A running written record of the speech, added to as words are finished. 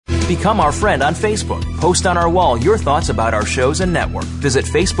Become our friend on Facebook. Post on our wall your thoughts about our shows and network. Visit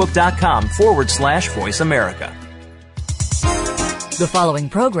facebook.com/Voice America. The following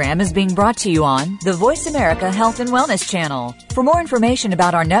program is being brought to you on the Voice America Health and Wellness Channel. For more information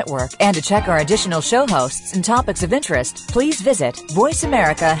about our network and to check our additional show hosts and topics of interest, please visit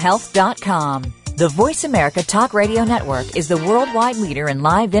voiceamericahealth.com. The Voice America Talk Radio Network is the worldwide leader in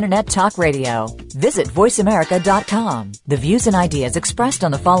live Internet talk radio. Visit voiceamerica.com. The views and ideas expressed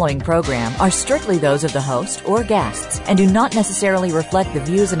on the following program are strictly those of the host or guests and do not necessarily reflect the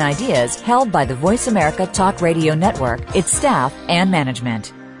views and ideas held by the Voice America Talk Radio Network, its staff, and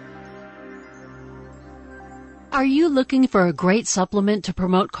management. Are you looking for a great supplement to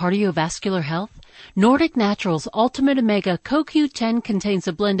promote cardiovascular health? Nordic Naturals Ultimate Omega CoQ10 contains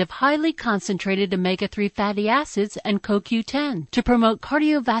a blend of highly concentrated omega-3 fatty acids and CoQ10 to promote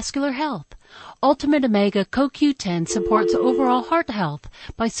cardiovascular health. Ultimate Omega CoQ10 supports overall heart health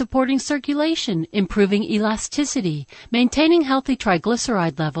by supporting circulation, improving elasticity, maintaining healthy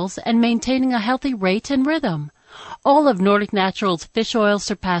triglyceride levels, and maintaining a healthy rate and rhythm. All of Nordic Naturals fish oil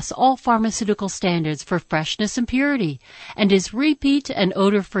surpass all pharmaceutical standards for freshness and purity and is repeat and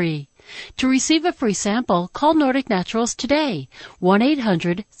odor-free. To receive a free sample, call Nordic Naturals today,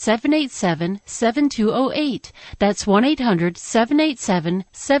 1-800-787-7208. That's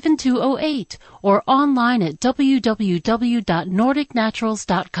 1-800-787-7208, or online at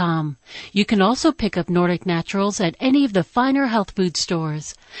www.nordicnaturals.com. You can also pick up Nordic Naturals at any of the finer health food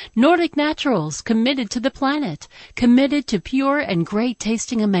stores. Nordic Naturals, committed to the planet, committed to pure and great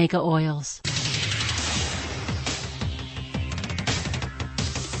tasting omega oils.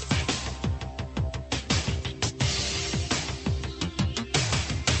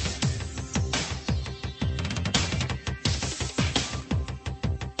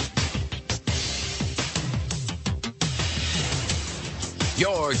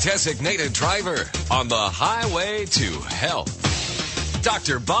 Your designated driver on the highway to health.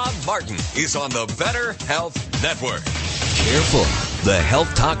 Dr. Bob Martin is on the Better Health Network. Careful. The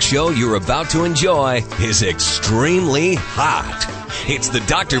health talk show you're about to enjoy is extremely hot. It's the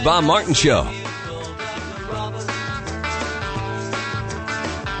Dr. Bob Martin Show.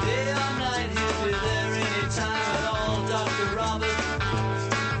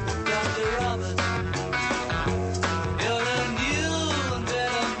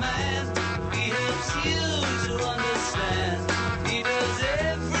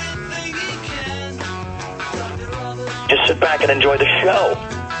 Just sit back and enjoy the show.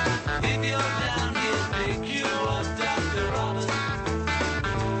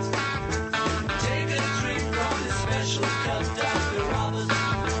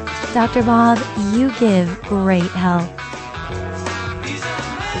 Dr. Bob, you give great help.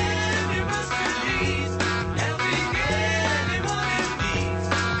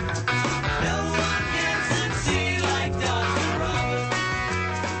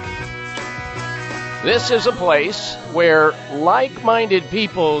 This is a place where like-minded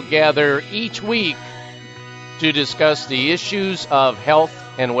people gather each week to discuss the issues of health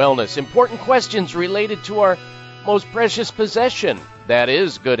and wellness. Important questions related to our most precious possession, that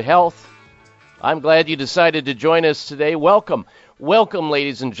is good health. I'm glad you decided to join us today. Welcome,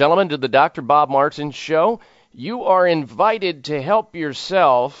 ladies and gentlemen, to the Dr. Bob Martin Show. You are invited to help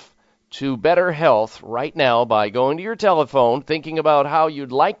yourself to better health right now by going to your telephone, thinking about how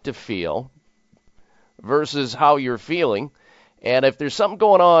you'd like to feel versus how you're feeling. And if there's something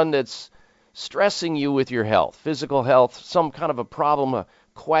going on that's stressing you with your health, physical health, some kind of a problem, a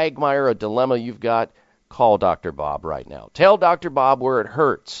quagmire, a dilemma you've got, call Dr. Bob right now. Tell Dr. Bob where it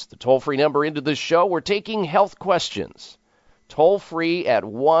hurts. The toll-free number into this show, we're taking health questions. Toll-free at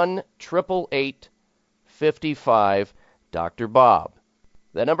 1-888-55 Bob.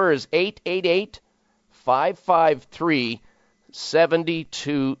 The number is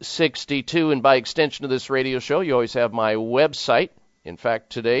 888-553-7262. And by extension of this radio show, you always have my website. In fact,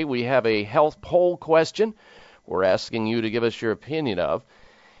 today we have a health poll question we're asking you to give us your opinion of.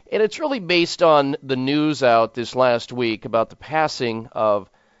 And it's really based on the news out this last week about the passing of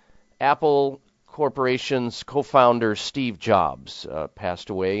Apple Corporation's co-founder Steve Jobs. Passed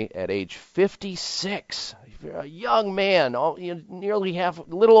away at age 56. A young man, nearly a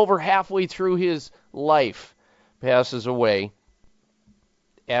little over halfway through his life, passes away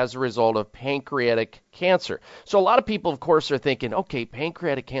as a result of pancreatic cancer. So a lot of people, of course, are thinking, okay,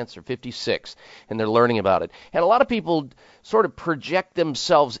 pancreatic cancer, 56, and they're learning about it. And a lot of people sort of project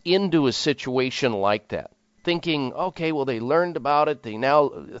themselves into a situation like that. thinking, okay, well, they learned about it. They now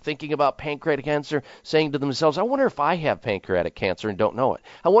thinking about pancreatic cancer, saying to themselves, I wonder if I have pancreatic cancer and don't know it.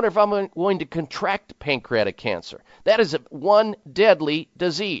 I wonder if I'm going to contract pancreatic cancer. That is one deadly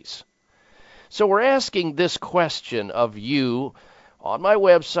disease. So we're asking this question of you on my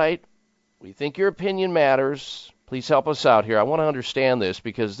website. We think your opinion matters. Please help us out here. I want to understand this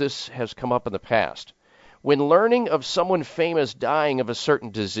because this has come up in the past. When learning of someone famous dying of a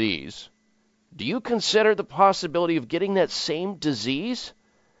certain disease, do you consider the possibility of getting that same disease?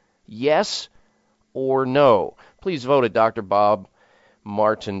 Yes or no? Please vote at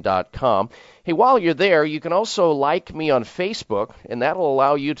drbobmartin.com. Hey, while you're there, you can also like me on Facebook, and that'll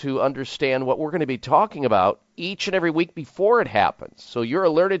allow you to understand what we're going to be talking about each and every week before it happens. So you're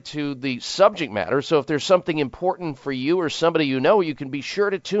alerted to the subject matter, so if there's something important for you or somebody you know, you can be sure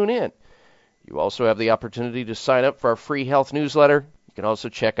to tune in. You also have the opportunity to sign up for our free health newsletter. You can also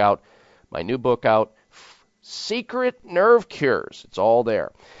check out my new book out, Secret Nerve Cures. It's all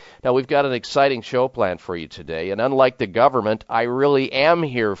there. Now, we've got an exciting show planned for you today, and unlike the government, I really am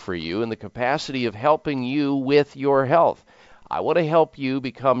here for you in the capacity of helping you with your health. I want to help you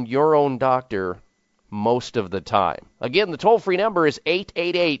become your own doctor most of the time. Again, the toll-free number is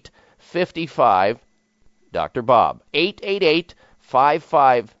 888-55-Dr. Bob,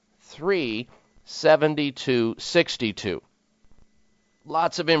 888-553-7262.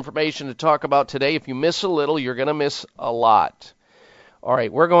 Lots of information to talk about today. If you miss a little, you're going to miss a lot. All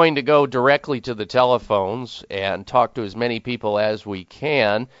right, we're going to go directly to the telephones and talk to as many people as we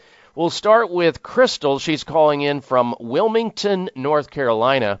can. We'll start with Crystal. She's calling in from Wilmington, North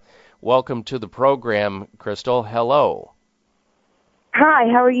Carolina. Welcome to the program, Crystal. Hello. Hi,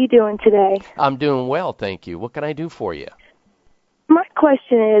 how are you doing today? I'm doing well, thank you. What can I do for you? My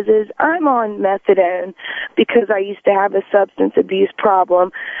question is I'm on methadone because I used to have a substance abuse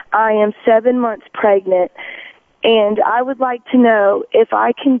problem. I am 7 months pregnant, and I would like to know if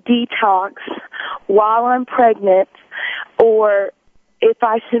I can detox while I'm pregnant or if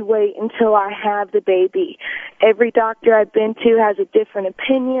I should wait until I have the baby. Every doctor I've been to has a different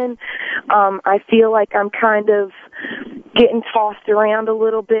opinion. I feel like I'm kind of getting tossed around a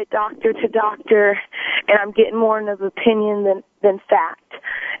little bit, doctor to doctor, and I'm getting more of an opinion than fact.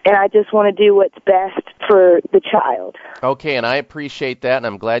 And I just want to do what's best for the child. Okay, and I appreciate that, and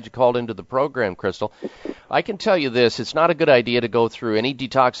I'm glad you called into the program, Crystal. I can tell you this, it's not a good idea to go through any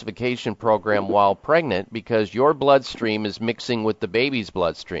detoxification program while pregnant because your bloodstream is mixing with the baby's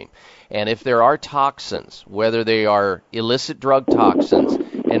bloodstream. And if there are toxins, whether they are illicit drug toxins,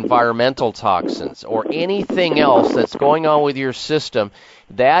 environmental toxins, or anything else that's going on with your system,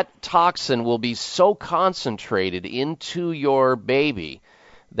 that toxin will be so concentrated into your baby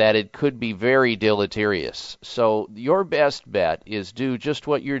that it could be very deleterious. So your best bet is do just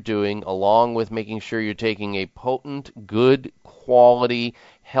what you're doing, along with making sure you're taking a potent, good quality,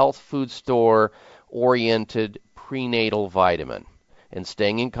 health food store-oriented prenatal vitamin and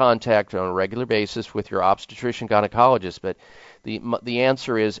staying in contact on a regular basis with your obstetrician gynecologist. But the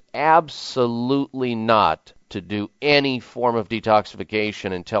answer is absolutely not to do any form of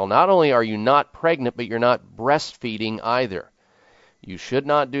detoxification until not only are you not pregnant, but you're not breastfeeding either. You should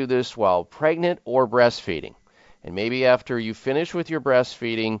not do this while pregnant or breastfeeding. And maybe after you finish with your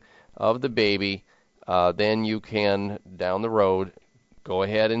breastfeeding of the baby, then you can, down the road, go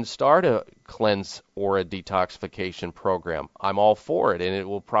ahead and start a cleanse or a detoxification program. I'm all for it, and it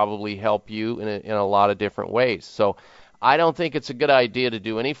will probably help you in a lot of different ways. So I don't think it's a good idea to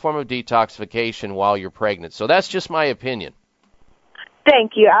do any form of detoxification while you're pregnant. So that's just my opinion.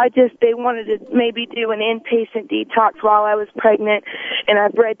 Thank you. They wanted to maybe do an inpatient detox while I was pregnant, and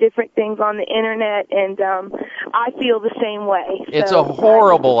I've read different things on the internet, and I feel the same way. It's a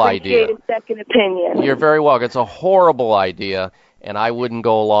horrible idea. A second opinion. You're very welcome. It's a horrible idea, and I wouldn't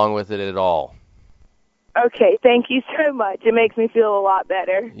go along with it at all. Okay, thank you so much. It makes me feel a lot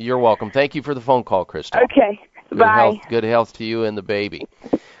better. You're welcome. Thank you for the phone call, Crystal. Okay, bye. Good health to you and the baby.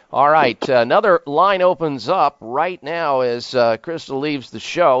 All right, another line opens up right now as Crystal leaves the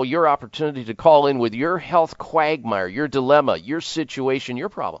show. Your opportunity to call in with your health quagmire, your dilemma, your situation, your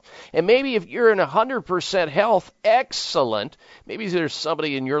problem. And maybe if you're in 100% health, excellent. Maybe there's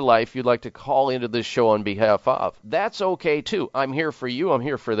somebody in your life you'd like to call into this show on behalf of. That's okay, too. I'm here for you. I'm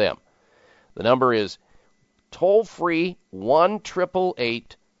here for them. The number is toll-free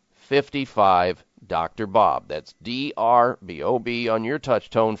 1-888-55 Dr. Bob. That's D-R-B-O-B on your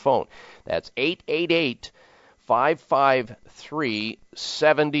touch-tone phone. That's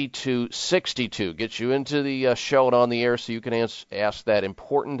 888-553-7262. Gets you into the show and on the air so you can ask that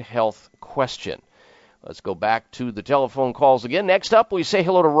important health question. Let's go back to the telephone calls again. Next up, we say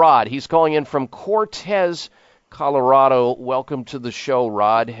hello to Rod. He's calling in from Cortez, Colorado. Welcome to the show,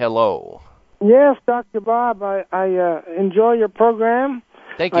 Rod. Hello. Yes, Dr. Bob, I enjoy your program.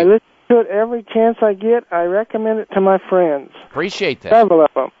 Thank you. I listen to it every chance I get. I recommend it to my friends. Appreciate that. Several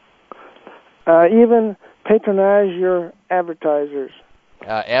of them. Even patronize your advertisers.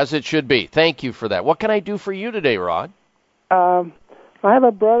 As it should be. Thank you for that. What can I do for you today, Rod? I have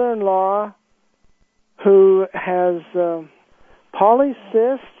a brother-in-law who has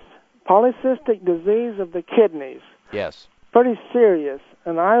polycystic disease of the kidneys. Yes. Pretty serious.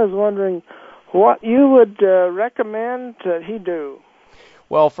 And I was wondering what you would recommend that he do.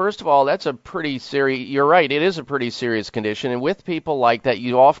 Well, first of all, that's a pretty serious, you're right, it is a pretty serious condition. And with people like that,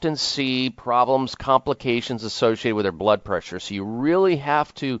 you often see problems, complications associated with their blood pressure. So you really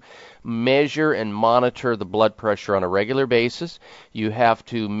have to measure and monitor the blood pressure on a regular basis. You have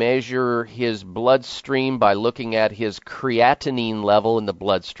to measure his bloodstream by looking at his creatinine level in the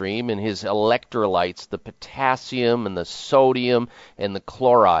bloodstream and his electrolytes, the potassium and the sodium and the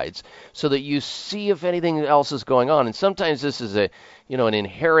chlorides, so that you see if anything else is going on. And sometimes this is an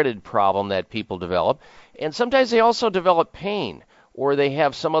inherited problem that people develop. And sometimes they also develop pain, or they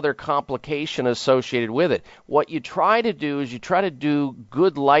have some other complication associated with it. What you try to do is you try to do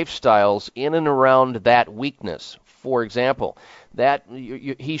good lifestyles in and around that weakness. For example, that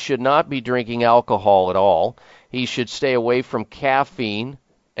he should not be drinking alcohol at all. He should stay away from caffeine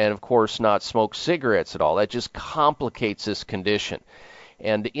and, of course, not smoke cigarettes at all. That just complicates this condition.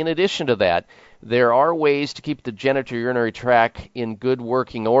 And in addition to that, there are ways to keep the genitourinary tract in good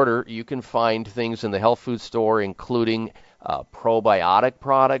working order. You can find things in the health food store, including probiotic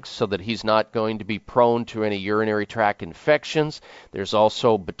products, so that he's not going to be prone to any urinary tract infections. There's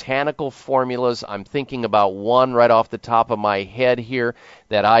also botanical formulas. I'm thinking about one right off the top of my head here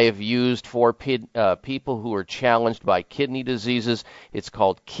that I have used for people who are challenged by kidney diseases. It's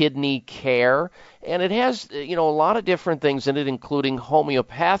called Kidney Care, and it has a lot of different things in it, including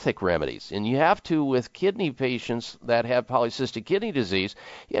homeopathic remedies. And you have to, with kidney patients that have polycystic kidney disease,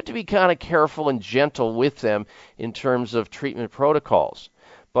 you have to be kind of careful and gentle with them in terms of treatment protocols.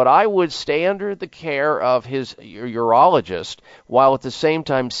 But I would stay under the care of his urologist while at the same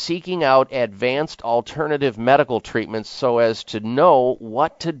time seeking out advanced alternative medical treatments so as to know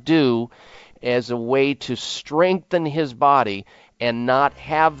what to do as a way to strengthen his body and not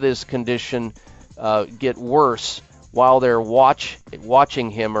have this condition get worse while they're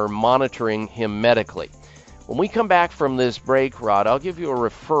watching him or monitoring him medically. When we come back from this break, Rod, I'll give you a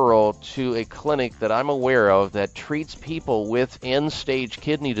referral to a clinic that I'm aware of that treats people with end-stage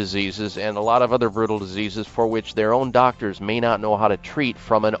kidney diseases and a lot of other brutal diseases for which their own doctors may not know how to treat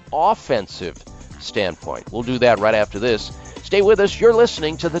from an offensive standpoint. We'll do that right after this. Stay with us. You're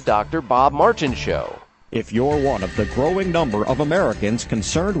listening to the Dr. Bob Martin Show. If you're one of the growing number of Americans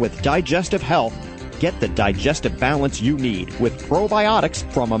concerned with digestive health, get the digestive balance you need with probiotics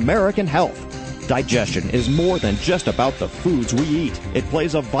from American Health. Digestion is more than just about the foods we eat. It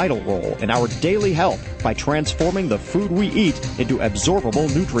plays a vital role in our daily health by transforming the food we eat into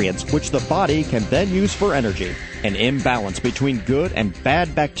absorbable nutrients, which the body can then use for energy. An imbalance between good and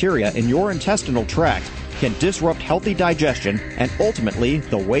bad bacteria in your intestinal tract can disrupt healthy digestion and ultimately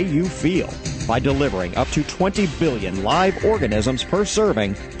the way you feel. By delivering up to 20 billion live organisms per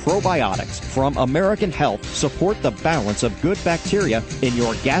serving, probiotics from American Health support the balance of good bacteria in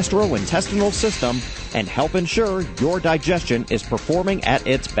your gastrointestinal system and help ensure your digestion is performing at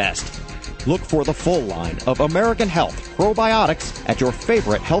its best. Look for the full line of American Health probiotics at your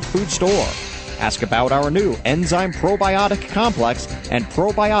favorite health food store. Ask about our new Enzyme Probiotic Complex and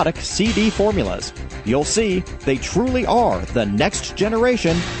Probiotic CD formulas. You'll see they truly are the next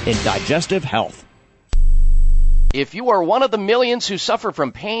generation in digestive health. If you are one of the millions who suffer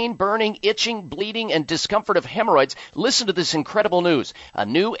from pain, burning, itching, bleeding, and discomfort of hemorrhoids, listen to this incredible news. A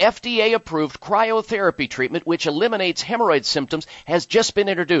new FDA-approved cryotherapy treatment which eliminates hemorrhoid symptoms has just been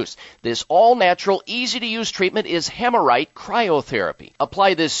introduced. This all-natural, easy-to-use treatment is Hemorite Cryotherapy.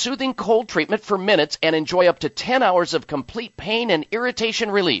 Apply this soothing cold treatment for minutes and enjoy up to 10 hours of complete pain and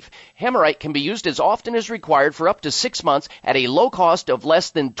irritation relief. Hemorite can be used as often as required for up to 6 months at a low cost of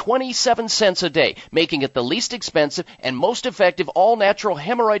less than 27 cents a day, making it the least expensive and most effective all-natural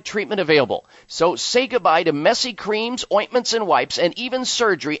hemorrhoid treatment available. So say goodbye to messy creams, ointments, and wipes, and even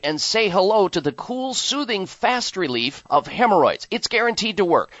surgery, and say hello to the cool, soothing, fast relief of hemorrhoids. It's guaranteed to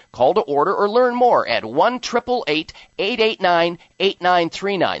work. Call to order or learn more at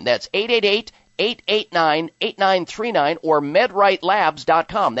 1-888-889-8939. That's 888 889-8939 or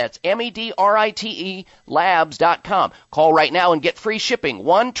medritelabs.com. That's MEDRITE labs.com. Call right now and get free shipping.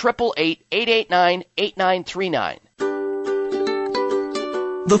 1-888-889-8939.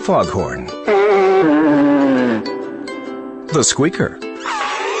 The foghorn. The squeaker.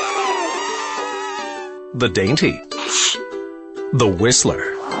 The dainty. The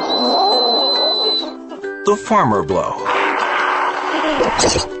whistler. The farmer blow.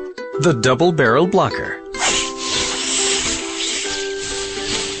 The double barrel blocker.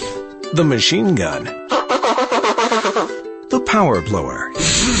 The machine gun. The power blower.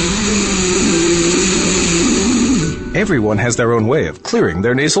 Everyone has their own way of clearing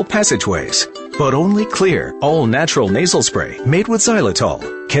their nasal passageways. But only Xlear, all-natural nasal spray made with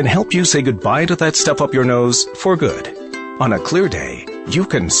xylitol, can help you say goodbye to that stuff up your nose for good. On a clear day, you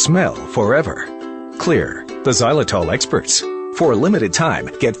can smell forever. Xlear, the xylitol experts. For a limited time,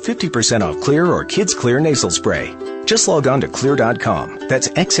 get 50% off Xlear or Kids Xlear nasal spray. Just log on to Xlear.com. That's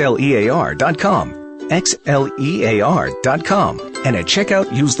XLEAR.com. XLEAR.com. And at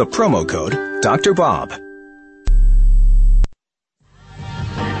checkout, use the promo code Dr. Bob.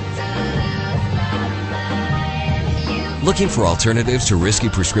 Looking for alternatives to risky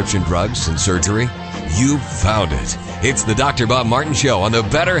prescription drugs and surgery? You've found it. It's the Dr. Bob Martin Show on the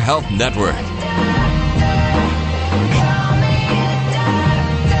Better Health Network.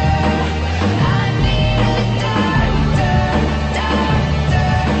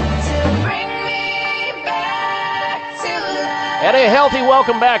 And a healthy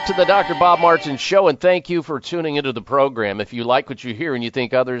welcome back to the Dr. Bob Martin Show, and thank you for tuning into the program. If you like what you hear and you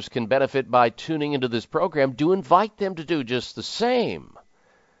think others can benefit by tuning into this program, do invite them to do just the same.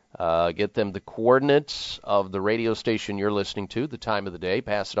 Get them the coordinates of the radio station you're listening to, the time of the day.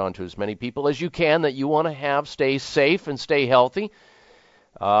 Pass it on to as many people as you can that you want to have stay safe and stay healthy.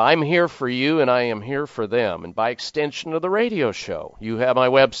 I'm here for you, and I am here for them. And by extension of the radio show, you have my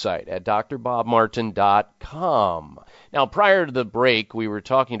website at drbobmartin.com. Now, prior to the break, we were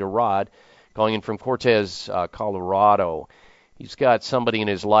talking to Rod, calling in from Cortez, Colorado. He's got somebody in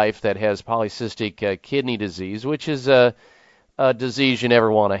his life that has polycystic kidney disease, which is a disease you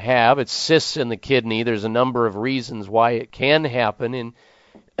never want to have. It's cysts in the kidney. There's a number of reasons why it can happen, and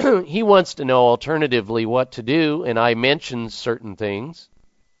he wants to know alternatively what to do, and I mentioned certain things.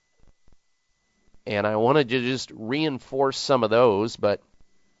 And I wanted to just reinforce some of those, but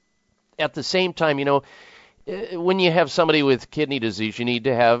at the same time, you know, when you have somebody with kidney disease, you need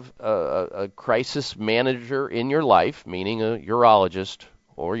to have a crisis manager in your life, meaning a urologist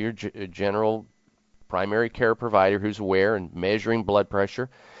or your general primary care provider who's aware and measuring blood pressure.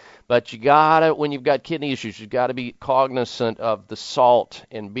 But you gotta, when you've got kidney issues, you've got to be cognizant of the salt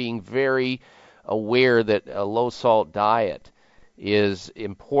and being very aware that a low-salt diet is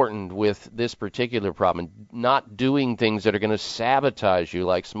important with this particular problem. Not doing things that are going to sabotage you,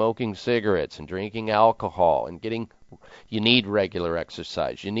 like smoking cigarettes and drinking alcohol, and you need regular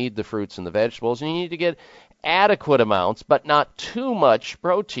exercise. You need the fruits and the vegetables, and you need to get adequate amounts, but not too much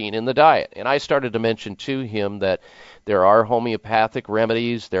protein in the diet. And I started to mention to him that there are homeopathic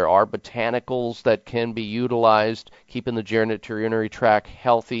remedies, there are botanicals that can be utilized, keeping the genitourinary tract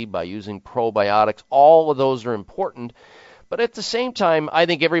healthy by using probiotics. All of those are important. But at the same time, I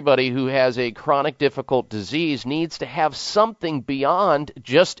think everybody who has a chronic difficult disease needs to have something beyond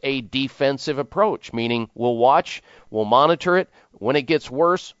just a defensive approach, meaning we'll watch, we'll monitor it. When it gets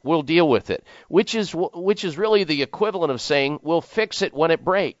worse, we'll deal with it, which is really the equivalent of saying we'll fix it when it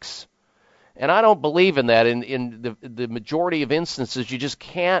breaks. And I don't believe in that. In the majority of instances, you just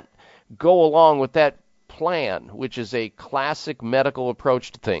can't go along with that plan, which is a classic medical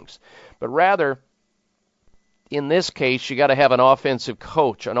approach to things. But rather, in this case, you got to have an offensive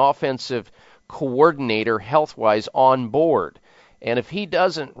coach, an offensive coordinator health-wise on board. And if he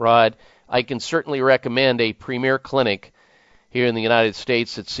doesn't, Rod, I can certainly recommend a premier clinic here in the United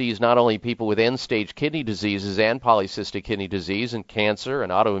States that sees not only people with end-stage kidney diseases and polycystic kidney disease and cancer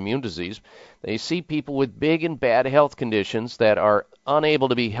and autoimmune disease. They see people with big and bad health conditions that are unable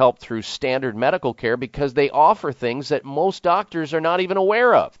to be helped through standard medical care because they offer things that most doctors are not even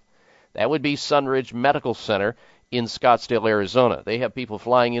aware of. That would be Sunridge Medical Center in Scottsdale, Arizona. They have people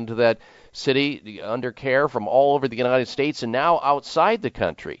flying into that city under care from all over the United States and now outside the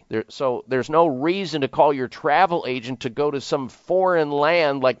country. So there's no reason to call your travel agent to go to some foreign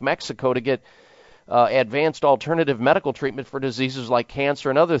land like Mexico to get advanced alternative medical treatment for diseases like cancer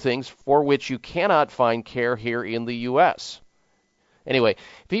and other things for which you cannot find care here in the U.S. Anyway,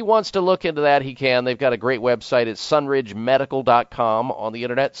 if he wants to look into that, he can. They've got a great website at sunridgemedical.com on the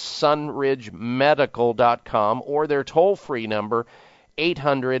internet, sunridgemedical.com, or their toll-free number,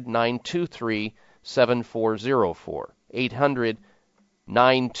 800-923-7404.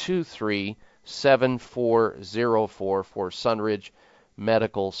 800-923-7404 for Sunridge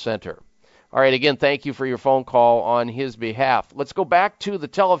Medical Center. All right, again, thank you for your phone call on his behalf. Let's go back to the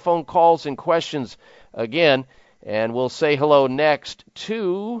telephone calls and questions again, and we'll say hello next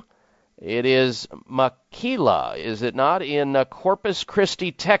to, it is Michaela, is it not, in Corpus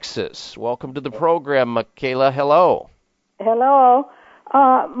Christi, Texas. Welcome to the program, Michaela. Hello. Hello.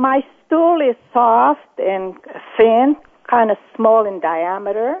 My stool is soft and thin, kind of small in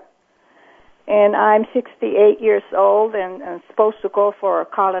diameter. And I'm 68 years old and supposed to go for a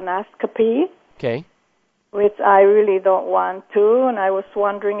colonoscopy. Okay. Which I really don't want to, and I was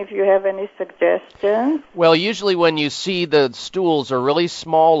wondering if you have any suggestions. Well, usually when you see the stools are really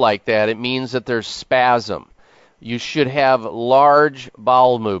small like that, it means that there's spasm. You should have large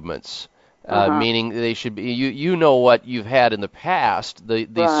bowel movements, meaning they should be, you know what you've had in the past. The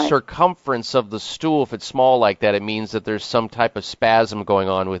Right. circumference of the stool, if it's small like that, it means that there's some type of spasm going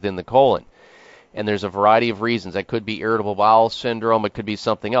on within the colon. And there's a variety of reasons. That could be irritable bowel syndrome. It could be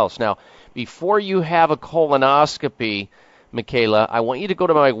something else. Now, before you have a colonoscopy, Michaela, I want you to go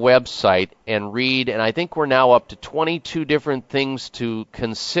to my website and read, and I think we're now up to 22 different things to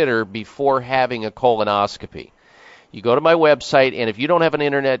consider before having a colonoscopy. You go to my website, and if you don't have an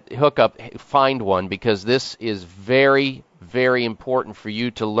internet hookup, find one, because this is very, very important for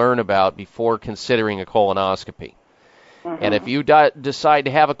you to learn about before considering a colonoscopy. And if you decide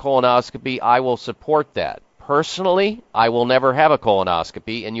to have a colonoscopy, I will support that. Personally, I will never have a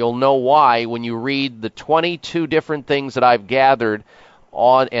colonoscopy, and you'll know why when you read the 22 different things that I've gathered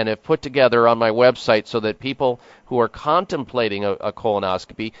on and have put together on my website, so that people who are contemplating a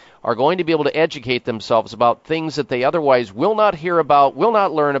colonoscopy are going to be able to educate themselves about things that they otherwise will not hear about, will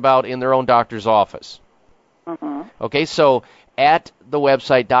not learn about in their own doctor's office. Okay, so at the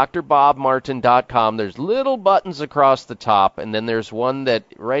website, drbobmartin.com, there's little buttons across the top, and then there's one that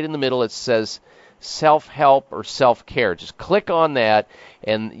right in the middle, it says self-help or self-care. Just click on that,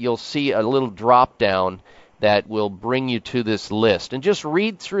 and you'll see a little drop-down that will bring you to this list. And just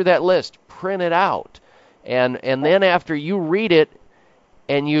read through that list, print it out. And then after you read it,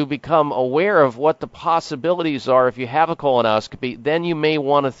 and you become aware of what the possibilities are if you have a colonoscopy, then you may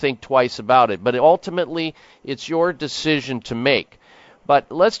want to think twice about it. But ultimately, it's your decision to make.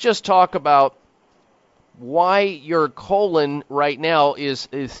 But let's just talk about why your colon right now is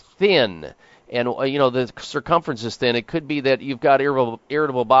thin. And, the circumference is thin. It could be that you've got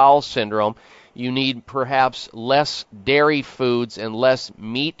irritable bowel syndrome. You need perhaps less dairy foods and less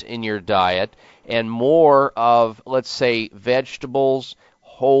meat in your diet, and more of, let's say, vegetables,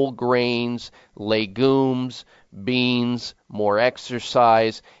 whole grains, legumes, beans, more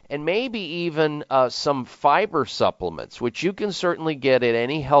exercise, and maybe even some fiber supplements, which you can certainly get at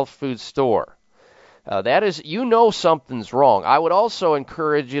any health food store. That is, something's wrong. I would also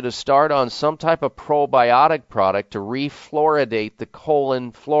encourage you to start on some type of probiotic product to refluoridate the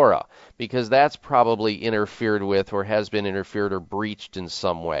colon flora, because that's probably interfered with or has been interfered or breached in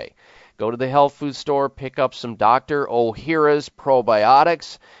some way. Go to the health food store, pick up some Dr. Ohhira's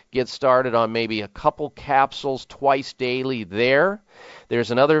probiotics, get started on maybe a couple capsules twice daily there.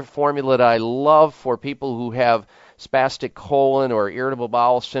 There's another formula that I love for people who have spastic colon or irritable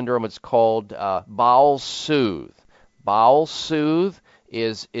bowel syndrome. It's called Bowel Soothe. Bowel Soothe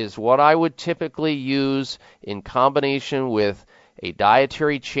is what I would typically use in combination with a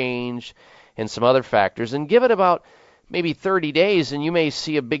dietary change and some other factors, and give it about maybe 30 days, and you may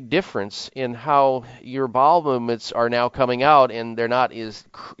see a big difference in how your bowel movements are now coming out, and they're not as,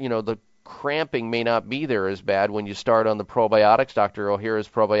 the cramping may not be there as bad when you start on the probiotics, Dr. Ohhira's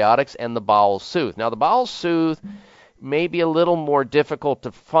probiotics, and the Bowel Soothe. Now, the Bowel Soothe may be a little more difficult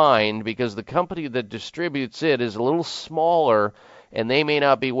to find because the company that distributes it is a little smaller, and they may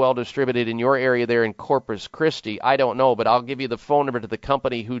not be well distributed in your area there in Corpus Christi. I don't know, but I'll give you the phone number to the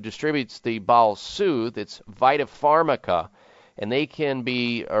company who distributes the Bowel Soothe. It's Vita Pharmica, and they can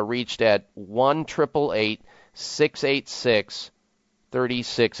be reached at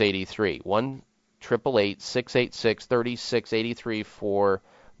 1-888-686-3683. 1-888-686-3683 for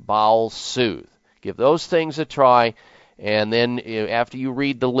Bowel Soothe. Give those things a try, and then after you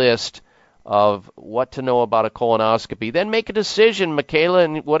read the list of what to know about a colonoscopy, then make a decision, Michaela,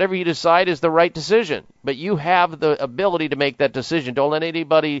 and whatever you decide is the right decision. But you have the ability to make that decision. Don't let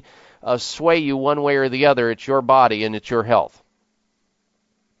anybody sway you one way or the other. It's your body and it's your health.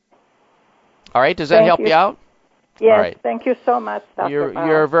 All right, does that help you out? Yes, all right. Thank you so much, Dr. Bob.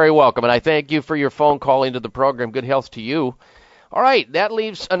 You're very welcome, and I thank you for your phone call into the program. Good health to you. All right, that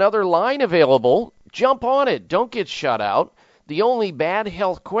leaves another line available. Jump on it. Don't get shut out. The only bad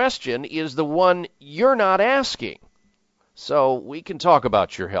health question is the one you're not asking. So we can talk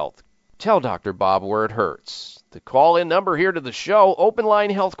about your health. Tell Dr. Bob where it hurts. The call-in number here to the show, open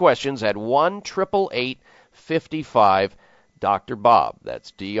line health questions at 1-888-55 Dr. Bob.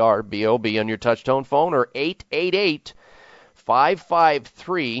 That's DRBOB on your touch-tone phone, or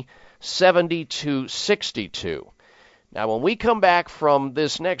 888-553-7262. Now, when we come back from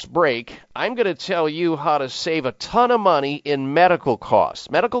this next break, I'm going to tell you how to save a ton of money in medical costs.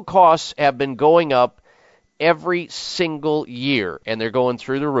 Medical costs have been going up every single year, and they're going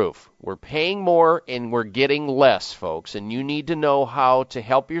through the roof. We're paying more and we're getting less, folks, and you need to know how to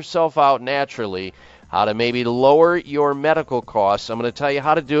help yourself out naturally, how to maybe lower your medical costs. I'm going to tell you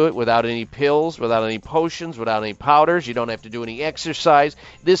how to do it without any pills, without any potions, without any powders. You don't have to do any exercise.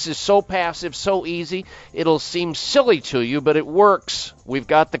 This is so passive, so easy. It'll seem silly to you, but it works. We've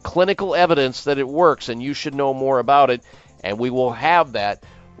got the clinical evidence that it works, and you should know more about it, and we will have that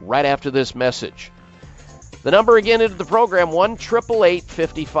right after this message. The number again into the program,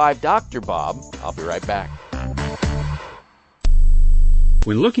 1-888-55 Dr. Bob. I'll be right back.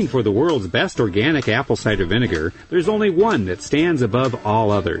 When looking for the world's best organic apple cider vinegar, there's only one that stands above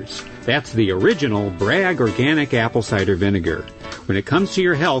all others. That's the original Bragg Organic Apple Cider Vinegar. When it comes to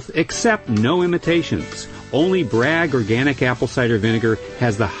your health, accept no imitations. Only Bragg Organic Apple Cider Vinegar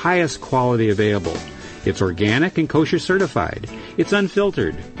has the highest quality available. It's organic and kosher certified. It's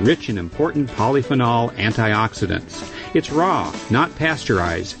unfiltered, rich in important polyphenol antioxidants. It's raw, not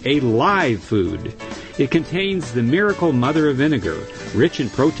pasteurized, a live food. It contains the miracle mother of vinegar, rich in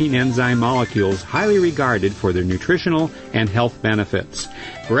protein enzyme molecules highly regarded for their nutritional and health benefits.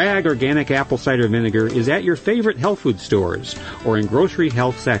 Bragg Organic Apple Cider Vinegar is at your favorite health food stores or in grocery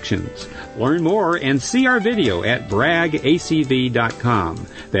health sections. Learn more and see our video at braggacv.com.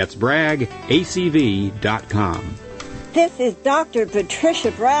 That's braggacv.com. This is Dr.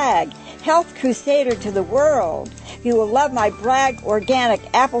 Patricia Bragg, health crusader to the world. You will love my Bragg Organic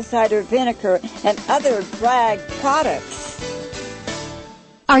Apple Cider Vinegar and other Bragg products.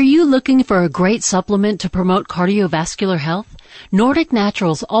 Are you looking for a great supplement to promote cardiovascular health? Nordic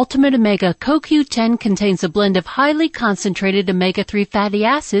Naturals Ultimate Omega CoQ10 contains a blend of highly concentrated omega-3 fatty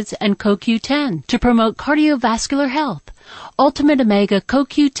acids and CoQ10 to promote cardiovascular health. Ultimate Omega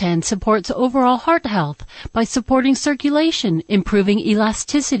CoQ10 supports overall heart health by supporting circulation, improving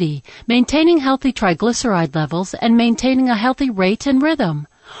elasticity, maintaining healthy triglyceride levels, and maintaining a healthy rate and rhythm.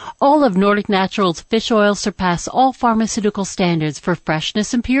 All of Nordic Naturals fish oil surpass all pharmaceutical standards for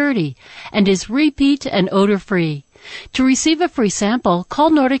freshness and purity and is repeat and odor-free. To receive a free sample,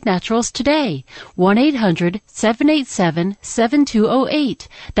 call Nordic Naturals today, 1-800-787-7208.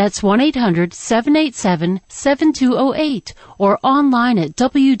 That's 1-800-787-7208, or online at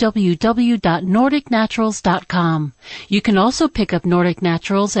www.nordicnaturals.com. You can also pick up Nordic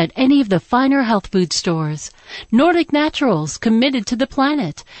Naturals at any of the finer health food stores. Nordic Naturals, committed to the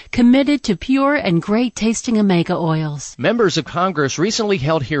planet, committed to pure and great-tasting omega oils. Members of Congress recently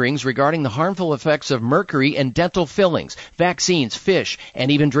held hearings regarding the harmful effects of mercury in dental fillings, vaccines, fish,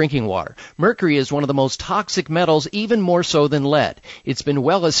 and even drinking water. Mercury is one of the most toxic metals, even more so than lead. It's been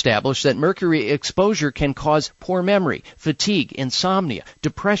well established that mercury exposure can cause poor memory, fatigue, insomnia,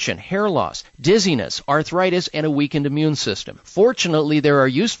 depression, hair loss, dizziness, arthritis, and a weakened immune system. Fortunately, there are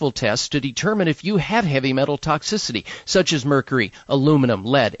useful tests to determine if you have heavy metal toxicity, such as mercury, aluminum,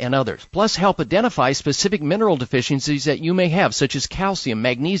 lead, and others, plus help identify specific mineral deficiencies that you may have, such as calcium,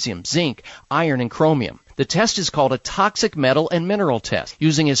 magnesium, zinc, iron, and chromium. The test is called a toxic metal and mineral test.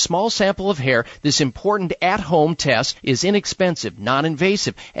 Using a small sample of hair, this important at-home test is inexpensive,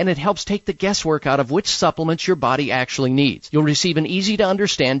 non-invasive, and it helps take the guesswork out of which supplements your body actually needs. You'll receive an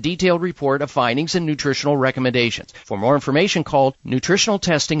easy-to-understand, detailed report of findings and nutritional recommendations. For more information, call Nutritional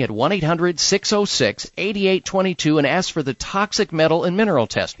Testing at 1-800-606-8822 and ask for the toxic metal and mineral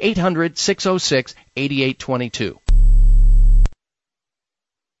test, 800-606-8822.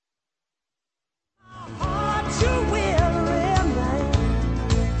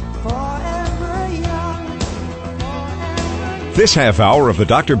 This half hour of the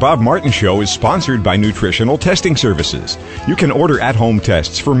Dr. Bob Martin Show is sponsored by Nutritional Testing Services. You can order at-home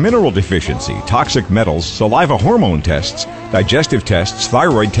tests for mineral deficiency, toxic metals, saliva hormone tests, digestive tests,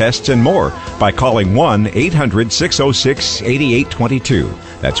 thyroid tests, and more by calling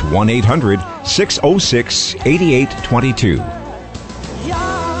 1-800-606-8822. That's 1-800-606-8822.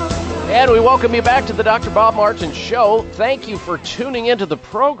 And we welcome you back to the Dr. Bob Martin Show. Thank you for tuning into the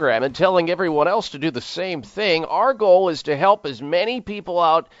program and telling everyone else to do the same thing. Our goal is to help as many people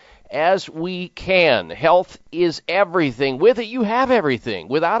out as we can. Health is everything. With it, you have everything.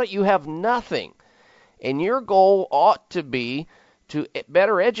 Without it, you have nothing. And your goal ought to be to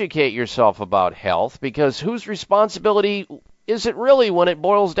better educate yourself about health, because whose responsibility is it really when it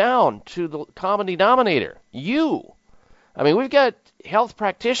boils down to the common denominator? You. I mean, we've got health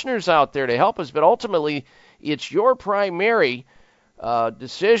practitioners out there to help us, but ultimately it's your primary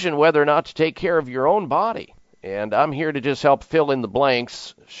decision whether or not to take care of your own body. And I'm here to just help fill in the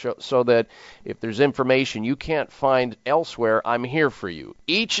blanks so that if there's information you can't find elsewhere, I'm here for you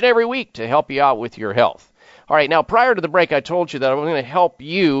each and every week to help you out with your health. All right, now prior to the break, I told you that I'm going to help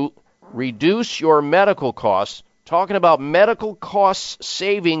you reduce your medical costs. Talking about medical cost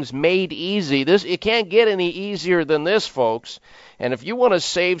savings made easy. It can't get any easier than this, folks. And if you want to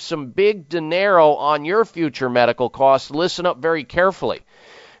save some big dinero on your future medical costs, listen up very carefully.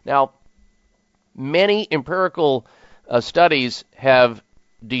 Now, many empirical studies have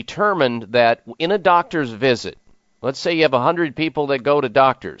determined that in a doctor's visit, let's say you have 100 people that go to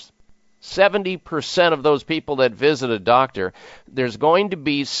doctors, 70% of those people that visit a doctor, there's going to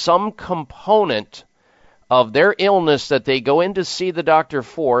be some component of their illness that they go in to see the doctor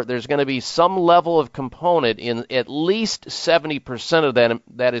for. There's going to be some level of component in at least 70% of them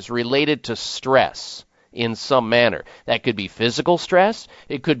that is related to stress in some manner. That could be physical stress.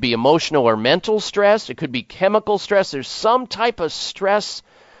 It could be emotional or mental stress. It could be chemical stress. There's some type of stress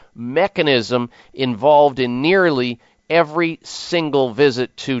mechanism involved in nearly every single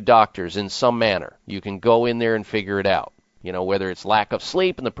visit to doctors in some manner. You can go in there and figure it out. You know, whether it's lack of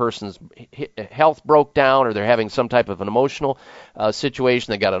sleep and the person's health broke down, or they're having some type of an emotional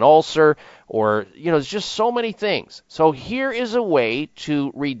situation, they got an ulcer, or, you know, there's just so many things. So here is a way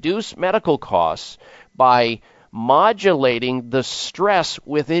to reduce medical costs by modulating the stress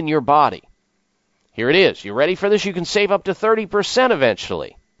within your body. Here it is. You ready for this? You can save up to 30%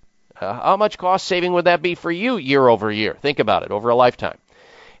 eventually. How much cost saving would that be for you year over year? Think about it, over a lifetime.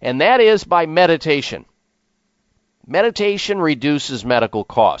 And that is by meditation. Meditation reduces medical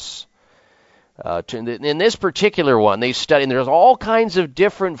costs. In this particular one, they study, and there's all kinds of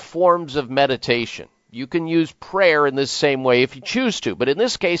different forms of meditation. You can use prayer in this same way if you choose to, but in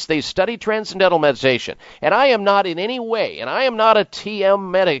this case, they study transcendental meditation. And I am not in any way, and I am not a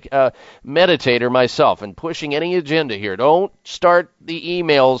TM meditator myself and pushing any agenda here. Don't start the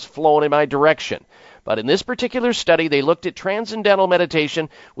emails flowing in my direction. But in this particular study, they looked at transcendental meditation,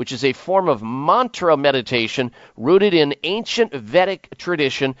 which is a form of mantra meditation rooted in ancient Vedic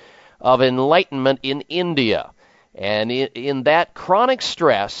tradition of enlightenment in India. And in that, chronic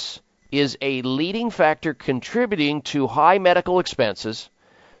stress is a leading factor contributing to high medical expenses.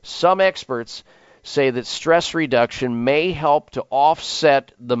 Some experts say that stress reduction may help to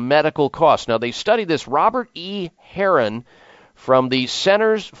offset the medical costs. Now, they studied this. Robert E. Heron from the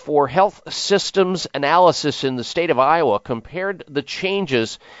Centers for Health Systems Analysis in the state of Iowa compared the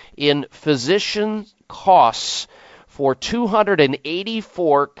changes in physician costs for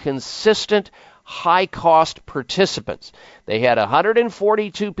 284 consistent high-cost participants. They had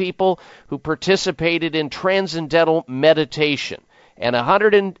 142 people who participated in transcendental meditation and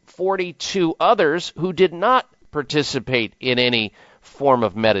 142 others who did not participate in any form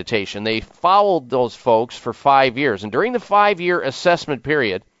of meditation. They followed those folks for 5 years. And during the 5-year assessment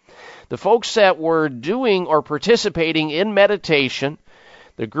period, the folks that were doing or participating in meditation,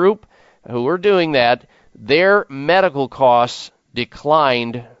 the group who were doing that, their medical costs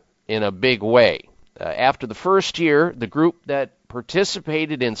declined in a big way. After the first year, the group that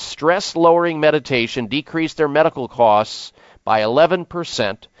participated in stress-lowering meditation decreased their medical costs by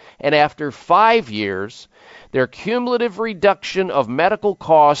 11%, and after 5 years, their cumulative reduction of medical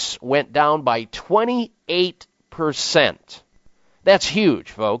costs went down by 28%. That's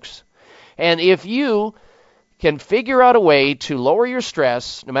huge, folks. And if you can figure out a way to lower your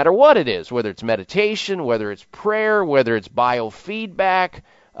stress, no matter what it is, whether it's meditation, whether it's prayer, whether it's biofeedback,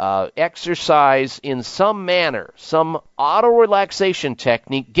 exercise in some manner, some auto-relaxation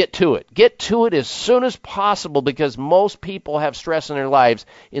technique, get to it. Get to it as soon as possible, because most people have stress in their lives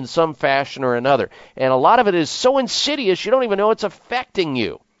in some fashion or another. And a lot of it is so insidious you don't even know it's affecting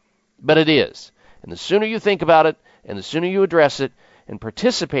you. But it is. And the sooner you think about it, and the sooner you address it, and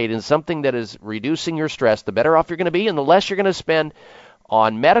participate in something that is reducing your stress, the better off you're going to be, and the less you're going to spend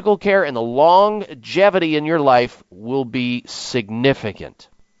on medical care, and the longevity in your life will be significant.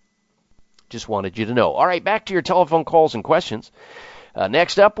 Just wanted you to know. All right, back to your telephone calls and questions.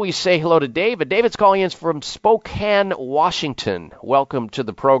 Next up, we say hello to David. David's calling in from Spokane, Washington. Welcome to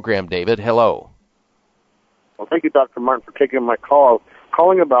the program, David. Hello. Well, thank you, Dr. Martin, for taking my call.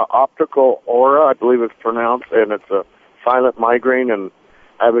 Calling about optical aura, I believe it's pronounced, and it's a silent migraine, and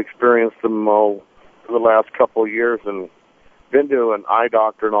I've experienced them for the last couple of years and been to an eye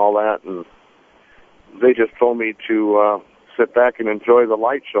doctor and all that, and they just told me to sit back and enjoy the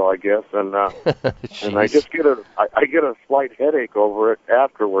light show, I guess, and and I just get a slight headache over it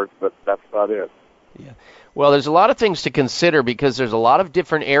afterwards, but that's about it. Yeah. Well, there's a lot of things to consider because there's a lot of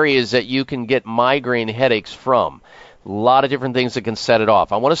different areas that you can get migraine headaches from. A lot of different things that can set it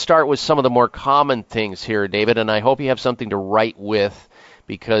off. I want to start with some of the more common things here, David, and I hope you have something to write with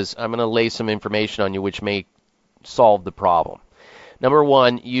because I'm going to lay some information on you which may solve the problem. Number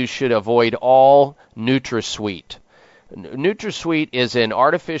one, you should avoid all NutraSweet. NutraSweet is an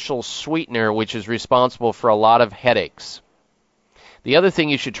artificial sweetener which is responsible for a lot of headaches. The other thing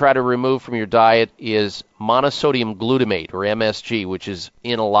you should try to remove from your diet is monosodium glutamate, or MSG, which is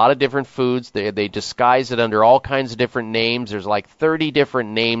in a lot of different foods. They disguise it under all kinds of different names. There's like 30 different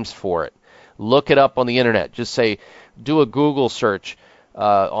names for it. Look it up on the internet. Just say, do a Google search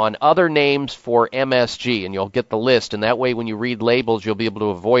on other names for MSG, and you'll get the list. And that way, when you read labels, you'll be able to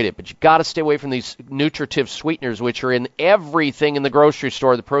avoid it. But you've got to stay away from these nutritive sweeteners, which are in everything in the grocery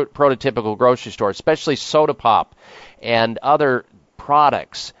store, the prototypical grocery store, especially soda pop and other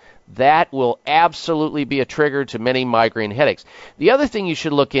products. That will absolutely be a trigger to many migraine headaches. The other thing you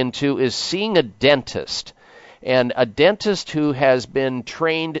should look into is seeing a dentist. And a dentist who has been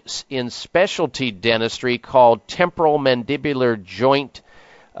trained in specialty dentistry called temporal mandibular joint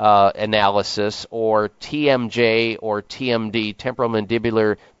analysis, or TMJ or TMD, temporal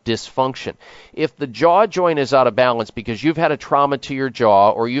mandibular dysfunction. If the jaw joint is out of balance because you've had a trauma to your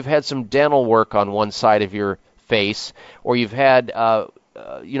jaw, or you've had some dental work on one side of your face, or you've had a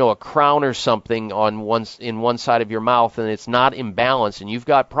crown or something in one side of your mouth and it's not imbalanced and you've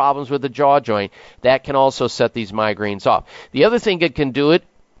got problems with the jaw joint, that can also set these migraines off. The other thing that can do it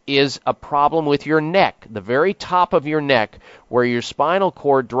is a problem with your neck, the very top of your neck, where your spinal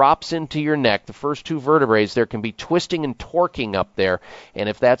cord drops into your neck, the first two vertebrae. There can be twisting and torquing up there, and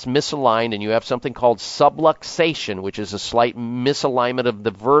if that's misaligned and you have something called subluxation, which is a slight misalignment of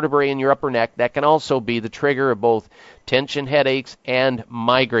the vertebrae in your upper neck, that can also be the trigger of both tension headaches and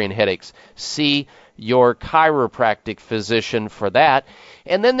migraine headaches. See your chiropractic physician for that.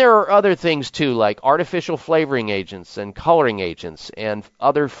 And then there are other things too, like artificial flavoring agents and coloring agents and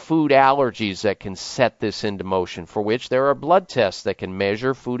other food allergies that can set this into motion, for which there are blood tests that can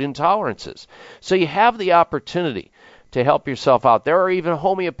measure food intolerances. So you have the opportunity to help yourself out. There are even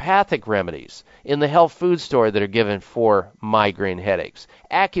homeopathic remedies in the health food store that are given for migraine headaches.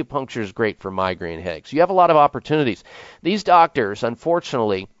 Acupuncture is great for migraine headaches. You have a lot of opportunities. These doctors,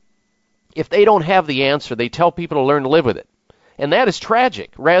 unfortunately, if they don't have the answer, they tell people to learn to live with it. And that is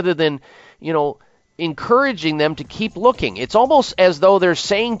tragic, rather than, encouraging them to keep looking. It's almost as though they're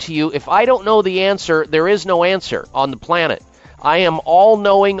saying to you, if I don't know the answer, there is no answer on the planet. I am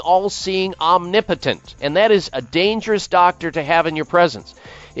all-knowing, all-seeing, omnipotent. And that is a dangerous doctor to have in your presence.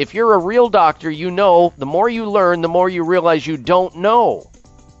 If you're a real doctor, you know the more you learn, the more you realize you don't know.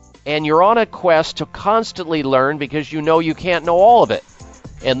 And you're on a quest to constantly learn because you know you can't know all of it.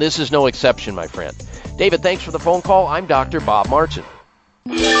 And this is no exception, my friend. David, thanks for the phone call. I'm Dr. Bob Martin.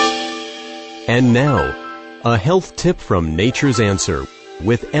 And now, a health tip from Nature's Answer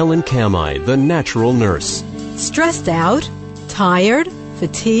with Ellen Kamhi, the natural nurse. Stressed out? Tired?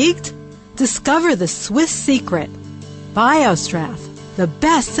 Fatigued? Discover the Swiss secret. BioStrath, the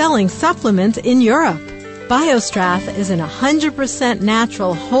best-selling supplement in Europe. BioStrath is an 100%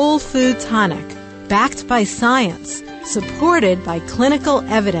 natural whole food tonic, backed by science, supported by clinical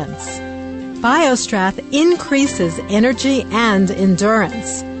evidence. BioStrath increases energy and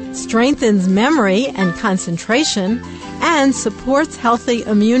endurance, strengthens memory and concentration, and supports healthy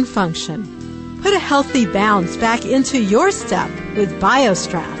immune function. Put a healthy bounce back into your step with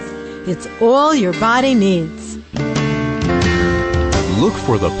BioStrath. It's all your body needs. Look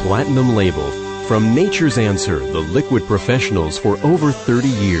for the platinum label from Nature's Answer, the liquid professionals for over 30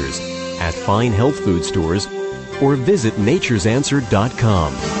 years at fine health food stores, or visit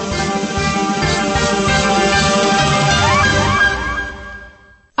naturesanswer.com.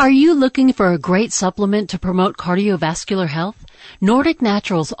 Are you looking for a great supplement to promote cardiovascular health? Nordic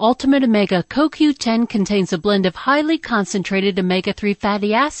Naturals Ultimate Omega CoQ10 contains a blend of highly concentrated omega-3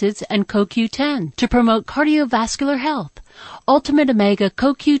 fatty acids and CoQ10 to promote cardiovascular health. Ultimate Omega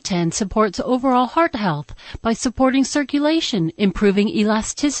CoQ10 supports overall heart health by supporting circulation, improving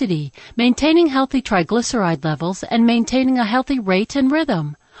elasticity, maintaining healthy triglyceride levels, and maintaining a healthy rate and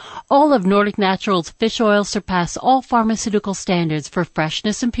rhythm. All of Nordic Naturals fish oil surpass all pharmaceutical standards for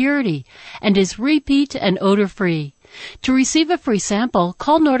freshness and purity, and is repeat and odor-free. To receive a free sample,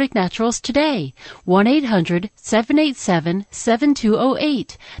 call Nordic Naturals today.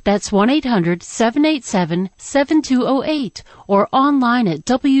 1-800-787-7208. That's 1-800-787-7208. Or online at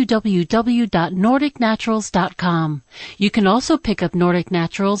www.nordicnaturals.com. You can also pick up Nordic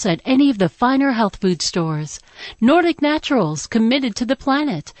Naturals at any of the finer health food stores. Nordic Naturals, committed to the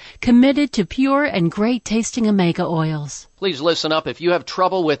planet, committed to pure and great tasting omega oils. Please listen up. If you have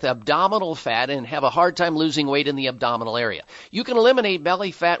trouble with abdominal fat and have a hard time losing weight in the abdominal area, you can eliminate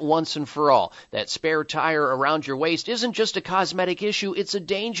belly fat once and for all. That spare tire around your waist isn't just a cosmetic issue, it's a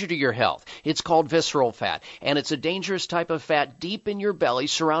danger to your health. It's called visceral fat, and it's a dangerous type of fat deep in your belly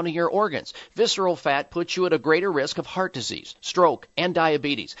surrounding your organs. Visceral fat puts you at a greater risk of heart disease, stroke, and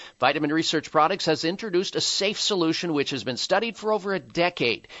diabetes. Vitamin Research Products has introduced a safe solution which has been studied for over a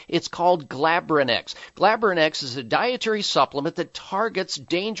decade. It's called Glabrinex. Glabrinex is a dietary supplement that targets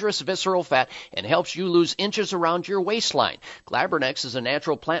dangerous visceral fat and helps you lose inches around your waistline. Glabrinex is a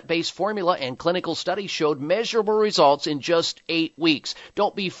natural plant-based formula, and clinical studies showed measurable results in just 8 weeks.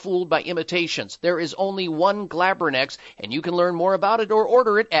 Don't be fooled by imitations. There is only one Glabrinex, and you can learn more about it or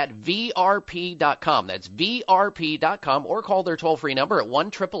order it at vrp.com. That's vrp.com, or call their toll-free number at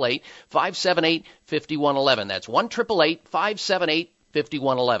 1-888-578-5111. That's 1-888-578-5111.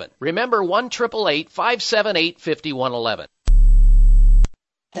 5111. Remember, 1-888-578-5111.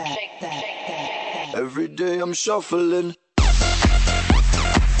 Every day I'm shuffling.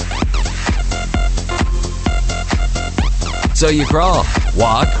 So you crawl,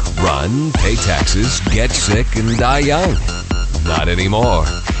 walk, run, pay taxes, get sick, and die young. Not anymore.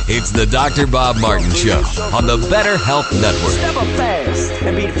 It's the Dr. Bob Martin Show on the Better Health Network.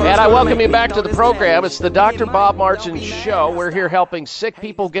 And I welcome you back to the program. It's the Dr. Bob Martin Show. We're here helping sick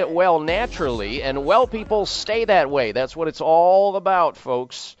people get well naturally, and well people stay that way. That's what it's all about,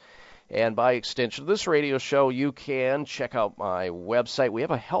 folks. And by extension of this radio show, you can check out my website. We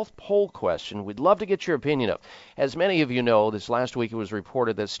have a health poll question we'd love to get your opinion of. As many of you know, this last week it was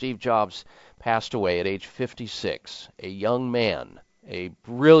reported that Steve Jobs passed away at age 56, a young man, a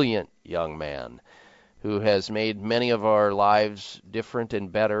brilliant young man who has made many of our lives different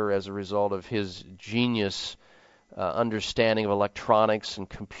and better as a result of his genius understanding of electronics and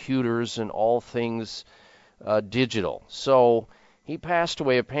computers and all things digital. So he passed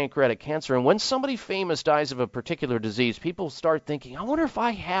away of pancreatic cancer, and when somebody famous dies of a particular disease, people start thinking, I wonder if I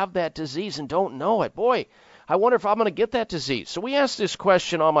have that disease and don't know it. Boy, I wonder if I'm going to get that disease. So we asked this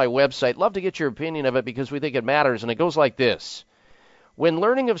question on my website. Love to get your opinion of it because we think it matters, and it goes like this. When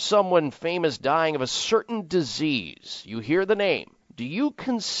learning of someone famous dying of a certain disease, you hear the name. Do you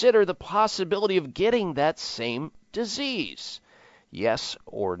consider the possibility of getting that same disease? Yes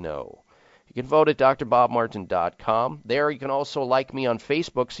or no? You can vote at drbobmartin.com. There you can also like me on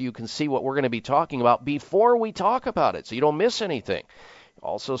Facebook so you can see what we're going to be talking about before we talk about it so you don't miss anything.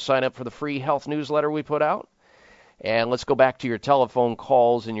 Also sign up for the free health newsletter we put out. And let's go back to your telephone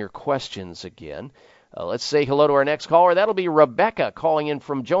calls and your questions again. Let's say hello to our next caller. That'll be Rebecca calling in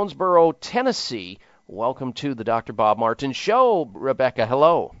from Jonesboro, Tennessee. Welcome to the Dr. Bob Martin Show. Rebecca,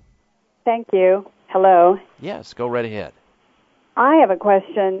 hello. Thank you. Hello. Yes, go right ahead. I have a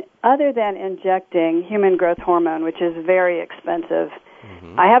question. Other than injecting human growth hormone, which is very expensive,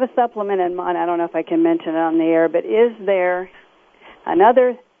 I have a supplement in mind. I don't know if I can mention it on the air, but is there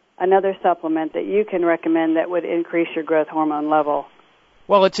another supplement that you can recommend that would increase your growth hormone level?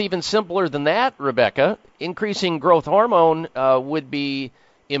 Well, it's even simpler than that, Rebecca. Increasing growth hormone would be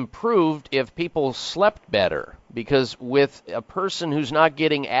improved if people slept better, because with a person who's not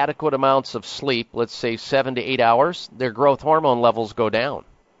getting adequate amounts of sleep, let's say 7 to 8 hours, their growth hormone levels go down.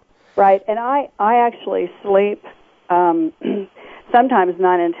 Right, and I actually sleep sometimes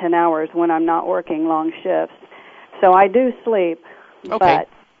 9 and 10 hours when I'm not working long shifts. So I do sleep. Okay, but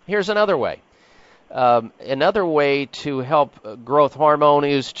here's another way. Another way to help growth hormone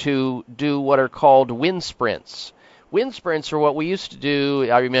is to do what are called wind sprints. Wind sprints are what we used to do,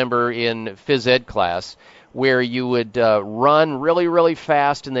 I remember, in phys ed class, where you would run really, really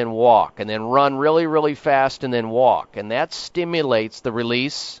fast and then walk, and then run really, really fast and then walk. And that stimulates the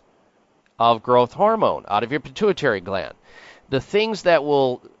release of growth hormone out of your pituitary gland. The things that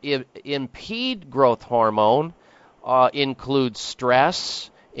will impede growth hormone include stress,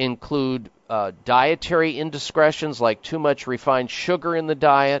 include dietary indiscretions like too much refined sugar in the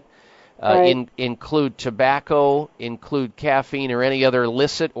diet, include tobacco, include caffeine or any other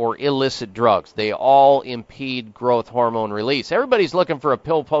licit or illicit drugs. They all impede growth hormone release. Everybody's looking for a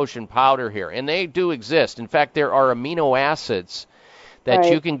pill, potion, powder here, and they do exist. In fact, there are amino acids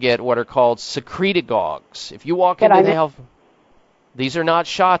that you can get what are called secretagogues. If you walk into the health... These are not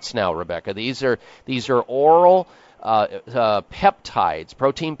shots now, Rebecca. These are oral peptides,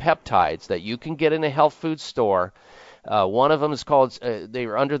 protein peptides that you can get in a health food store. One of them is called, they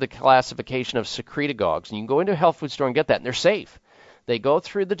are under the classification of secretagogues, and you can go into a health food store and get that, and they're safe. They go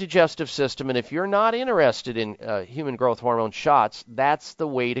through the digestive system, and if you're not interested in human growth hormone shots, that's the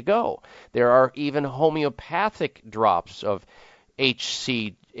way to go. There are even homeopathic drops of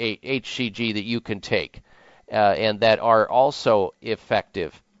HCG that you can take, and that are also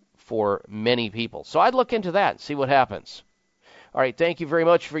effective for many people. So I'd look into that and see what happens. All right, thank you very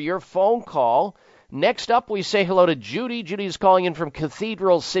much for your phone call. Next up, we say hello to Judy. Judy is calling in from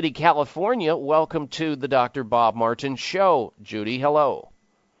Cathedral City, California. Welcome to the Dr. Bob Martin Show. Judy, hello.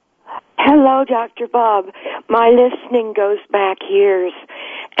 Hello, Dr. Bob. My listening goes back years,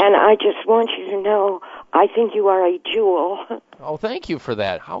 and I just want you to know I think you are a jewel. Oh, thank you for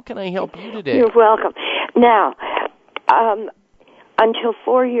that. How can I help you today? You're welcome. Now, until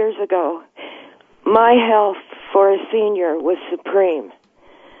 4 years ago, my health for a senior was supreme.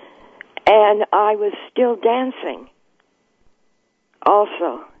 And I was still dancing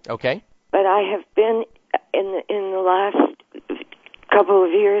also. Okay. But I have been, in the last couple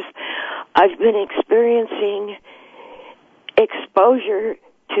of years, I've been experiencing exposure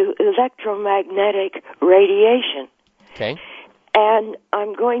to electromagnetic radiation. Okay. And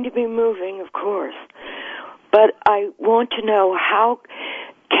I'm going to be moving, of course. But I want to know, how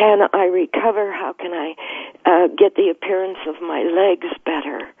can I recover? How can I get the appearance of my legs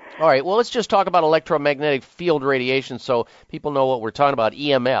better? All right, well, let's just talk about electromagnetic field radiation so people know what we're talking about,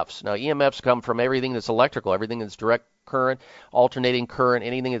 EMFs. Now, EMFs come from everything that's electrical, everything that's direct current, alternating current,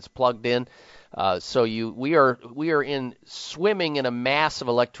 anything that's plugged in. We are swimming in a massive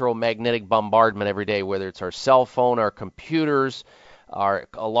electromagnetic bombardment every day, whether it's our cell phone, our computers, our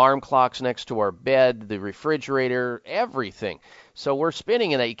alarm clocks next to our bed, the refrigerator, everything. So we're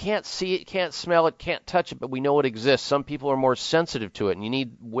spinning in that. You can't see it, can't smell it, can't touch it, but we know it exists. Some people are more sensitive to it, and you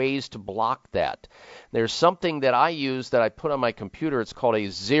need ways to block that. There's something that I use that I put on my computer. It's called a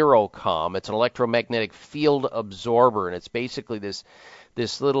ZeroCom. It's an electromagnetic field absorber, and it's basically this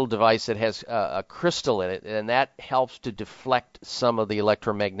little device that has a crystal in it, and that helps to deflect some of the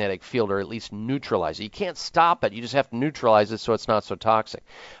electromagnetic field, or at least neutralize it. You can't stop it. You just have to neutralize it so it's not so toxic.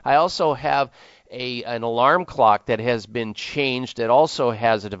 I also have an alarm clock that has been changed that also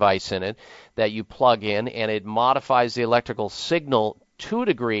has a device in it that you plug in, and it modifies the electrical signal to a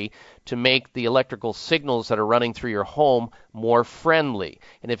degree to make the electrical signals that are running through your home more friendly.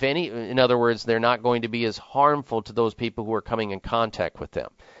 And in other words, they're not going to be as harmful to those people who are coming in contact with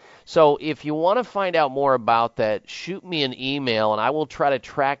them. So if you want to find out more about that, shoot me an email, and I will try to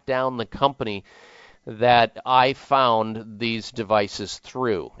track down the company that I found these devices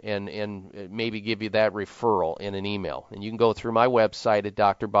through, and maybe give you that referral in an email. And you can go through my website at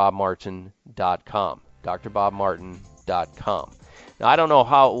drbobmartin.com, drbobmartin.com. Now, I don't know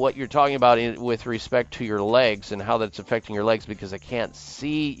what you're talking about with respect to your legs and how that's affecting your legs, because I can't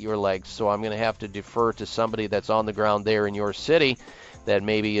see your legs, so I'm going to have to defer to somebody that's on the ground there in your city that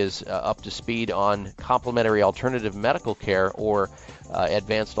maybe is up to speed on complementary alternative medical care or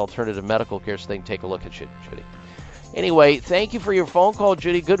advanced alternative medical care, so they can take a look at you, Judy. Anyway, thank you for your phone call,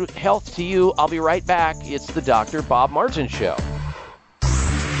 Judy. Good health to you. I'll be right back. It's the Dr. Bob Martin Show.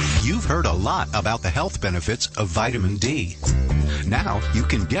 You've heard a lot about the health benefits of vitamin D. Now you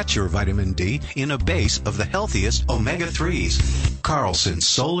can get your vitamin D in a base of the healthiest omega-3s. Carlson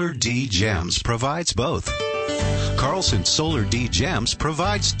Solar D Gems provides both. Carlson Solar D Gems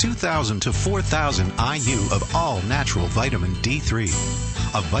provides 2,000 to 4,000 IU of all natural vitamin D3,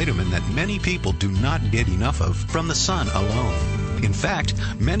 a vitamin that many people do not get enough of from the sun alone. In fact,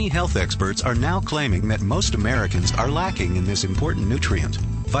 many health experts are now claiming that most Americans are lacking in this important nutrient.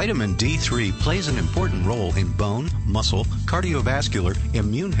 Vitamin D3 plays an important role in bone, muscle, cardiovascular,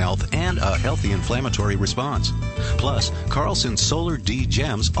 immune health, and a healthy inflammatory response. Plus, Carlson Solar D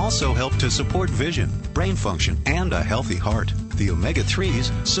Gems also help to support vision, brain function, and a healthy heart. The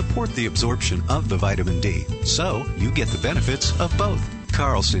omega-3s support the absorption of the vitamin D, so you get the benefits of both.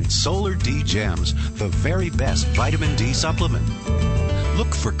 Carlson Solar D Gems, the very best vitamin D supplement.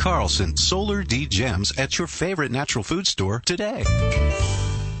 Look for Carlson Solar D Gems at your favorite natural food store today.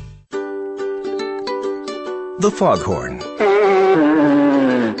 The foghorn.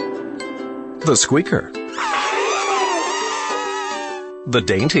 The squeaker. The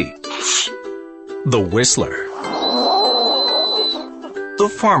dainty. The whistler. The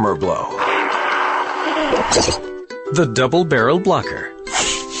farmer blow. The double barrel blocker.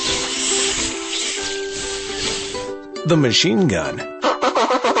 The machine gun.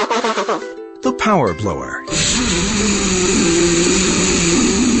 The power blower.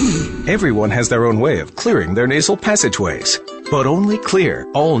 Everyone has their own way of clearing their nasal passageways. But only Xlear,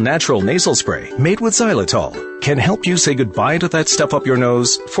 all-natural nasal spray made with xylitol, can help you say goodbye to that stuff up your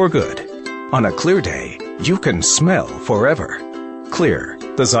nose for good. On a clear day, you can smell forever. Xlear,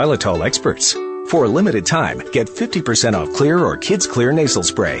 the xylitol experts. For a limited time, get 50% off Xlear or Kids Clear nasal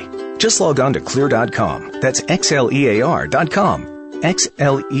spray. Just log on to Xlear.com. That's XLEAR.com.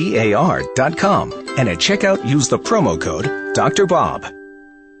 XLEAR.com. And at checkout, use the promo code Dr. Bob.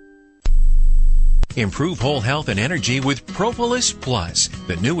 Improve whole health and energy with Propolis Plus,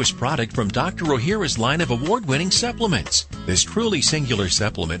 the newest product from Dr. Ohhira's line of award-winning supplements. This truly singular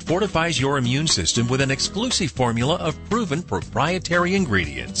supplement fortifies your immune system with an exclusive formula of proven proprietary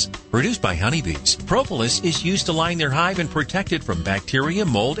ingredients. Produced by honeybees, Propolis is used to line their hive and protect it from bacteria,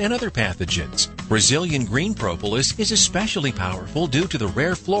 mold, and other pathogens. Brazilian green propolis is especially powerful due to the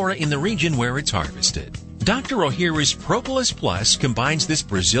rare flora in the region where it's harvested. Dr. Ohhira's Propolis Plus combines this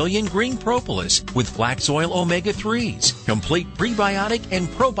Brazilian green propolis with flax oil omega-3s, complete prebiotic and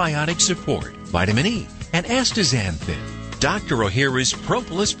probiotic support, vitamin E, and astaxanthin. Dr. Ohhira's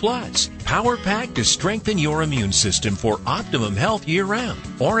Propolis Plus, power packed to strengthen your immune system for optimum health year-round,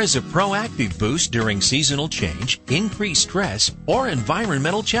 or as a proactive boost during seasonal change, increased stress, or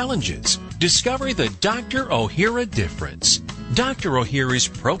environmental challenges. Discover the Dr. Ohhira difference. Dr. Ohhira's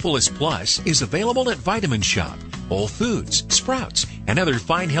Propolis Plus is available at Vitamin Shop, Whole Foods, Sprouts, and other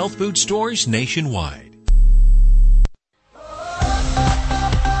fine health food stores nationwide.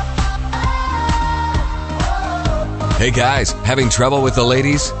 Hey guys, having trouble with the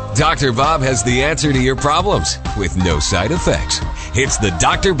ladies? Dr. Bob has the answer to your problems with no side effects. It's the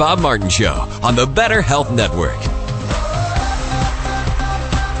Dr. Bob Martin Show on the Better Health Network.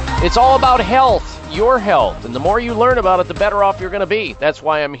 It's all about health. Your health, and the more you learn about it, the better off you're going to be. That's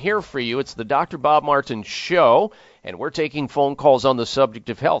why I'm here for you. It's the Dr. Bob Martin Show, and we're taking phone calls on the subject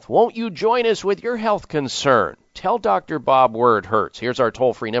of health. Won't you join us with your health concern? Tell Dr. Bob where it hurts. Here's our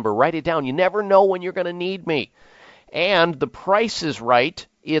toll-free number. Write it down. You never know when you're going to need me. And the price is right.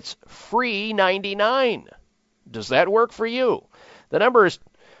 It's free $99. Does that work for you? The number is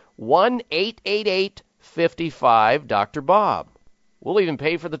 1-888-55-Dr. We'll even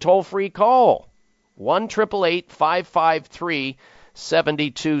pay for the toll-free call.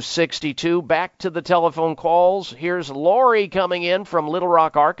 1-888-553-7262. Back to the telephone calls. Here's Lori coming in from Little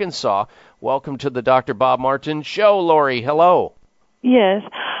Rock, Arkansas. Welcome to the Dr. Bob Martin Show, Lori. Hello. Yes.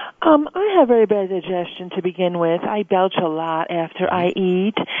 I have very bad digestion to begin with. I belch a lot after I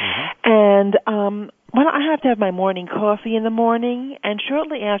eat. And well, I have to have my morning coffee in the morning, and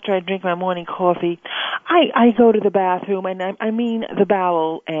shortly after I drink my morning coffee, I go to the bathroom, and I mean the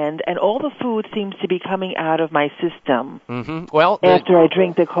bowel end, and all the food seems to be coming out of my system Well, after I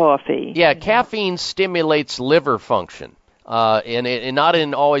drink the coffee. Yeah, caffeine stimulates liver function, and not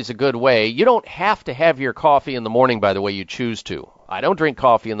in always a good way. You don't have to have your coffee in the morning, by the way, you choose to. I don't drink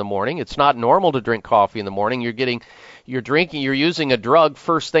coffee in the morning. It's not normal to drink coffee in the morning. You're using a drug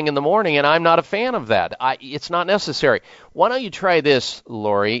first thing in the morning, and I'm not a fan of that. It's not necessary. Why don't you try this,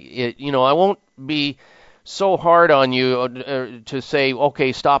 Lori? I won't be so hard on you to say,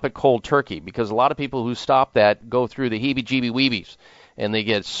 okay, stop at cold turkey, because a lot of people who stop that go through the heebie-jeebie-weebies, and they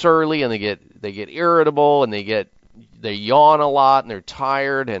get surly, and they get irritable, and they yawn a lot, and they're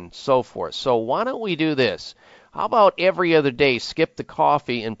tired, and so forth. So why don't we do this? How about every other day, skip the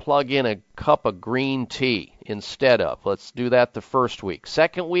coffee and plug in a cup of green tea instead of? Let's do that the first week.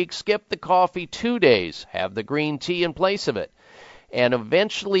 Second week, skip the coffee 2 days. Have the green tea in place of it. And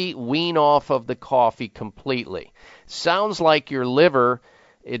eventually wean off of the coffee completely. Sounds like your liver,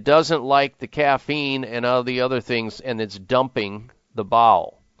 it doesn't like the caffeine and all the other things, and it's dumping the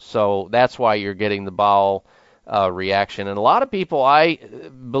bowel. So that's why you're getting the bowel reaction. And a lot of people, I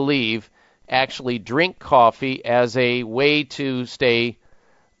believe, actually drink coffee as a way to stay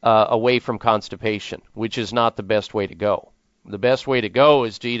away from constipation, which is not the best way to go. The best way to go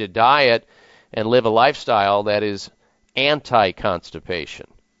is to eat a diet and live a lifestyle that is anti-constipation.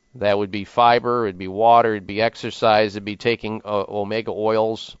 That would be fiber, it'd be water, it'd be exercise, it'd be taking omega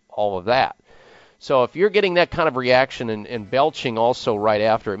oils, all of that. So if you're getting that kind of reaction and belching also right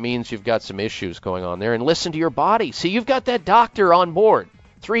after, it means you've got some issues going on there. And listen to your body. See, you've got that doctor on board.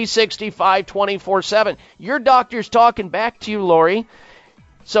 365, 24/7. Your doctor's talking back to you, Lori.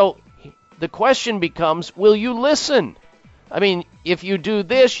 So the question becomes, will you listen? I mean, if you do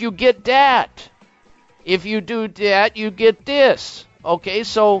this, you get that. If you do that, you get this. Okay,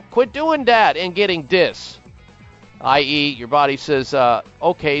 so quit doing that and getting this. I.e., your body says,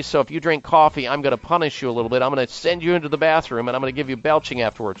 okay, so if you drink coffee, I'm going to punish you a little bit. I'm going to send you into the bathroom, and I'm going to give you belching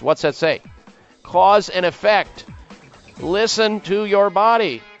afterwards. What's that say? Cause and effect. Listen to your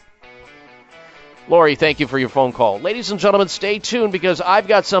body. Lori, thank you for your phone call. Ladies and gentlemen, stay tuned because I've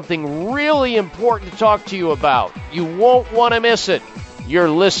got something really important to talk to you about. You won't want to miss it. You're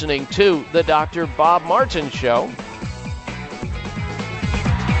listening to the Dr. Bob Martin Show.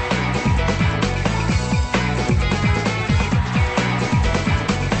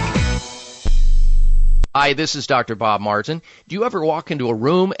 Hi, this is Dr. Bob Martin. Do you ever walk into a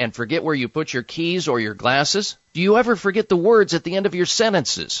room and forget where you put your keys or your glasses? Do you ever forget the words at the end of your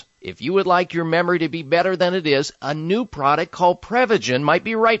sentences? If you would like your memory to be better than it is, a new product called Prevagen might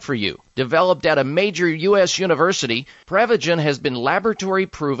be right for you. Developed at a major U.S. university, Prevagen has been laboratory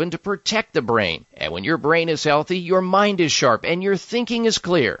proven to protect the brain. And when your brain is healthy, your mind is sharp and your thinking is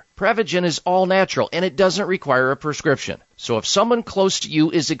clear. Prevagen is all natural and it doesn't require a prescription. So if someone close to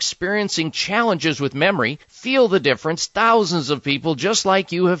you is experiencing challenges with memory, feel the difference thousands of people just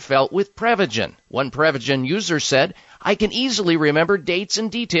like you have felt with Prevagen. One Prevagen user said, "I can easily remember dates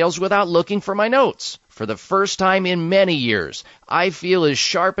and details without looking for my notes. For the first time in many years, I feel as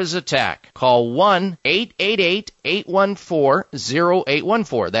sharp as a tack." Call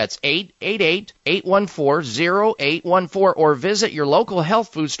 1-888-814-0814. That's 888-814-0814, or visit your local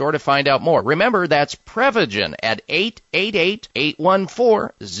health food store to find out more. Remember, that's Prevagen at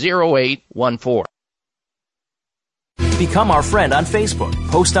 888-814-0814. Become our friend on Facebook.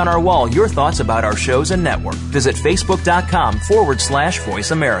 Post on our wall your thoughts about our shows and network. Visit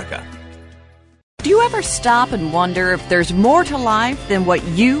Facebook.com/Voice America. Do you ever stop and wonder if there's more to life than what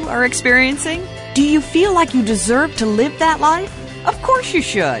you are experiencing? Do you feel like you deserve to live that life? Of course you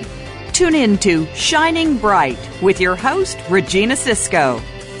should. Tune in to Shining Bright with your host, Regina Cisco.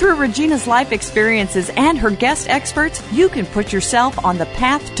 Through Regina's life experiences and her guest experts, you can put yourself on the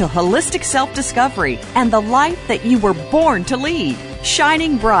path to holistic self-discovery and the life that you were born to lead.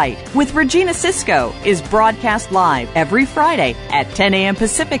 Shining Bright with Regina Cisco is broadcast live every Friday at 10 a.m.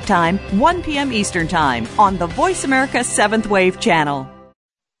 Pacific Time, 1 p.m. Eastern Time on the Voice America 7th Wave channel.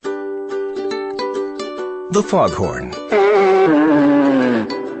 The foghorn.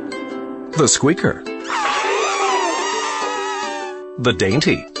 The squeaker. The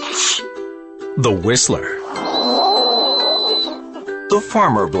dainty. The whistler. The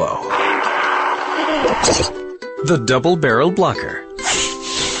farmer blow. The double-barrel blocker.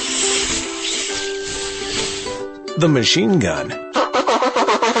 The machine gun.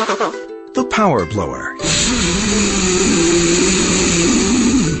 The power blower.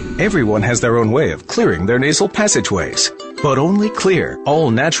 Everyone has their own way of clearing their nasal passageways. But only Clear,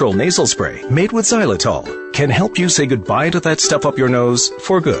 all-natural nasal spray made with xylitol can help you say goodbye to that stuff up your nose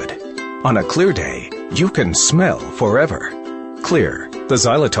for good. On a clear day, you can smell forever. Clear, the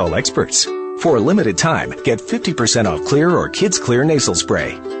xylitol experts. For a limited time, get 50% off Clear or Kids Clear nasal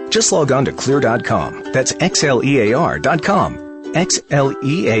spray. Just log on to Xlear.com. That's XLEAR.com.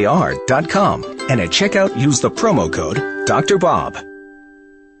 XLEAR.com. And at checkout, use the promo code Dr. Bob.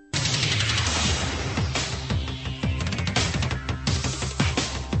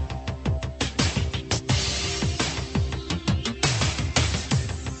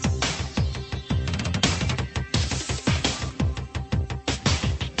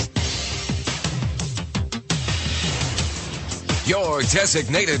 Your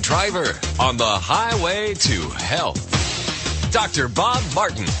designated driver on the highway to health. Dr. Bob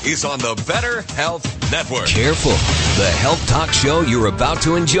Martin is on the Better Health Network. Careful. The health talk show you're about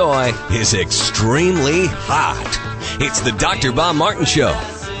to enjoy is extremely hot. It's the Dr. Bob Martin Show.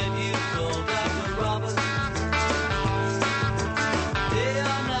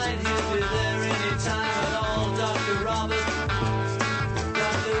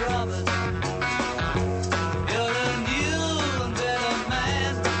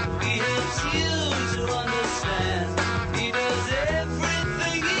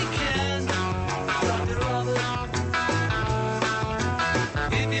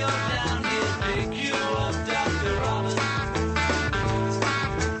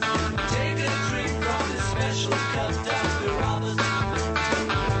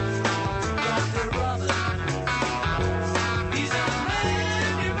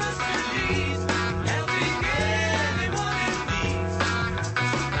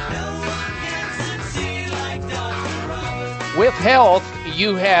 With health,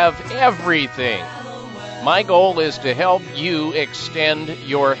 you have everything. My goal is to help you extend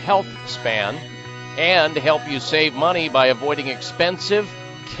your health span and help you save money by avoiding expensive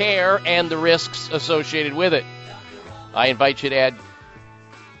care and the risks associated with it. I invite you to add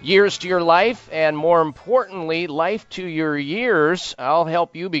years to your life, and more importantly, life to your years. I'll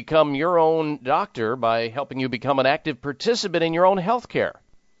help you become your own doctor by helping you become an active participant in your own health care.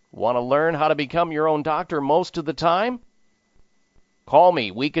 Want to learn how to become your own doctor most of the time? Call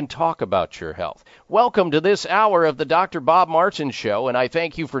me. We can talk about your health. Welcome to this hour of the Dr. Bob Martin Show, and I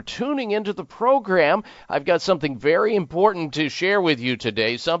thank you for tuning into the program. I've got something very important to share with you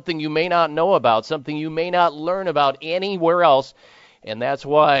today, something you may not know about, something you may not learn about anywhere else, and that's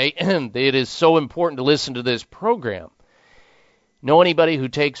why it is so important to listen to this program. Know anybody who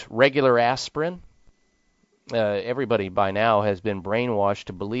takes regular aspirin? Everybody by now has been brainwashed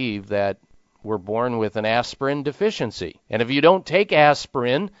to believe that we're born with an aspirin deficiency. And if you don't take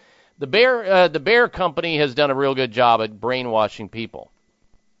aspirin, the Bayer company has done a real good job at brainwashing people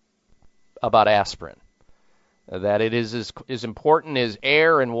about aspirin. That it is as important as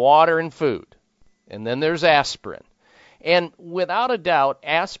air and water and food. And then there's aspirin. And without a doubt,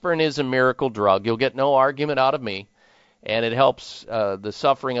 aspirin is a miracle drug. You'll get no argument out of me. And it helps the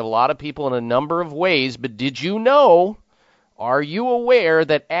suffering of a lot of people in a number of ways. But did you know, are you aware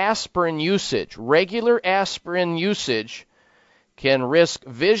that aspirin usage, regular aspirin usage, can risk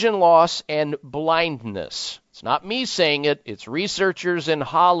vision loss and blindness? It's not me saying it. It's researchers in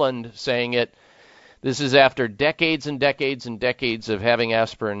Holland saying it. This is after decades and decades and decades of having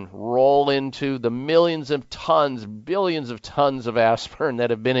aspirin roll into the millions of tons, billions of tons of aspirin that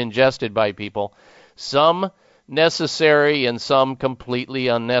have been ingested by people. Some necessary and some completely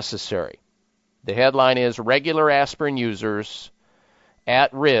unnecessary. The headline is regular aspirin users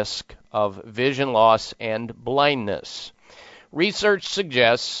at risk of vision loss and blindness. Research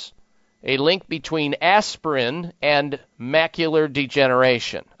suggests a link between aspirin and macular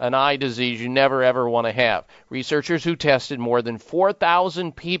degeneration, an eye disease you never ever want to have. Researchers who tested more than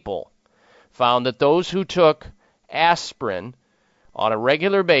 4,000 people found that those who took aspirin on a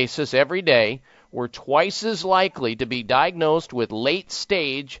regular basis every day were twice as likely to be diagnosed with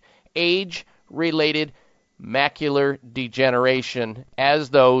late-stage, age-related macular degeneration as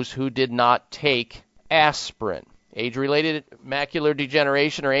those who did not take aspirin. Age-related macular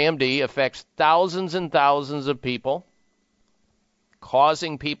degeneration, or AMD, affects thousands and thousands of people,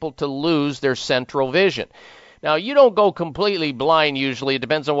 causing people to lose their central vision. Now, you don't go completely blind usually. It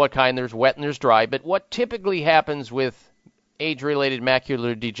depends on what kind. There's wet and there's dry. But what typically happens with age-related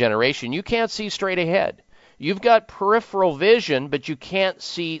macular degeneration, you can't see straight ahead. You've got peripheral vision, but you can't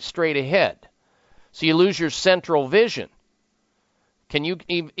see straight ahead. So you lose your central vision. Can you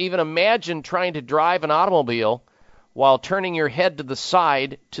even imagine trying to drive an automobile while turning your head to the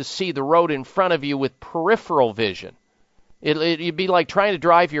side to see the road in front of you with peripheral vision? It'd be like trying to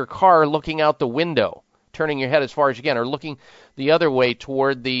drive your car looking out the window, turning your head as far as you can, or looking the other way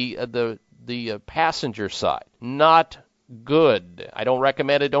toward the passenger side. Not good. I don't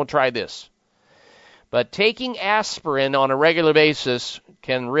recommend it. Don't try this. But taking aspirin on a regular basis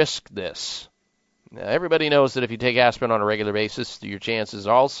can risk this. Now, everybody knows that if you take aspirin on a regular basis, your chances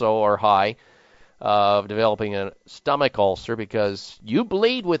also are high of developing a stomach ulcer because you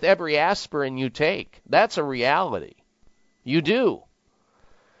bleed with every aspirin you take. That's a reality. You do.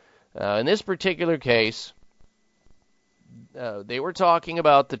 In this particular case, they were talking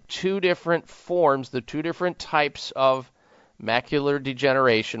about the two different forms, the two different types of macular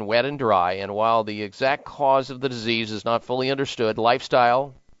degeneration, wet and dry, and while the exact cause of the disease is not fully understood,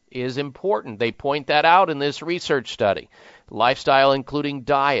 lifestyle is important. They point that out in this research study. Lifestyle including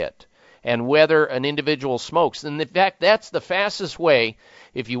diet and whether an individual smokes. And in fact, that's the fastest way.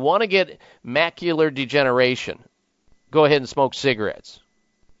 If you want to get macular degeneration, go ahead and smoke cigarettes.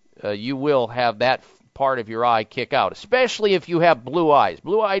 You will have that part of your eye kick out, especially if you have blue eyes.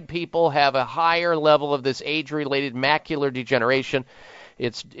 Blue-eyed people have a higher level of this age-related macular degeneration.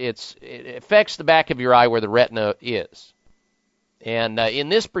 It affects the back of your eye where the retina is. And in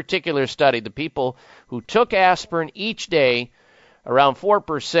this particular study, the people who took aspirin each day, around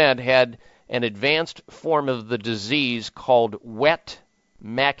 4% had an advanced form of the disease called wet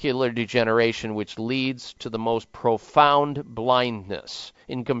macular degeneration, which leads to the most profound blindness.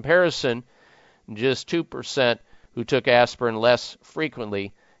 In comparison, just 2% who took aspirin less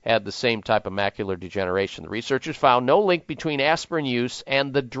frequently had the same type of macular degeneration. The researchers found no link between aspirin use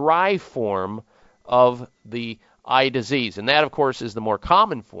and the dry form of the eye disease. And that, of course, is the more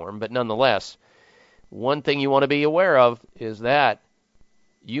common form, but nonetheless, one thing you want to be aware of is that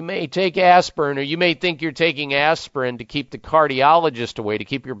you may take aspirin, or you may think you're taking aspirin to keep the cardiologist away, to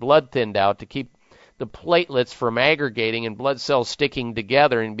keep your blood thinned out, to keep the platelets from aggregating and blood cells sticking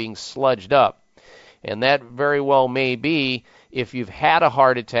together and being sludged up. And that very well may be if you've had a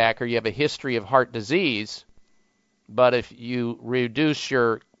heart attack or you have a history of heart disease. But if you reduce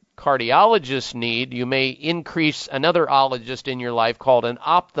your cardiologist need, you may increase another ologist in your life called an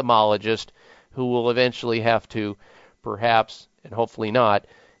ophthalmologist, who will eventually have to, perhaps, and hopefully not,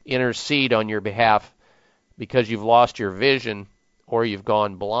 intercede on your behalf because you've lost your vision or you've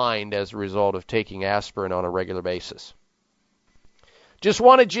gone blind as a result of taking aspirin on a regular basis. Just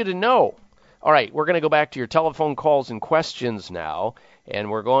wanted you to know. All right, we're going to go back to your telephone calls and questions now, and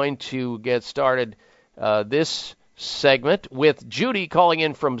we're going to get started this segment with Judy calling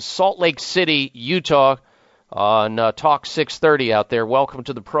in from Salt Lake City, Utah, on Talk 630 out there. Welcome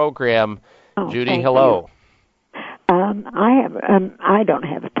to the program, Judy. Hello. I don't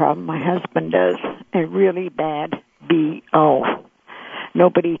have a problem. My husband does a really bad BO.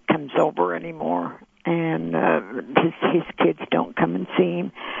 Nobody comes over anymore, and his kids don't come and see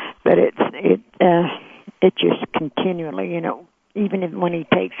him. But it just continually, even when he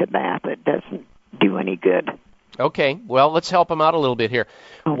takes a bath, it doesn't do any good. Okay, well, let's help him out a little bit here.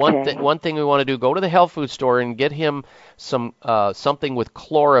 Okay. One thing we want to do, go to the health food store and get him some something with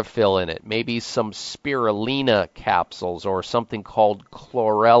chlorophyll in it, maybe some spirulina capsules or something called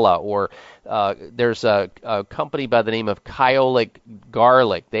chlorella, or there's a company by the name of Kyolic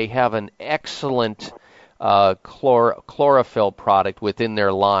Garlic. They have an excellent chlorophyll product within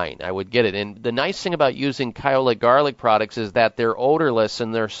their line. I would get it. And the nice thing about using Kyolic Garlic products is that they're odorless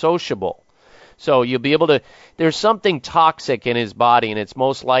and they're sociable. So you'll be able to, there's something toxic in his body, and it's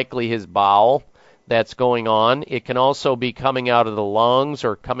most likely his bowel that's going on. It can also be coming out of the lungs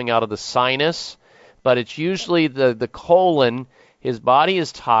or coming out of the sinus, but it's usually the colon. His body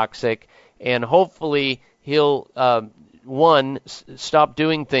is toxic, and hopefully he'll, stop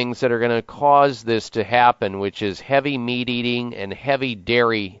doing things that are going to cause this to happen, which is heavy meat eating and heavy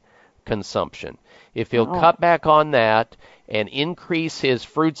dairy consumption. If he'll cut back on that and increase his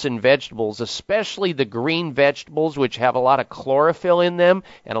fruits and vegetables, especially the green vegetables, which have a lot of chlorophyll in them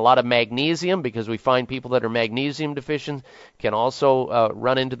and a lot of magnesium, because we find people that are magnesium deficient can also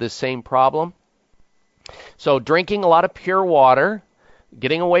run into the same problem. So drinking a lot of pure water,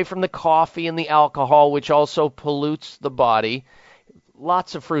 getting away from the coffee and the alcohol, which also pollutes the body,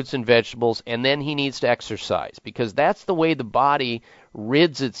 lots of fruits and vegetables, and then he needs to exercise, because that's the way the body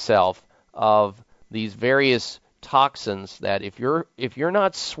rids itself of these various toxins that if you're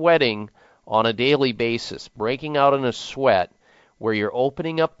not sweating on a daily basis, breaking out in a sweat where you're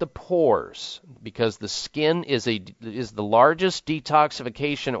opening up the pores, because the skin is the largest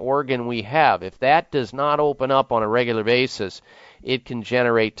detoxification organ we have. If that does not open up on a regular basis, it can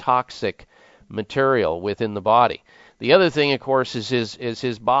generate toxic material within the body. The other thing, of course, is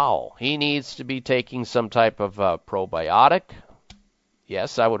his bowel. He needs to be taking some type of probiotic.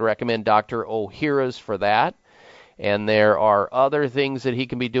 Yes, I would recommend Dr. Ohhira's for that. And there are other things that he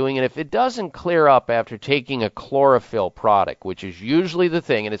can be doing. And if it doesn't clear up after taking a chlorophyll product, which is usually the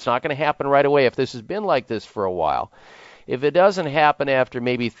thing, and it's not going to happen right away if this has been like this for a while, if it doesn't happen after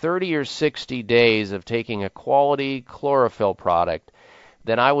maybe 30 or 60 days of taking a quality chlorophyll product,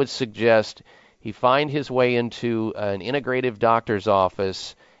 then I would suggest he find his way into an integrative doctor's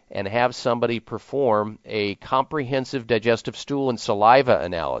office and have somebody perform a comprehensive digestive stool and saliva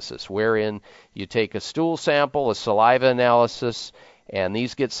analysis, wherein you take a stool sample, a saliva analysis, and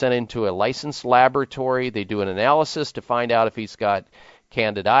these get sent into a licensed laboratory. They do an analysis to find out if he's got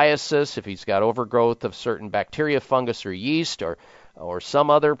candidiasis, if he's got overgrowth of certain bacteria, fungus, or yeast, or some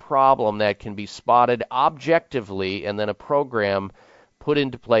other problem that can be spotted objectively, and then a program put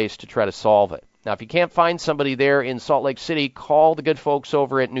into place to try to solve it. Now, if you can't find somebody there in Salt Lake City, call the good folks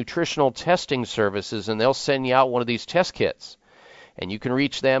over at Nutritional Testing Services, and they'll send you out one of these test kits. And you can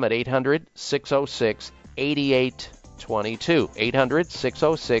reach them at 800-606-8822.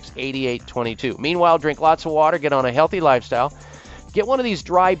 800-606-8822. Meanwhile, drink lots of water, get on a healthy lifestyle. Get one of these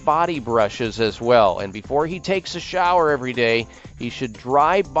dry body brushes as well. And before he takes a shower every day, he should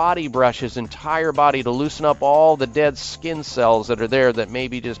dry body brush his entire body to loosen up all the dead skin cells that are there that may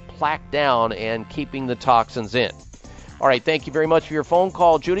be just plaqued down and keeping the toxins in. All right, thank you very much for your phone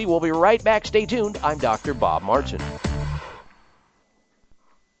call, Judy. We'll be right back. Stay tuned. I'm Dr. Bob Martin.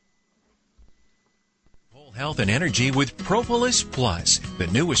 Health and energy with Propolis Plus, the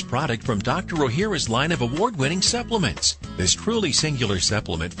newest product from Dr. Ohhira's line of award-winning supplements. This truly singular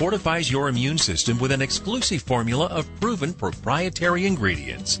supplement fortifies your immune system with an exclusive formula of proven proprietary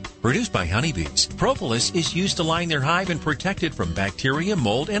ingredients. Produced by honeybees, Propolis is used to line their hive and protect it from bacteria,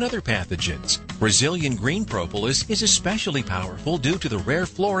 mold, and other pathogens. Brazilian green propolis is especially powerful due to the rare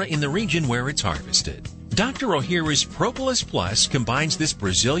flora in the region where it's harvested. Dr. Ohhira's Propolis Plus combines this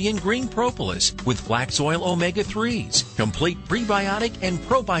Brazilian green propolis with flax oil omega-3s, complete prebiotic and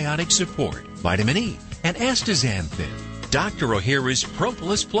probiotic support, vitamin E, and astaxanthin. Dr. Ohhira's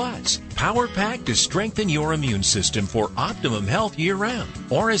Propolis Plus, power packed to strengthen your immune system for optimum health year-round,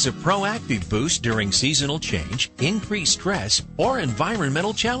 or as a proactive boost during seasonal change, increased stress, or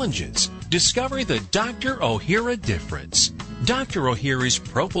environmental challenges. Discover the Dr. Ohhira difference. Dr. Ohhira's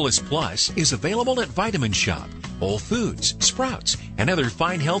Propolis Plus is available at Vitamin Shop, Whole Foods, Sprouts, and other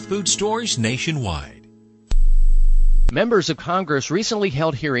fine health food stores nationwide. Members of Congress recently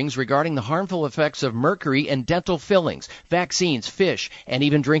held hearings regarding the harmful effects of mercury in dental fillings, vaccines, fish, and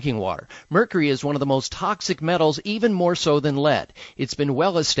even drinking water. Mercury is one of the most toxic metals, even more so than lead. It's been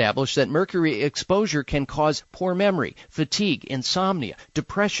well established that mercury exposure can cause poor memory, fatigue, insomnia,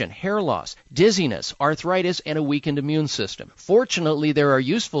 depression, hair loss, dizziness, arthritis, and a weakened immune system. Fortunately, there are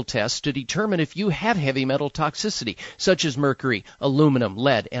useful tests to determine if you have heavy metal toxicity, such as mercury, aluminum,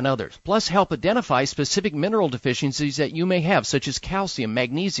 lead, and others. Plus, help identify specific mineral deficiencies that you may have, such as calcium,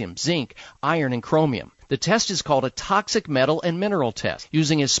 magnesium, zinc, iron, and chromium. The test is called a toxic metal and mineral test.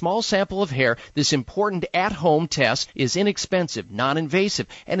 Using a small sample of hair, this important at-home test is inexpensive, non-invasive,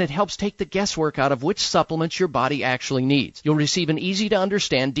 and it helps take the guesswork out of which supplements your body actually needs. You'll receive an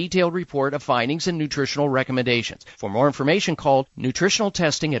easy-to-understand, detailed report of findings and nutritional recommendations. For more information, call Nutritional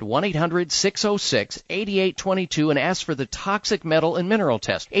Testing at 1-800-606-8822 and ask for the toxic metal and mineral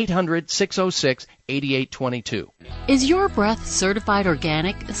test. 800-606-8822. Is your breath certified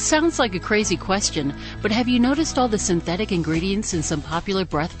organic? Sounds like a crazy question, but have you noticed all the synthetic ingredients in some popular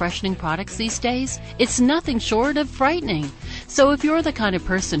breath freshening products these days? It's nothing short of frightening. So if you're the kind of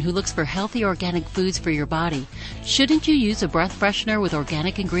person who looks for healthy organic foods for your body, shouldn't you use a breath freshener with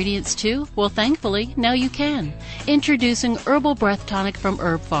organic ingredients too? Well, thankfully, now you can. Introducing Herbal Breath Tonic from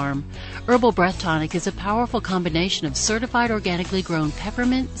Herb Farm. Herbal Breath Tonic is a powerful combination of certified organically grown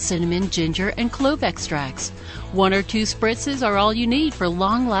peppermint, cinnamon, ginger, and clove extracts. 1 or 2 spritzes are all you need for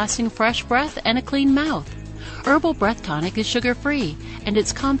long-lasting fresh breath and a clean mouth. Herbal Breath Tonic is sugar-free, and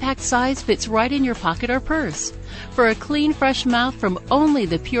its compact size fits right in your pocket or purse. For a clean, fresh mouth from only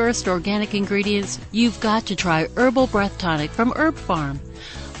the purest organic ingredients, you've got to try Herbal Breath Tonic from Herb Farm.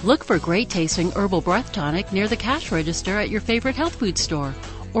 Look for great-tasting Herbal Breath Tonic near the cash register at your favorite health food store,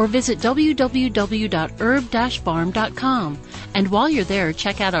 or visit www.herb-farm.com. And while you're there,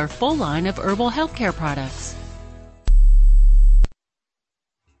 check out our full line of herbal healthcare products.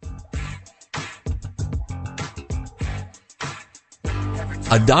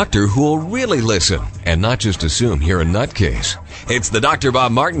 A doctor who will really listen and not just assume you're a nutcase. It's the Dr.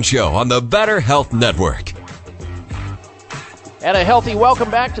 Bob Martin Show on the Better Health Network. And a healthy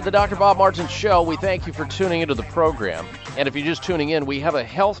welcome back to the Dr. Bob Martin Show. We thank you for tuning into the program. And if you're just tuning in, we have a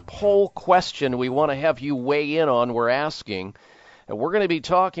health poll question we want to have you weigh in on. We're asking, and we're going to be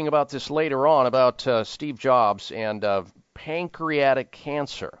talking about this later on, about Steve Jobs and pancreatic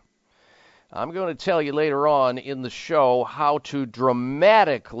cancer. I'm going to tell you later on in the show how to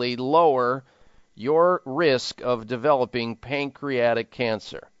dramatically lower your risk of developing pancreatic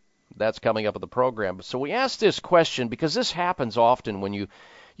cancer. That's coming up in the program. So we asked this question because this happens often when you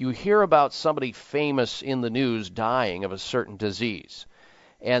hear about somebody famous in the news dying of a certain disease.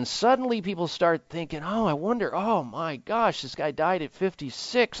 And suddenly people start thinking, oh, I wonder, oh my gosh, this guy died at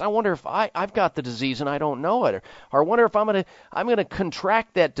 56. I wonder if I've got the disease and I don't know it. Or I wonder if I'm gonna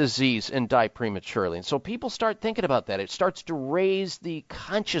contract that disease and die prematurely. And so people start thinking about that. It starts to raise the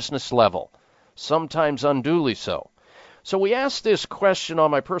consciousness level, sometimes unduly so. So we asked this question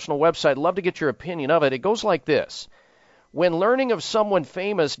on my personal website. I'd love to get your opinion of it. It goes like this. When learning of someone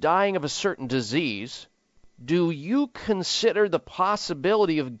famous dying of a certain disease, do you consider the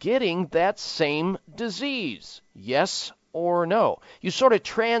possibility of getting that same disease? Yes or no? You sort of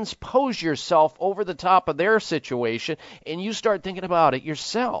transpose yourself over the top of their situation and you start thinking about it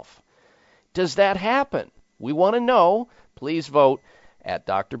yourself. Does that happen? We want to know. Please vote at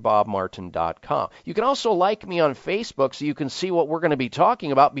drbobmartin.com. You can also like me on Facebook so you can see what we're going to be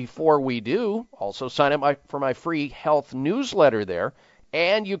talking about before we do. Also sign up for my free health newsletter there.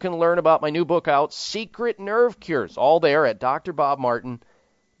 And you can learn about my new book out, Secret Nerve Cures, all there at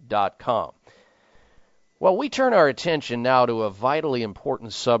drbobmartin.com. Well, we turn our attention now to a vitally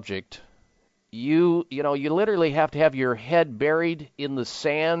important subject. You literally have to have your head buried in the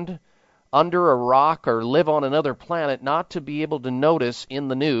sand under a rock or live on another planet not to be able to notice in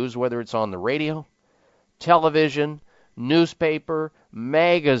the news, whether it's on the radio, television, newspaper,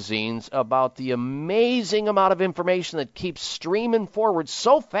 magazines, about the amazing amount of information that keeps streaming forward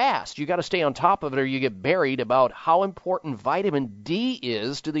so fast. You got to stay on top of it or you get buried, about how important vitamin D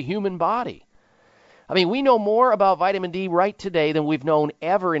is to the human body. I mean, we know more about vitamin D right today than we've known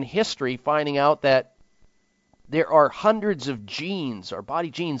ever in history, finding out that there are hundreds of genes, or body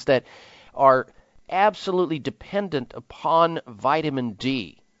genes, that are absolutely dependent upon vitamin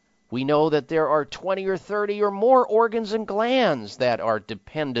D. We know that there are 20 or 30 or more organs and glands that are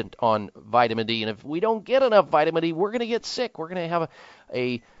dependent on vitamin D. And if we don't get enough vitamin D, we're going to get sick. We're going to have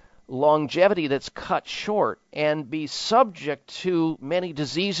longevity that's cut short and be subject to many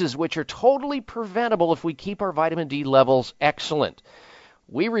diseases which are totally preventable if we keep our vitamin D levels excellent.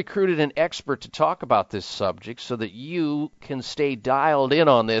 We recruited an expert to talk about this subject so that you can stay dialed in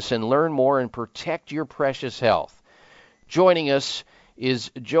on this and learn more and protect your precious health. Joining us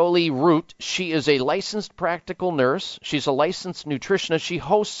is Jolie Root. She is a licensed practical nurse. She's a licensed nutritionist. She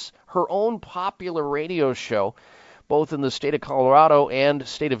hosts her own popular radio show, both in the state of Colorado and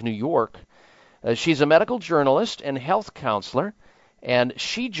state of New York. She's a medical journalist and health counselor, and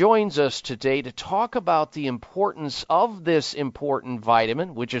she joins us today to talk about the importance of this important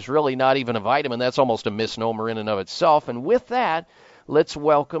vitamin, which is really not even a vitamin. That's almost a misnomer in and of itself. And with that, let's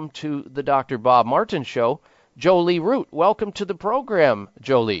welcome to the Dr. Bob Martin Show, Jolie Root. Welcome to the program,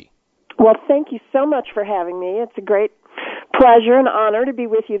 Jolie. Well, thank you so much for having me. It's a great pleasure and honor to be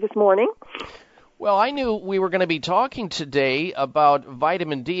with you this morning. Well, I knew we were going to be talking today about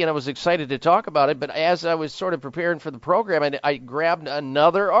vitamin D, and I was excited to talk about it, but as I was sort of preparing for the program, I grabbed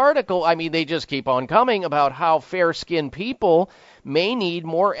another article. I mean, they just keep on coming about how fair-skinned people may need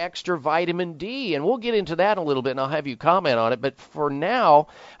more extra vitamin D, and we'll get into that a little bit, and I'll have you comment on it. But for now,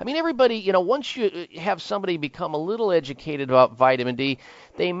 I mean, everybody, once you have somebody become a little educated about vitamin D,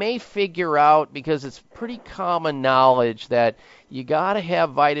 they may figure out, because it's pretty common knowledge, that you got to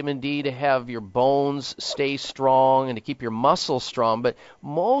have vitamin D to have your bones stay strong and to keep your muscles strong. But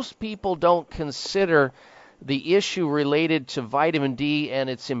most people don't consider the issue related to vitamin D and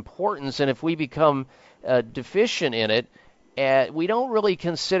its importance. And if we become deficient in it, we don't really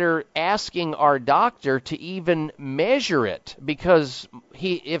consider asking our doctor to even measure it, because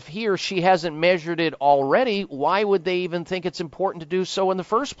if he or she hasn't measured it already, why would they even think it's important to do so in the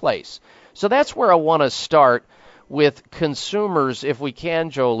first place? So that's where I want to start with consumers, if we can,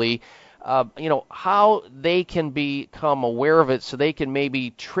 Jolie. How they can become aware of it so they can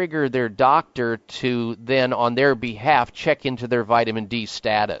maybe trigger their doctor to then, on their behalf, check into their vitamin D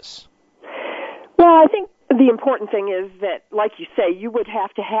status. Well, I think the important thing is that, like you say, you would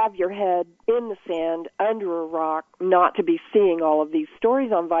have to have your head in the sand under a rock not to be seeing all of these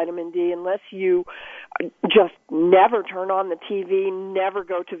stories on vitamin D, unless you just never turn on the TV, never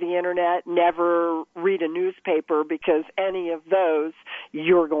go to the internet, never read a newspaper, because any of those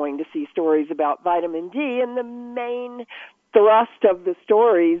you're going to see stories about vitamin D. And the main thrust of the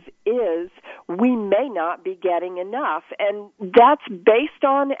stories is we may not be getting enough. And that's based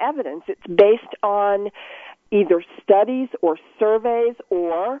on evidence. It's based on either studies or surveys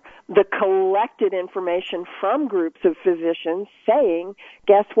or the collected information from groups of physicians saying,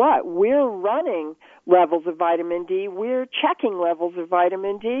 guess what, we're running levels of vitamin D, we're checking levels of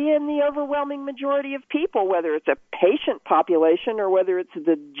vitamin D, and the overwhelming majority of people, whether it's a patient population or whether it's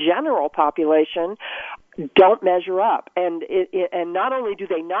the general population, don't measure up. And not only do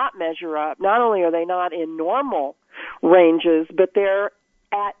they not measure up, not only are they not in normal ranges, but they're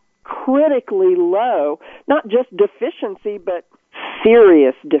at critically low, not just deficiency, but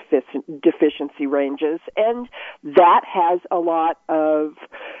serious deficiency ranges. And that has a lot of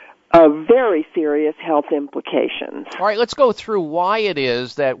very serious health implications. All right, let's go through why it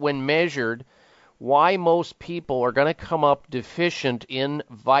is that when measured, why most people are going to come up deficient in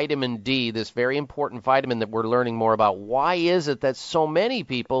vitamin D, this very important vitamin that we're learning more about. Why is it that so many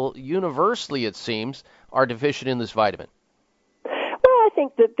people, universally it seems, are deficient in this vitamin? I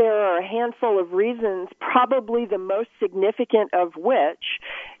think that there are a handful of reasons, probably the most significant of which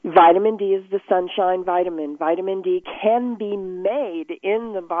vitamin D is the sunshine vitamin. Vitamin D can be made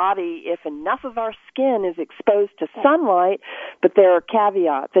in the body if enough of our skin is exposed to sunlight, but there are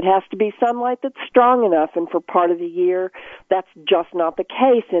caveats. It has to be sunlight that's strong enough, and for part of the year, that's just not the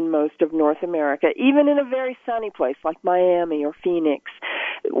case in most of North America. Even in a very sunny place like Miami or Phoenix,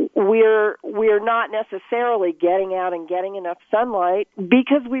 we're not necessarily getting out and getting enough sunlight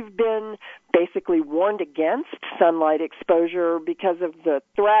because we've been basically warned against sunlight exposure because of the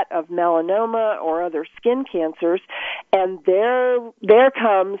threat of melanoma or other skin cancers. And there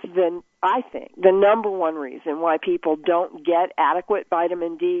comes I think the number one reason why people don't get adequate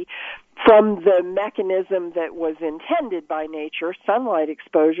vitamin D from the mechanism that was intended by nature, sunlight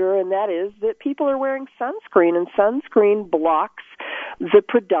exposure, and that is that people are wearing sunscreen, and sunscreen blocks the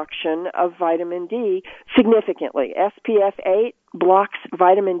production of vitamin D significantly. SPF 8 blocks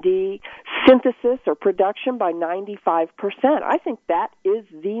vitamin D synthesis or production by 95%. I think that is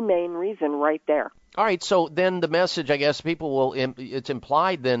the main reason right there. All right, so then the message, I guess people will, it's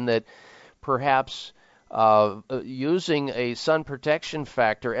implied then that perhaps using a sun protection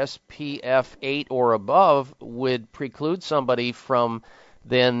factor, SPF 8 or above, would preclude somebody from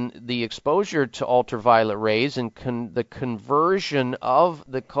then the exposure to ultraviolet rays and the conversion of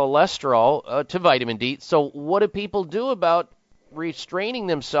the cholesterol to vitamin D. So what do people do about restraining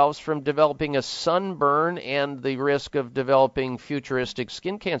themselves from developing a sunburn and the risk of developing futuristic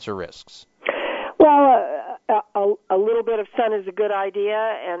skin cancer risks? Well, a little bit of sun is a good idea,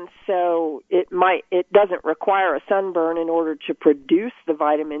 and so it doesn't require a sunburn in order to produce the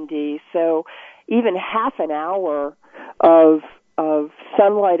vitamin D. So even half an hour of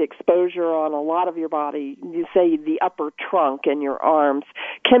sunlight exposure on a lot of your body, you say the upper trunk and your arms,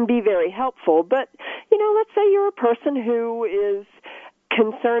 can be very helpful. But, let's say you're a person who is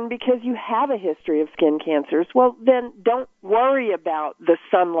concerned because you have a history of skin cancers. Well, then don't worry about the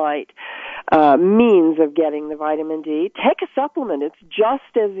sunlight means of getting the vitamin D. Take a supplement. It's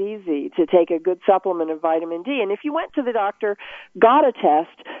just as easy to take a good supplement of vitamin D. And if you went to the doctor, got a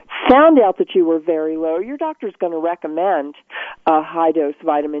test, found out that you were very low, your doctor's going to recommend a high-dose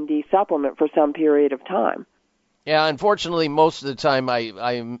vitamin D supplement for some period of time. Yeah, unfortunately, most of the time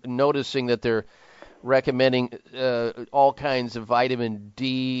I'm noticing that they're recommending all kinds of vitamin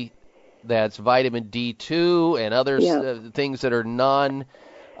D, that's vitamin D2 and other things that are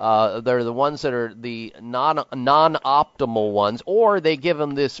they're the ones that are the non-optimal ones, or they give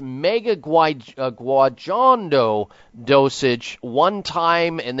them this mega guajando dosage one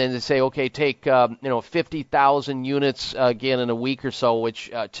time, and then they say, okay, take 50,000 units again in a week or so,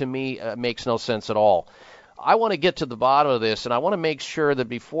 which to me makes no sense at all. I want to get to the bottom of this, and I want to make sure that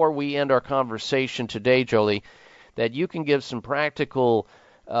before we end our conversation today, Jolie, that you can give some practical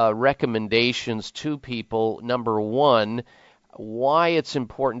recommendations to people. Number one, why it's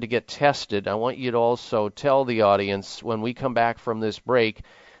important to get tested. I want you to also tell the audience when we come back from this break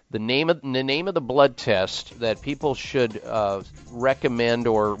the name of the blood test that people should recommend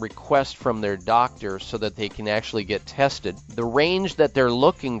or request from their doctor so that they can actually get tested, the range that they're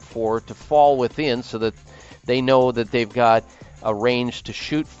looking for to fall within so that they know that they've got a range to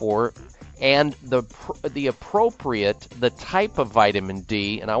shoot for, and the type of vitamin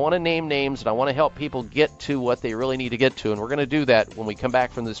D. And I want to name names, and I want to help people get to what they really need to get to, and we're going to do that when we come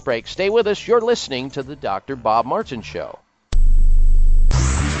back from this break. Stay with us. You're listening to the Dr. Bob Martin Show.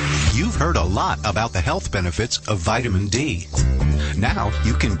 You've heard a lot about the health benefits of vitamin D. Now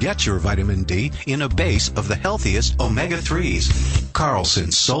you can get your vitamin D in a base of the healthiest omega-3s.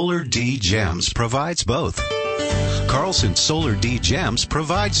 Carlson Solar D Gems provides both. Carlson Solar D Gems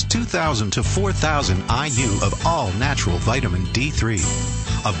provides 2,000 to 4,000 IU of all natural vitamin D3,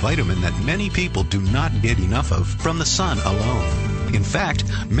 a vitamin that many people do not get enough of from the sun alone. In fact,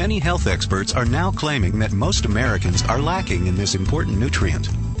 many health experts are now claiming that most Americans are lacking in this important nutrient.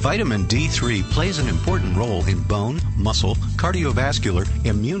 Vitamin D3 plays an important role in bone, muscle, cardiovascular,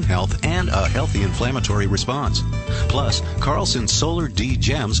 immune health, and a healthy inflammatory response. Plus, Carlson Solar D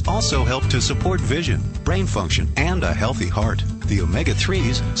Gems also help to support vision, brain function, and a healthy heart. The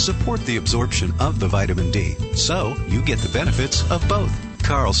omega-3s support the absorption of the vitamin D, so you get the benefits of both.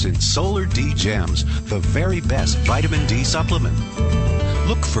 Carlson Solar D Gems, the very best vitamin D supplement.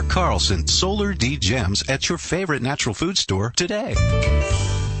 Look for Carlson Solar D Gems at your favorite natural food store today.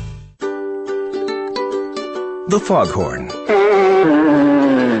 The foghorn.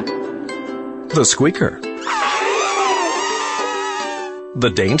 The squeaker. The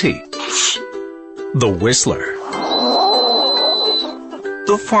dainty. The whistler.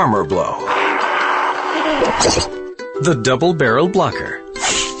 The farmer blow. The double barrel blocker.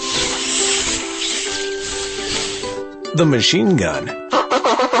 The machine gun.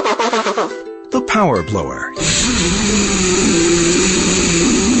 The power blower.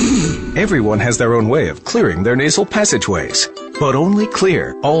 Everyone has their own way of clearing their nasal passageways. But only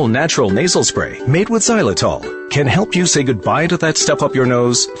Clear, all-natural nasal spray made with xylitol can help you say goodbye to that stuff up your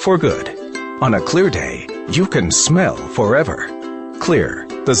nose for good. On a clear day, you can smell forever. Clear,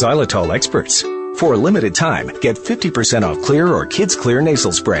 the xylitol experts. For a limited time, get 50% off Clear or Kids Clear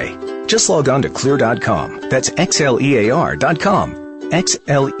nasal spray. Just log on to Xlear.com. That's Xlear.com.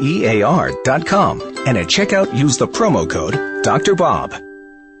 Xlear.com. And at checkout, use the promo code Dr. Bob.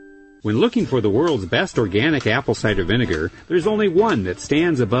 When looking for the world's best organic apple cider vinegar, there's only one that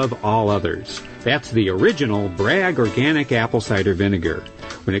stands above all others. That's the original Bragg Organic Apple Cider Vinegar.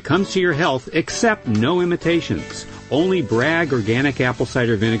 When it comes to your health, accept no imitations. Only Bragg Organic Apple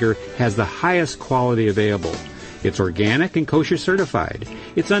Cider Vinegar has the highest quality available. It's organic and kosher certified.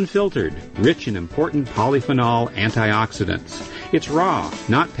 It's unfiltered, rich in important polyphenol antioxidants. It's raw,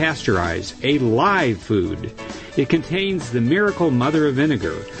 not pasteurized, a live food. It contains the miracle mother of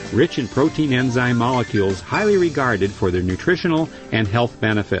vinegar, rich in protein enzyme molecules highly regarded for their nutritional and health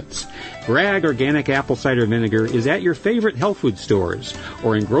benefits. Bragg Organic Apple Cider Vinegar is at your favorite health food stores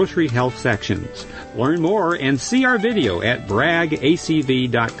or in grocery health sections. Learn more and see our video at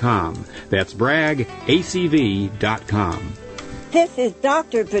braggacv.com. That's braggacv.com. This is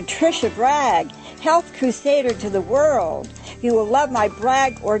Dr. Patricia Bragg, health crusader to the world. You will love my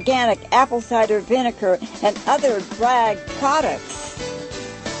Bragg Organic Apple Cider Vinegar and other Bragg products.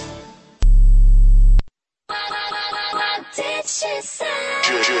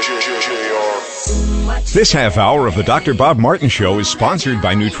 This half hour of the Dr. Bob Martin Show is sponsored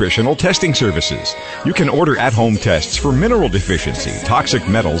by Nutritional Testing Services. You can order at-home tests for mineral deficiency, toxic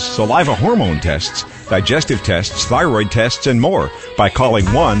metals, saliva hormone tests, digestive tests, thyroid tests, and more by calling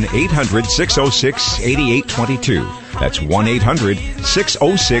 1-800-606-8822. That's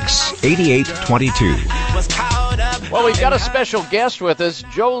 1-800-606-8822. Well, we've got a special guest with us.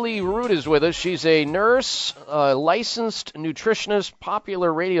 Jolie Root is with us. She's a nurse, licensed nutritionist,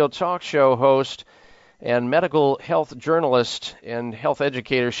 popular radio talk show host, and medical health journalist and health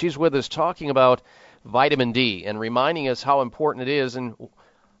educator. She's with us talking about vitamin D and reminding us how important it is and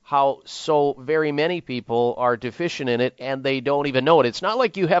how so very many people are deficient in it and they don't even know it. It's not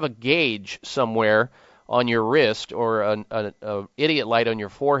like you have a gauge somewhere on your wrist or an idiot light on your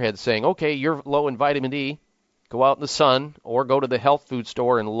forehead saying, okay, you're low in vitamin D, go out in the sun or go to the health food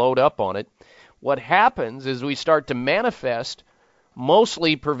store and load up on it. What happens is we start to manifest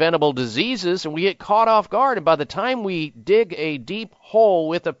mostly preventable diseases and we get caught off guard. And by the time we dig a deep hole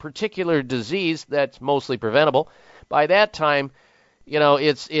with a particular disease that's mostly preventable, by that time, you know,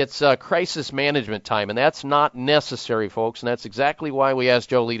 it's crisis management time. And that's not necessary, folks. And that's exactly why we asked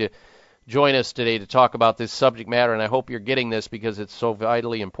Jolie to join us today to talk about this subject matter, and I hope you're getting this because it's so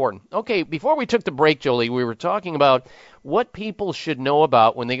vitally important. Okay, before we took the break, Jolie, we were talking about what people should know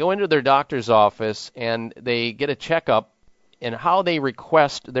about when they go into their doctor's office and they get a checkup and how they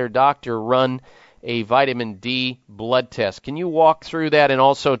request their doctor run a vitamin D blood test. Can you walk through that and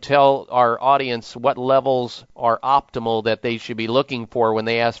also tell our audience what levels are optimal that they should be looking for when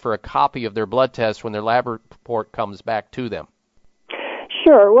they ask for a copy of their blood test when their lab report comes back to them?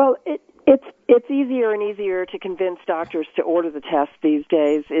 Sure. Well, it's easier and easier to convince doctors to order the test these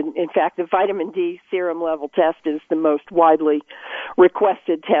days. In fact, the vitamin D serum level test is the most widely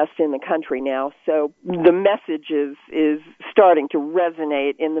requested test in the country now. So the message is starting to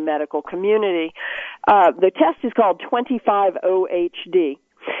resonate in the medical community. The test is called 25-OHD.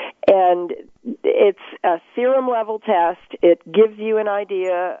 And it's a serum level test. It gives you an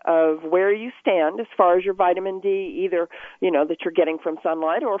idea of where you stand as far as your vitamin D, either, you know, that you're getting from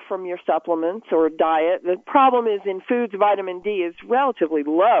sunlight or from your supplements or diet. The problem is in foods, vitamin D is relatively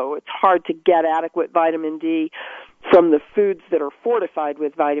low. It's hard to get adequate vitamin D from the foods that are fortified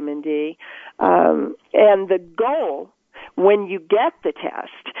with vitamin D. And the goal when you get the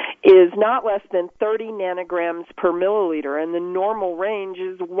test is not less than 30 nanograms per milliliter, and the normal range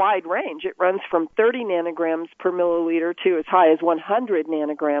is a wide range. It runs from 30 nanograms per milliliter to as high as 100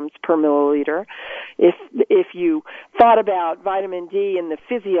 nanograms per milliliter. If you thought about vitamin D in the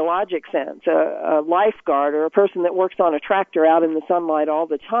physiologic sense, a lifeguard or a person that works on a tractor out in the sunlight all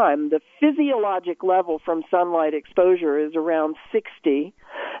the time, the physiologic level from sunlight exposure is around 60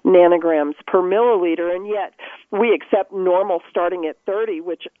 nanograms per milliliter, and yet we accept normal starting at 30,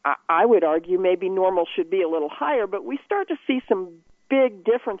 which I would argue maybe normal should be a little higher, but we start to see some big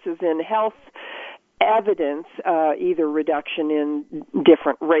differences in health evidence, either reduction in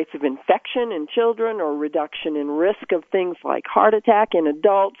different rates of infection in children or reduction in risk of things like heart attack in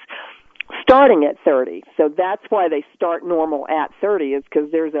adults, starting at 30. So that's why they start normal at 30, is because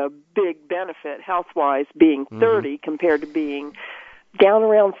there's a big benefit health-wise being 30 compared to being down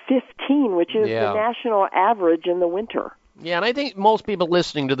around 15, which is the national average in the winter. Yeah, and I think most people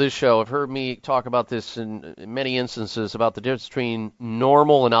listening to this show have heard me talk about this in many instances about the difference between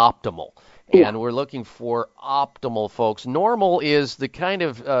normal and optimal. And we're looking for optimal, folks. Normal is the kind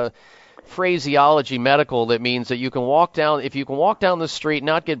of phraseology medical that means that you can walk down, if you can walk down the street,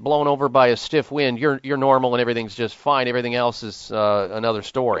 not get blown over by a stiff wind, you're normal and everything's just fine. Everything else is another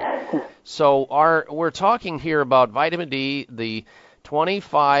story. So we're talking here about vitamin D, the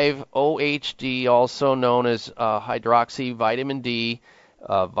 25-OHD, also known as hydroxy vitamin D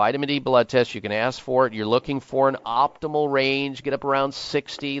blood test. You can ask for it. You're looking for an optimal range, get up around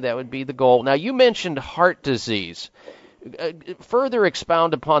 60. That would be the goal. Now, you mentioned heart disease. Further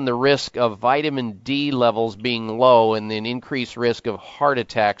expound upon the risk of vitamin D levels being low and an increased risk of heart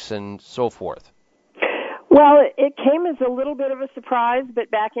attacks and so forth. Well, it came as a little bit of a surprise, but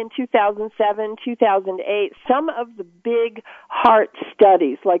back in 2007, 2008, some of the big heart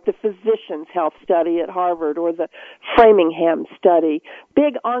studies, like the Physicians' Health Study at Harvard or the Framingham study,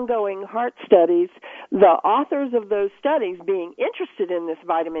 big ongoing heart studies, the authors of those studies, being interested in this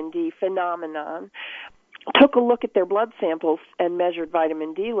vitamin D phenomenon, took a look at their blood samples and measured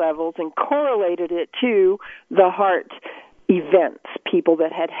vitamin D levels and correlated it to the heart events, people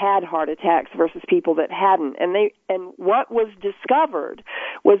that had heart attacks versus people that hadn't. And what was discovered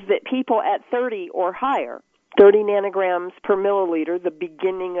was that people at 30 or higher, 30 nanograms per milliliter, the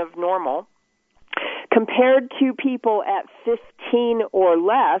beginning of normal, compared to people at 15 or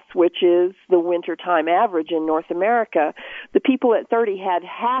less, which is the wintertime average in North America, the people at 30 had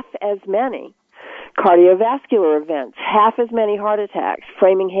half as many cardiovascular events, half as many heart attacks.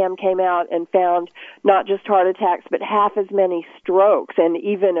 Framingham came out and found not just heart attacks, but half as many strokes, and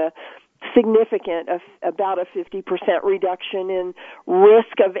even a significant, about a 50% reduction in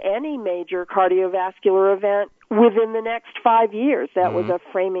risk of any major cardiovascular event within the next 5 years. That was a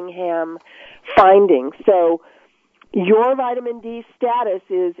Framingham finding. So your vitamin D status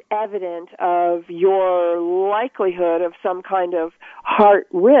is evident of your likelihood of some kind of heart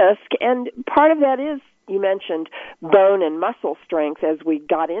risk, and part of that is, you mentioned bone and muscle strength as we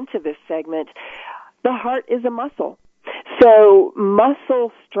got into this segment. The heart is a muscle. So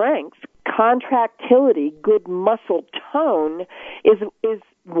muscle strength, contractility, good muscle tone is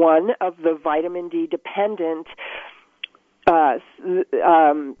one of the vitamin D dependent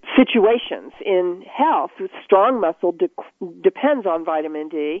situations in health. Strong muscle depends on vitamin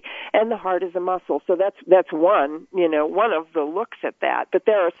D, and the heart is a muscle. So that's one of the looks at that. But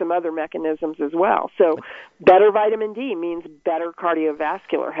there are some other mechanisms as well. So better vitamin D means better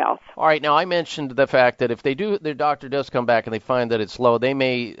cardiovascular health. All right. Now, I mentioned the fact that if their doctor does come back and they find that it's low, they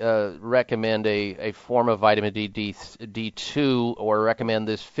may recommend a form of vitamin D2, or recommend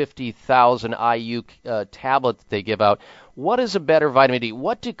this 50,000 IU tablet that they give out. What is a better vitamin D?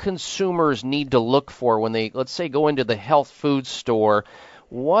 What do consumers need to look for when they, let's say, go into the health food store?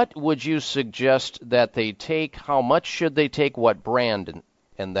 What would you suggest that they take? How much should they take? What brand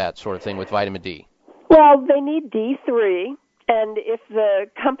and that sort of thing with vitamin D? Well, they need D3. And if the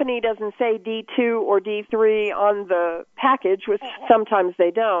company doesn't say D2 or D3 on the package, which sometimes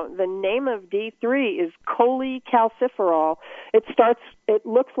they don't, the name of D3 is cholecalciferol. It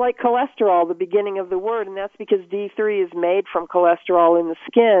looks like cholesterol, the beginning of the word, and that's because D3 is made from cholesterol in the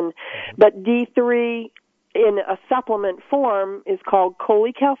skin. But D3 in a supplement form is called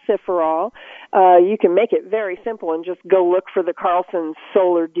cholecalciferol. You can make it very simple and just go look for the Carlson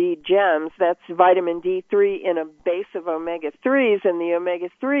Solar D Gems. That's vitamin D3 in a base of omega-3s, and the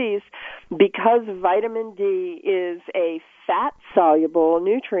omega-3s, because vitamin D is a fat-soluble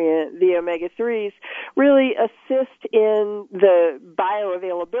nutrient, the omega-3s really assist in the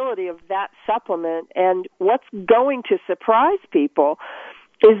bioavailability of that supplement. And what's going to surprise people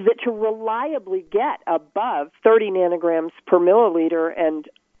is that to reliably get above 30 nanograms per milliliter and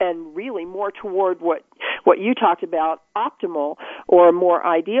really more toward what you talked about, optimal or a more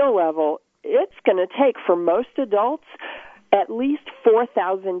ideal level, it's going to take for most adults at least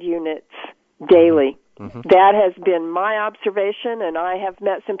 4,000 units daily. Mm-hmm. That has been my observation, and I have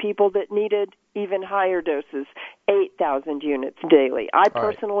met some people that needed even higher doses, 8,000 units daily. I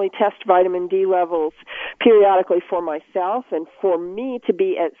personally test vitamin D levels periodically for myself, and for me to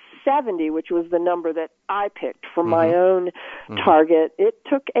be at 70, which was the number that I picked for my own target, it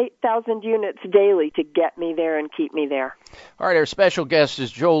took 8,000 units daily to get me there and keep me there. All right, our special guest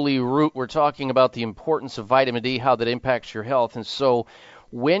is Jolie Root. We're talking about the importance of vitamin D, how that impacts your health, and so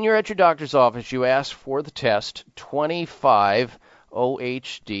when you're at your doctor's office, you ask for the test,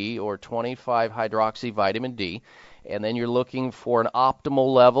 25-OHD or 25-hydroxy vitamin D, and then you're looking for an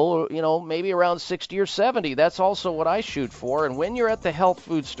optimal level, maybe around 60 or 70. That's also what I shoot for. And when you're at the health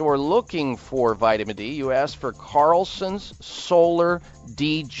food store looking for vitamin D, you ask for Carlson's Solar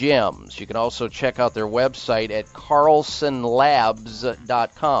D Gems. You can also check out their website at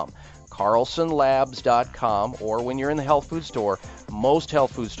carlsonlabs.com. carlsonlabs.com, or when you're in the health food store, most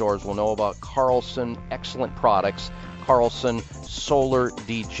health food stores will know about Carlson excellent products, Carlson Solar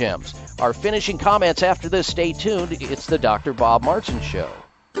D Gems. Our finishing comments after this. Stay tuned. It's the Dr. Bob Martin Show.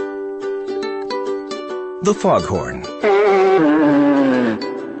 The foghorn.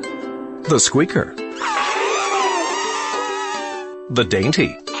 The squeaker. The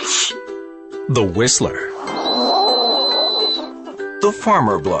dainty. The whistler. The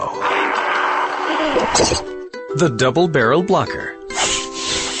farmer blow. The double barrel blocker.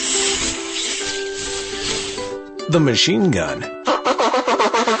 The machine gun.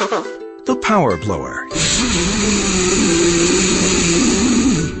 The power blower.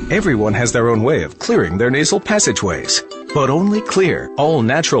 Everyone has their own way of clearing their nasal passageways. But only Clear,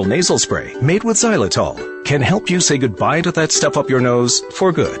 all-natural nasal spray made with xylitol can help you say goodbye to that stuff up your nose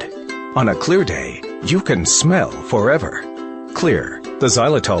for good. On a clear day, you can smell forever. Clear, the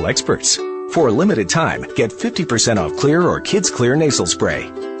xylitol experts. For a limited time, get 50% off Clear or Kids Clear nasal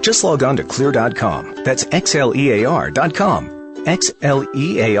spray. Just log on to Xlear.com. That's XLEAR.com.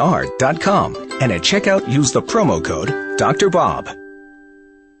 XLEAR.com. And at checkout, use the promo code Dr. Bob.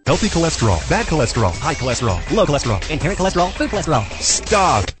 Healthy cholesterol, bad cholesterol, high cholesterol, low cholesterol, inherent cholesterol, food cholesterol.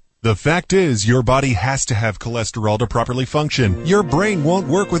 Stop! The fact is, your body has to have cholesterol to properly function. Your brain won't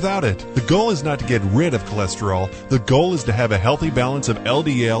work without it. The goal is not to get rid of cholesterol. The goal is to have a healthy balance of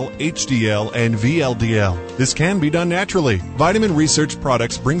LDL, HDL, and VLDL. This can be done naturally. Vitamin Research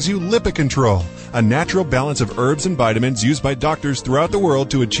Products brings you Lipicontrol, a natural balance of herbs and vitamins used by doctors throughout the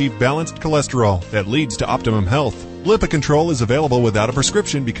world to achieve balanced cholesterol that leads to optimum health. Lipicontrol is available without a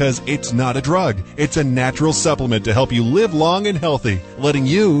prescription because it's not a drug. It's a natural supplement to help you live long and healthy, letting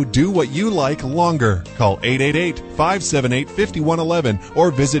you do what you like longer. Call 888-578-5111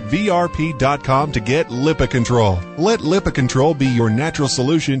 or visit VRP.com to get Lipicontrol. Let Lipicontrol be your natural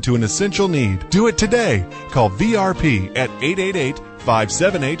solution to an essential need. Do it today. Call VRP at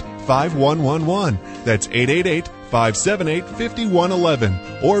 888-578-5111. That's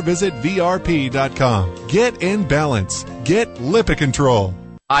 888-578-5111 or visit VRP.com. Get in balance. Get Lipicontrol.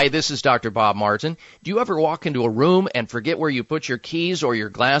 Hi, this is Dr. Bob Martin. Do you ever walk into a room and forget where you put your keys or your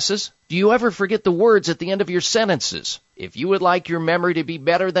glasses? Do you ever forget the words at the end of your sentences? If you would like your memory to be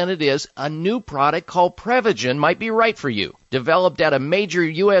better than it is, a new product called Prevagen might be right for you. Developed at a major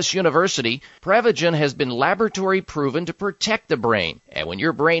U.S. university, Prevagen has been laboratory proven to protect the brain. And when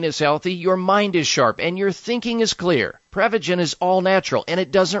your brain is healthy, your mind is sharp and your thinking is clear. Prevagen is all natural and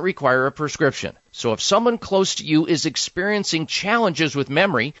it doesn't require a prescription. So if someone close to you is experiencing challenges with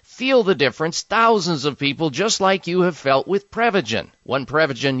memory, feel the difference thousands of people just like you have felt with Prevagen. One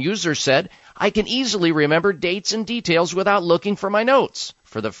Prevagen user said, "I can easily remember dates and details without looking for my notes.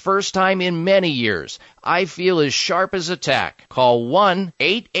 For the first time in many years, I feel as sharp as a tack." Call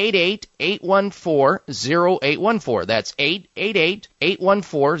 1-888-814-0814. That's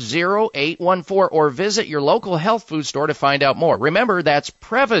 888-814-0814 or visit your local health food store to find out more. Remember, that's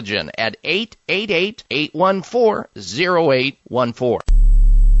Prevagen at 888-814-0814.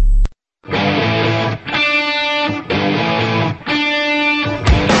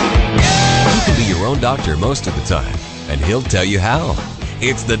 You can be your own doctor most of the time, and he'll tell you how.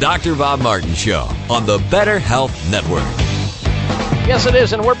 It's the Dr. Bob Martin Show on the Better Health Network. Yes, it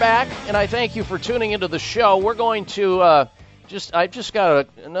is, and we're back, and I thank you for tuning into the show. We're going to I've just got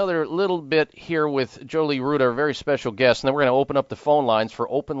another little bit here with Jolie Root, our very special guest, and then we're going to open up the phone lines for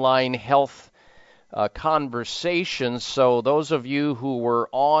open line health conversations. So those of you who were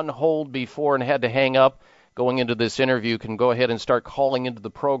on hold before and had to hang up going into this interview can go ahead and start calling into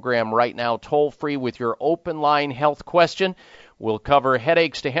the program right now, toll-free with your open line health question. We'll cover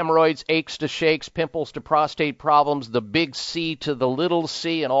headaches to hemorrhoids, aches to shakes, pimples to prostate problems, the big C to the little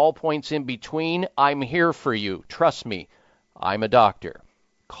c, and all points in between. I'm here for you. Trust me, I'm a doctor.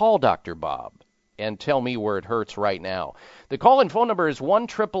 Call Dr. Bob and tell me where it hurts right now. The call-in phone number is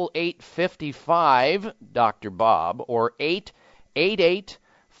 1-888-55 Dr. Bob or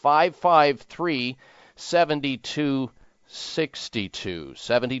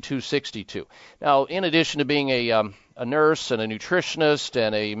 888-553-7262. Now, in addition to being a nurse and a nutritionist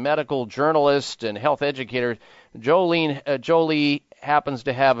and a medical journalist and health educator, Jolie happens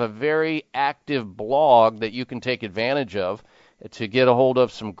to have a very active blog that you can take advantage of to get a hold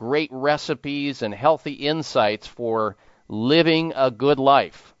of some great recipes and healthy insights for living a good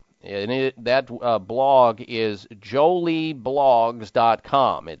life. And that blog is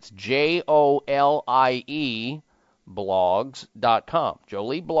jolieblogs.com. It's JOLIE blogs.com.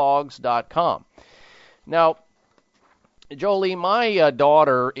 jolieblogs.com. Now, Jolie, my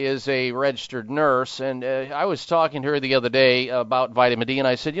daughter is a registered nurse, and I was talking to her the other day about vitamin D, and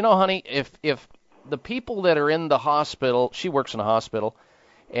I said, you know, honey, if the people that are in the hospital, she works in a hospital,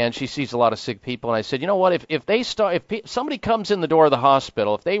 and she sees a lot of sick people, and I said, you know what, if somebody comes in the door of the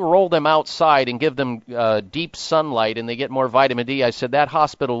hospital, if they roll them outside and give them deep sunlight and they get more vitamin D, I said that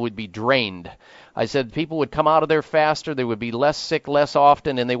hospital would be drained. I said people would come out of there faster, they would be less sick less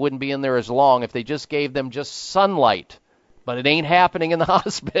often, and they wouldn't be in there as long if they just gave them just sunlight. But it ain't happening in the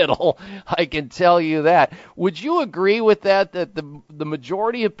hospital, I can tell you that. Would you agree with that the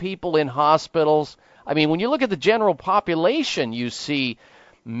majority of people in hospitals, I mean, when you look at the general population, you see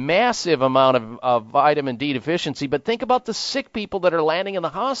massive amount of vitamin D deficiency. But think about the sick people that are landing in the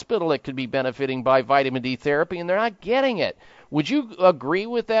hospital that could be benefiting by vitamin D therapy, and they're not getting it. Would you agree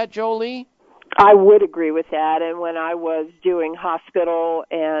with that, Jolie? I would agree with that. And when I was doing hospital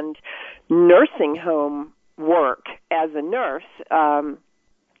and nursing home work as a nurse,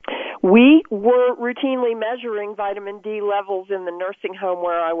 we were routinely measuring vitamin D levels in the nursing home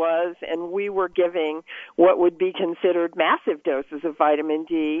where I was, and we were giving what would be considered massive doses of vitamin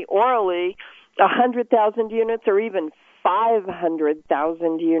D orally, 100,000 units or even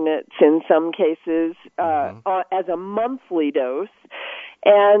 500,000 units in some cases as a monthly dose.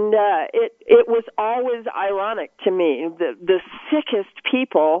 And it was always ironic to me. The sickest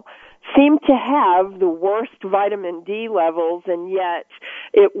people seem to have the worst vitamin D levels, and yet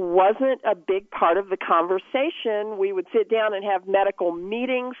it wasn't a big part of the conversation. We would sit down and have medical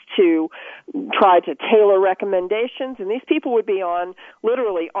meetings to try to tailor recommendations, and these people would be on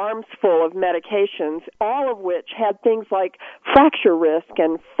literally arms full of medications, all of which had things like fracture risk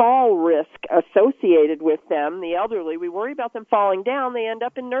and fall risk associated with them. The elderly, we worry about them falling down. They end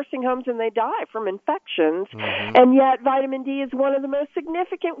up in nursing homes and they die from infections, and yet vitamin D is one of the most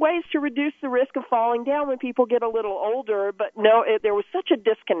significant ways to reduce the risk of falling down when people get a little older. But no, there was such a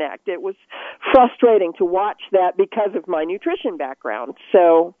disconnect. It was frustrating to watch that because of my nutrition background.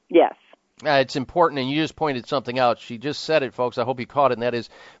 So, yes. It's important, and you just pointed something out. She just said it, folks. I hope you caught it, and that is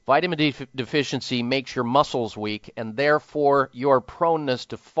vitamin D deficiency makes your muscles weak, and therefore your proneness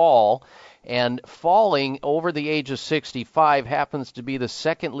to fall. And falling over the age of 65 happens to be the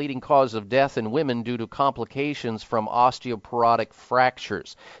second leading cause of death in women due to complications from osteoporotic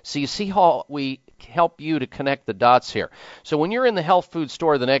fractures. So you see how we help you to connect the dots here. So when you're in the health food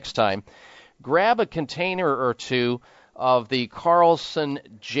store the next time, grab a container or two of the Carlson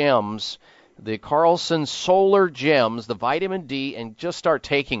Gems, the Carlson Solar Gems, the vitamin D, and just start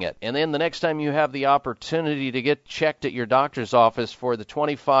taking it. And then the next time you have the opportunity to get checked at your doctor's office for the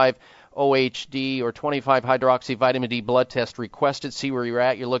 25 OHD or 25 hydroxy vitamin D blood test, request it, see where you're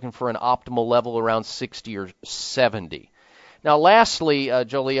at. You're looking for an optimal level around 60 or 70. Now, lastly,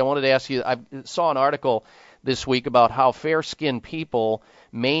 Jolie, I wanted to ask you, I saw an article this week about how fair-skinned people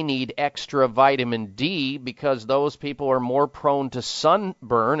may need extra vitamin D because those people are more prone to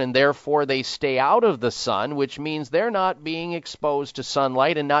sunburn, and therefore they stay out of the sun, which means they're not being exposed to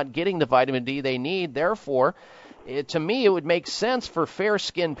sunlight and not getting the vitamin D they need. Therefore, to me, it would make sense for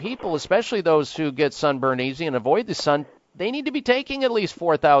fair-skinned people, especially those who get sunburn easy and avoid the sun, they need to be taking at least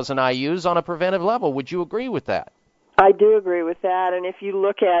 4,000 IUs on a preventive level. Would you agree with that? I do agree with that, and if you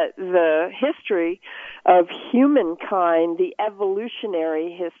look at the history of humankind, the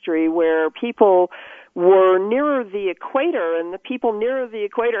evolutionary history where people were nearer the equator, and the people nearer the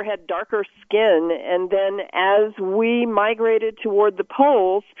equator had darker skin, and then as we migrated toward the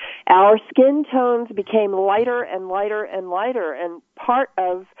poles, our skin tones became lighter and lighter and lighter, and part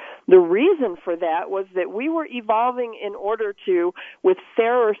of the reason for that was that we were evolving in order to, with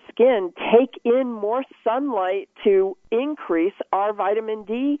fairer skin, take in more sunlight to increase our vitamin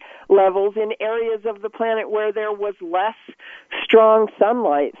D levels in areas of the planet where there was less strong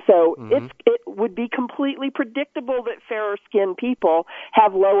sunlight. So it would be completely predictable that fairer skinned people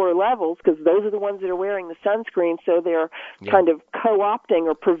have lower levels because those are the ones that are wearing the sunscreen, so they're kind of co-opting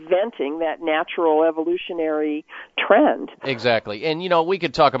or preventing that natural evolutionary trend. Exactly. And, you know, we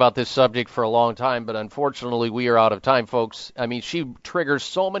could talk about this subject for a long time, but unfortunately we are out of time, folks. I mean, she triggers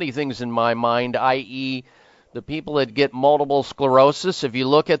so many things in my mind, i.e., the people that get multiple sclerosis, if you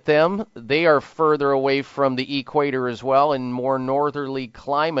look at them, they are further away from the equator as well in more northerly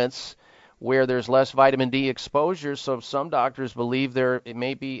climates where there's less vitamin D exposure. So some doctors believe it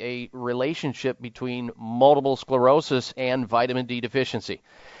may be a relationship between multiple sclerosis and vitamin D deficiency.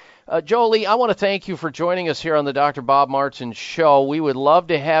 Jolie, I want to thank you for joining us here on the Dr. Bob Martin Show. We would love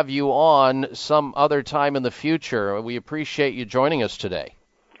to have you on some other time in the future. We appreciate you joining us today.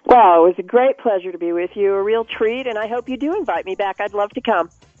 Well, it was a great pleasure to be with you, a real treat, and I hope you do invite me back. I'd love to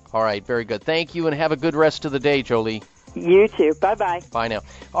come. All right, very good. Thank you, and have a good rest of the day, Jolie. You too. Bye-bye. Bye now.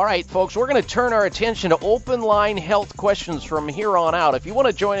 All right, folks, we're going to turn our attention to open line health questions from here on out. If you want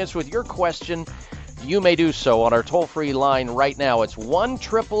to join us with your question, you may do so on our toll-free line right now. It's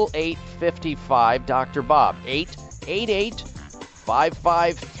 1-888-55 Dr. Bob,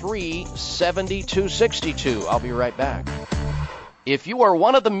 888-553-7262. I'll be right back. If you are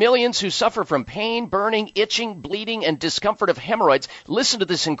one of the millions who suffer from pain, burning, itching, bleeding, and discomfort of hemorrhoids, listen to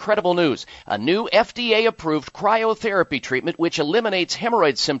this incredible news. A new FDA-approved cryotherapy treatment which eliminates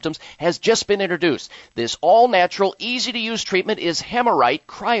hemorrhoid symptoms has just been introduced. This all-natural, easy-to-use treatment is Hemorite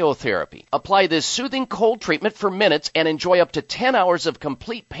Cryotherapy. Apply this soothing cold treatment for minutes and enjoy up to 10 hours of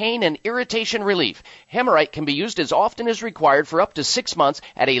complete pain and irritation relief. Hemorite can be used as often as required for up to 6 months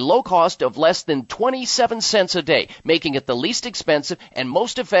at a low cost of less than 27 cents a day, making it the least expensive and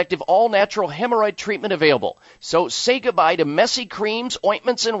most effective all-natural hemorrhoid treatment available. So say goodbye to messy creams,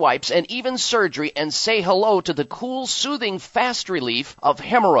 ointments, and wipes, and even surgery, and say hello to the cool, soothing, fast relief of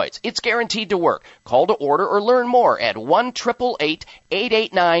hemorrhoids. It's guaranteed to work. Call to order or learn more at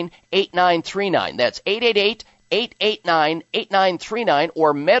 1-888-889-8939. That's 888-889-8939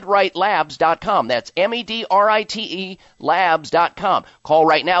 or medritelabs.com. That's MEDRITE labs.com. Call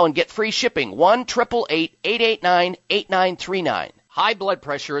right now and get free shipping. 1-888-889-8939. High blood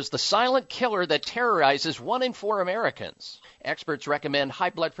pressure is the silent killer that terrorizes 1 in 4 Americans. Experts recommend high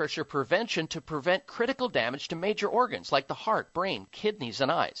blood pressure prevention to prevent critical damage to major organs like the heart, brain, kidneys, and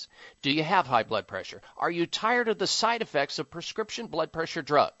eyes. Do you have high blood pressure? Are you tired of the side effects of prescription blood pressure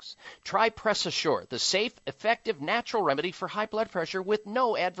drugs? Try Press Assure, the safe, effective, natural remedy for high blood pressure with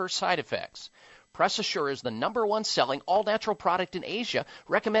no adverse side effects. Press Assure is the #1 selling all-natural product in Asia,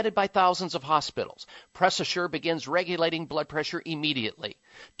 recommended by thousands of hospitals. Press Assure begins regulating blood pressure immediately.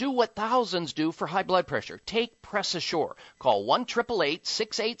 Do what thousands do for high blood pressure. Take Press Assure. Call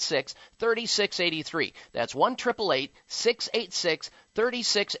 1-888-686-3683. That's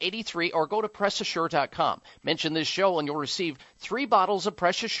 1-888-686-3683 or go to PressAssure.com. Mention this show and you'll receive 3 bottles of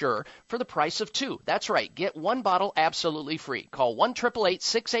Press Assure for the price of 2. That's right. Get 1 bottle absolutely free. Call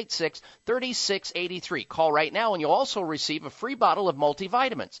 1-888-686-3683. Call right now and you'll also receive a free bottle of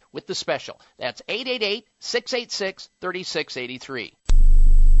multivitamins with the special. That's 888-686-3683.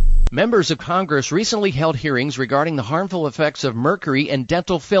 Members of Congress recently held hearings regarding the harmful effects of mercury in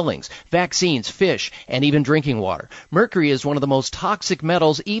dental fillings, vaccines, fish, and even drinking water. Mercury is one of the most toxic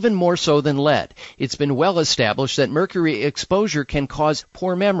metals, even more so than lead. It's been well established that mercury exposure can cause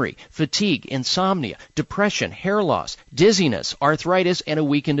poor memory, fatigue, insomnia, depression, hair loss, dizziness, arthritis, and a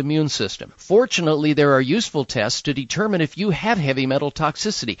weakened immune system. Fortunately, there are useful tests to determine if you have heavy metal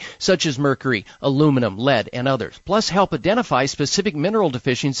toxicity, such as mercury, aluminum, lead, and others. Plus, help identify specific mineral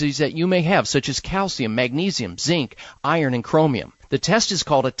deficiencies that you may have, such as calcium, magnesium, zinc, iron, and chromium. The test is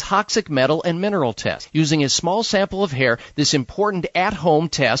called a toxic metal and mineral test. Using a small sample of hair, this important at-home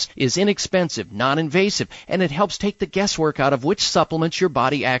test is inexpensive, non-invasive, and it helps take the guesswork out of which supplements your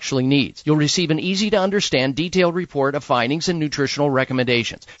body actually needs. You'll receive an easy-to-understand, detailed report of findings and nutritional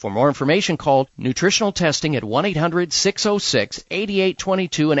recommendations. For more information, call Nutritional Testing at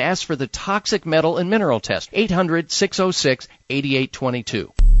 1-800-606-8822 and ask for the toxic metal and mineral test.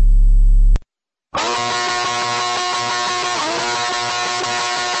 800-606-8822.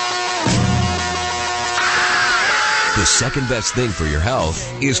 The second best thing for your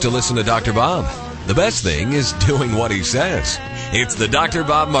health is to listen to Dr. Bob. The best thing is doing what he says. It's the Dr.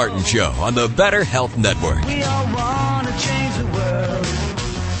 Bob Martin Show on the Better Health Network. We all want to change the world.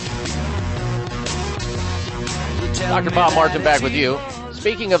 Dr. Bob Martin back with you.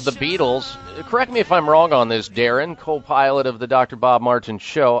 Speaking of the Beatles, correct me if I'm wrong on this, Darren, co-pilot of the Dr. Bob Martin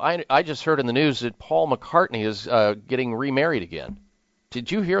Show. I just heard in the news that Paul McCartney is getting remarried again.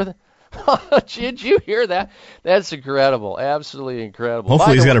 Did you hear that? Did you hear that? That's incredible. Absolutely incredible.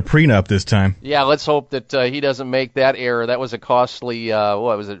 Hopefully he's got a prenup this time. Yeah, let's hope that he doesn't make that error. That was a costly,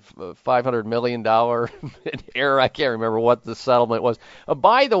 $500 million error. I can't remember what the settlement was.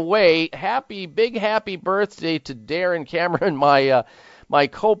 By the way, big happy birthday to Darren Cameron, my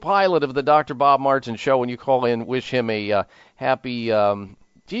co-pilot of the Dr. Bob Martin Show. When you call in, wish him a happy...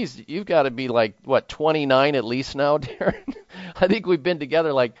 geez, you've got to be 29 at least now, Darren? I think we've been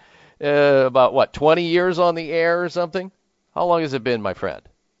together about 20 years on the air or something? How long has it been, my friend?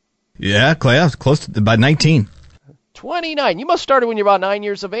 Yeah, Clay, I was close to about 19. 29. You must have started when you're about 9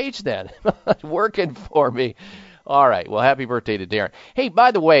 years of age then. Working for me. All right. Well, happy birthday to Darren. Hey,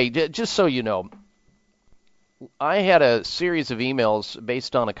 by the way, just so you know, I had a series of emails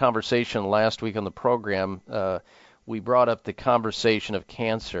based on a conversation last week on the program. We brought up the conversation of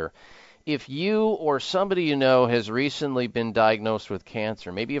cancer. If you or somebody you know has recently been diagnosed with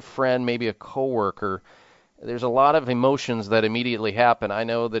cancer, maybe a friend, maybe a coworker, there's a lot of emotions that immediately happen. I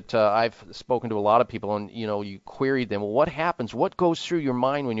know that I've spoken to a lot of people, and you queried them. Well, what happens? What goes through your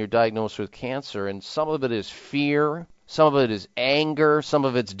mind when you're diagnosed with cancer? And some of it is fear, some of it is anger, some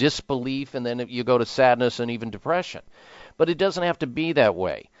of it's disbelief, and then you go to sadness and even depression. But it doesn't have to be that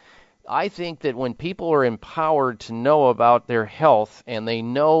way. I think that when people are empowered to know about their health and they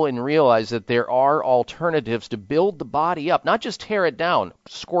know and realize that there are alternatives to build the body up, not just tear it down,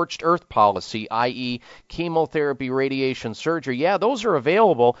 scorched earth policy, i.e. chemotherapy, radiation, surgery, yeah, those are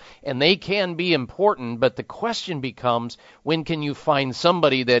available and they can be important, but the question becomes, when can you find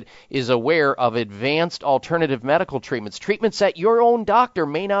somebody that is aware of advanced alternative medical treatments that your own doctor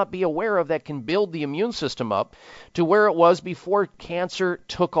may not be aware of that can build the immune system up to where it was before cancer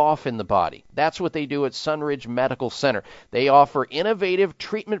took off in the body. That's what they do at Sunridge Medical Center. They offer innovative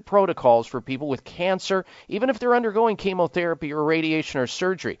treatment protocols for people with cancer, even if they're undergoing chemotherapy or radiation or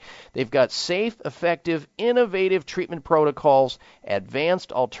surgery. They've got safe, effective, innovative treatment protocols,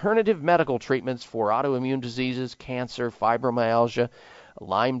 advanced alternative medical treatments for autoimmune diseases, cancer, fibromyalgia,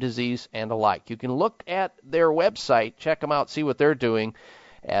 Lyme disease, and the like. You can look at their website, check them out, see what they're doing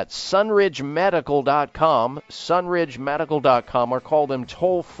at sunridgemedical.com, sunridgemedical.com, or call them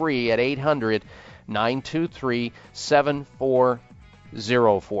toll-free at 800-923-7404,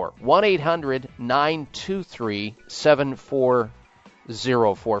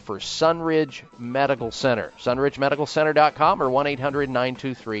 1-800-923-7404 for Sunridge Medical Center, sunridgemedicalcenter.com or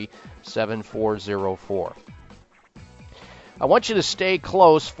 1-800-923-7404. I want you to stay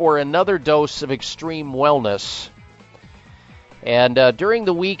close for another dose of extreme wellness. And during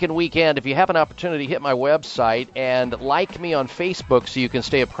the week and weekend, if you have an opportunity, hit my website and like me on Facebook so you can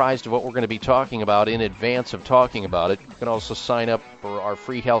stay apprised of what we're going to be talking about in advance of talking about it. You can also sign up for our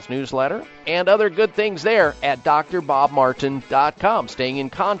free health newsletter and other good things there at drbobmartin.com. Staying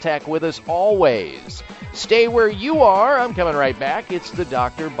in contact with us always. Stay where you are. I'm coming right back. It's the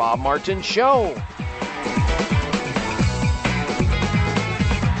Dr. Bob Martin Show.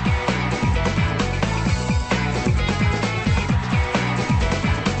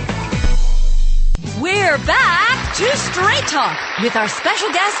 We're back to Straight Talk with our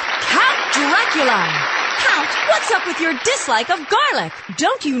special guest, Count Dracula. Count, what's up with your dislike of garlic?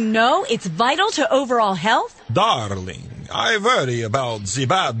 Don't you know it's vital to overall health? Darling, I worry about the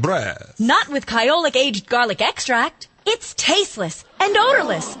bad breath. Not with Kyolic aged garlic extract. It's tasteless and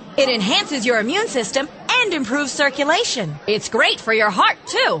odorless. It enhances your immune system and improves circulation. It's great for your heart,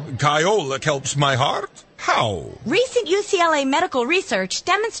 too. Kyolic helps my heart? How? Recent UCLA medical research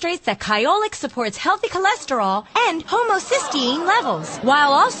demonstrates that Kyolic supports healthy cholesterol and homocysteine levels,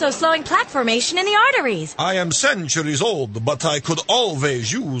 while also slowing plaque formation in the arteries. I am centuries old, but I could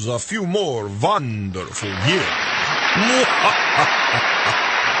always use a few more wonderful years.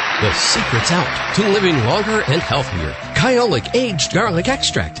 The secret's out to living longer and healthier. Kyolic Aged Garlic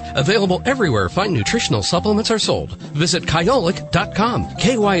Extract. Available everywhere fine nutritional supplements are sold. Visit Kyolic.com,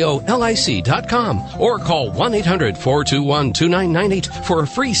 KYOLIC.com, or call 1-800-421-2998 for a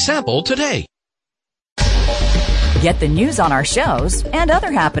free sample today. Get the news on our shows and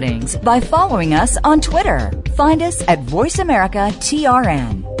other happenings by following us on Twitter. Find us at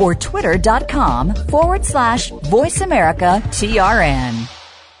VoiceAmericaTRN or twitter.com/VoiceAmericaTRN.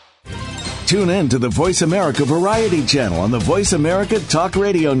 Tune in to the Voice America Variety channel on the Voice America Talk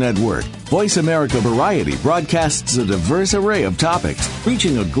Radio Network. Voice America Variety broadcasts a diverse array of topics,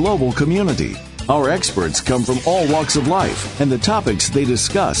 reaching a global community. Our experts come from all walks of life, and the topics they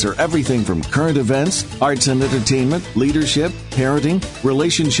discuss are everything from current events, arts and entertainment, leadership, parenting,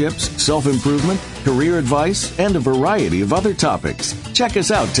 relationships, self-improvement, career advice, and a variety of other topics. Check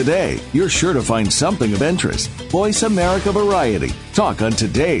us out today. You're sure to find something of interest. Voice America Variety. Talk on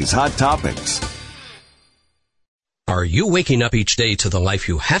today's hot topics. Are you waking up each day to the life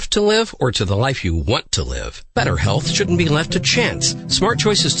you have to live or to the life you want to live? Better health shouldn't be left to chance. Smart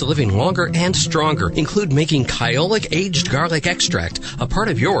choices to living longer and stronger include making Kyolic Aged Garlic Extract a part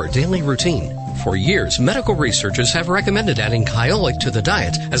of your daily routine. For years, medical researchers have recommended adding Kyolic to the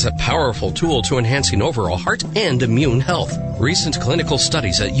diet as a powerful tool to enhancing overall heart and immune health. Recent clinical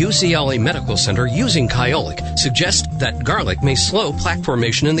studies at UCLA Medical Center using Kyolic suggest that garlic may slow plaque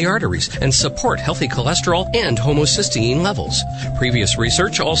formation in the arteries and support healthy cholesterol and homocysteine levels. Previous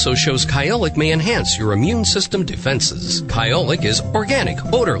research also shows Kyolic may enhance your immune system defenses. Kyolic is organic,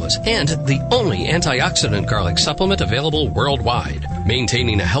 odorless, and the only antioxidant garlic supplement available worldwide.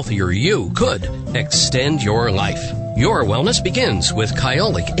 Maintaining a healthier you could extend your life. Your wellness begins with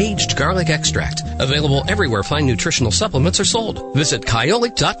Kyolic Aged Garlic Extract. Available everywhere fine nutritional supplements are sold. Visit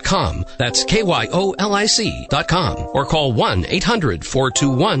Kyolic.com. That's KYOLIC.com. Or call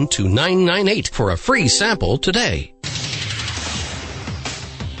 1-800-421-2998 for a free sample today.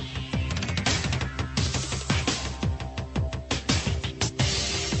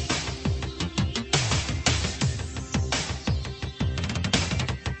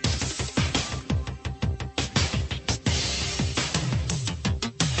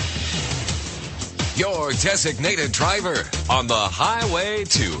 your designated driver on the highway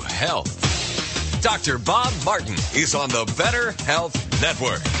to health. Dr. Bob Martin is on the Better Health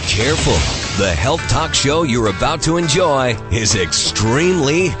Network. Careful. The health talk show you're about to enjoy is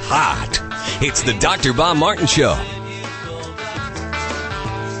extremely hot. It's the Dr. Bob Martin Show.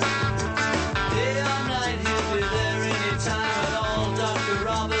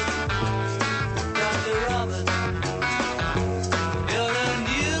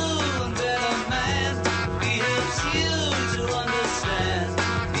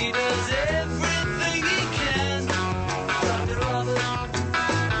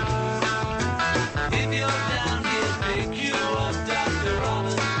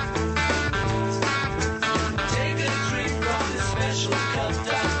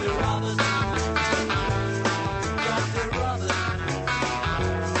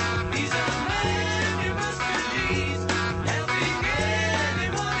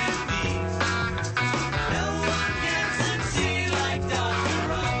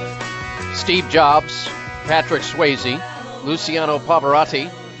 Steve Jobs, Patrick Swayze, Luciano Pavarotti,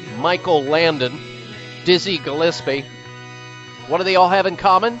 Michael Landon, Dizzy Gillespie. What do they all have in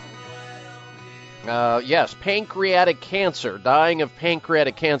common? Yes, pancreatic cancer, dying of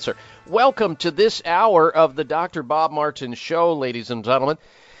pancreatic cancer. Welcome to this hour of the Dr. Bob Martin Show, ladies and gentlemen.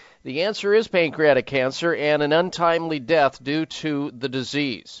 The answer is pancreatic cancer and an untimely death due to the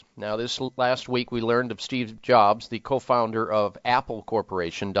disease. Now, this last week we learned of Steve Jobs, the co-founder of Apple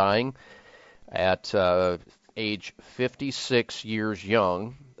Corporation, dying at age 56 years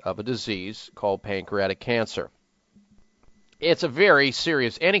young of a disease called pancreatic cancer. It's a very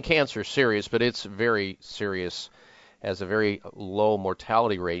serious, any cancer is serious, but it's very serious, has a very low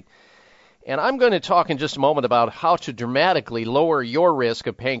mortality rate. And I'm going to talk in just a moment about how to dramatically lower your risk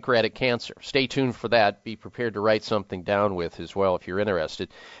of pancreatic cancer. Stay tuned for that. Be prepared to write something down with as well if you're interested.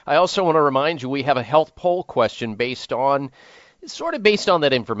 I also want to remind you we have a health poll question based on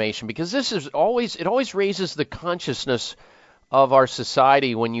that information, because it always raises the consciousness of our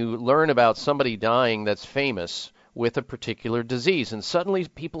society when you learn about somebody dying that's famous with a particular disease. And suddenly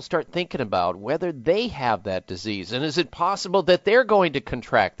people start thinking about whether they have that disease. And is it possible that they're going to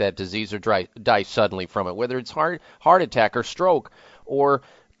contract that disease or die suddenly from it, whether it's heart attack or stroke or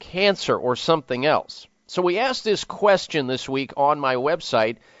cancer or something else. So we asked this question this week on my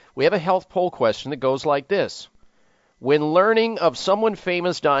website. We have a health poll question that goes like this. When learning of someone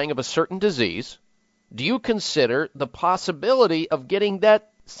famous dying of a certain disease, do you consider the possibility of getting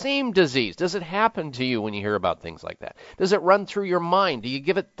that same disease? Does it happen to you when you hear about things like that? Does it run through your mind? Do you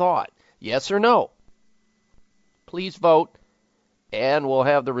give it thought? Yes or no? Please vote, and we'll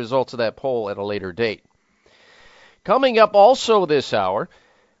have the results of that poll at a later date. Coming up also this hour,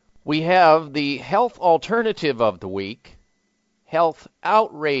 we have the health alternative of the week, health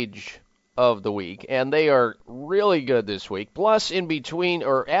outrage of the week, and they are really good this week. Plus, in between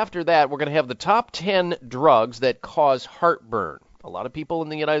or after that, we're going to have the top 10 drugs that cause heartburn. A lot of people in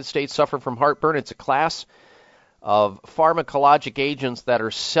the United States suffer from heartburn. It's a class of pharmacologic agents that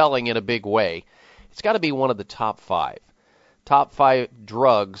are selling in a big way. It's got to be one of the top 5. Top 5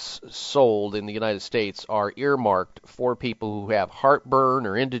 drugs sold in the United States are earmarked for people who have heartburn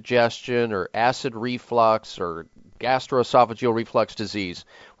or indigestion or acid reflux or gastroesophageal reflux disease.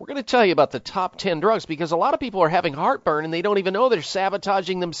 We're going to tell you about the top 10 drugs because a lot of people are having heartburn and they don't even know they're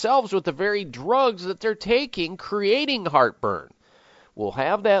sabotaging themselves with the very drugs that they're taking, creating heartburn. We'll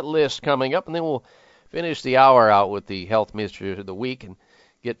have that list coming up, and then we'll finish the hour out with the health mystery of the week and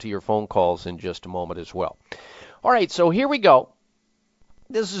get to your phone calls in just a moment as well. All right, so here we go.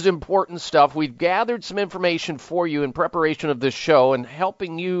 This is important stuff. We've gathered some information for you in preparation of this show and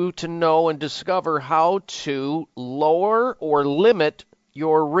helping you to know and discover how to lower or limit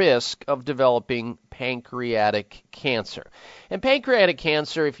your risk of developing pancreatic cancer. And pancreatic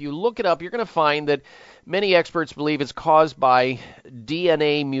cancer, if you look it up, you're going to find that many experts believe it's caused by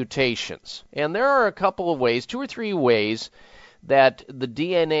DNA mutations. And there are a couple of ways, 2 or 3 ways, that the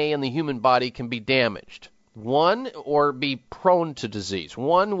DNA in the human body can be damaged. One, or be prone to disease.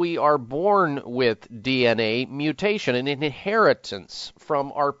 One, we are born with DNA mutation, an inheritance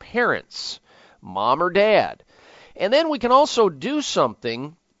from our parents, mom or dad. And then we can also do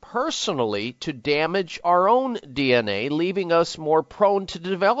something personally to damage our own DNA, leaving us more prone to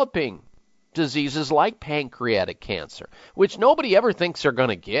developing diseases like pancreatic cancer, which nobody ever thinks they're going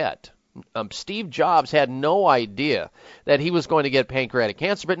to get. Steve Jobs had no idea that he was going to get pancreatic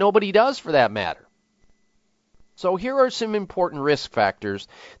cancer, but nobody does for that matter. So here are some important risk factors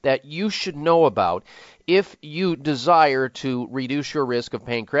that you should know about if you desire to reduce your risk of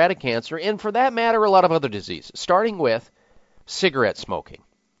pancreatic cancer, and for that matter, a lot of other diseases, starting with cigarette smoking.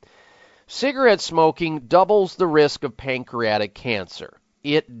 Cigarette smoking doubles the risk of pancreatic cancer.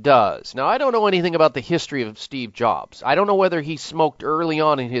 It does. Now, I don't know anything about the history of Steve Jobs. I don't know whether he smoked early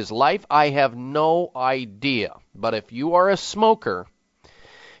on in his life. I have no idea. But if you are a smoker,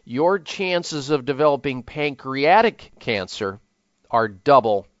 your chances of developing pancreatic cancer are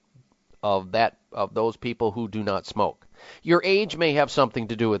double of those people who do not smoke. Your age may have something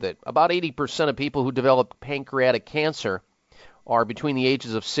to do with it. About 80% of people who develop pancreatic cancer are between the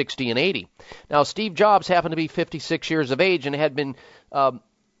ages of 60 and 80. Now, Steve Jobs happened to be 56 years of age and had been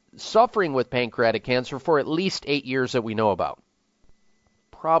suffering with pancreatic cancer for at least 8 years that we know about.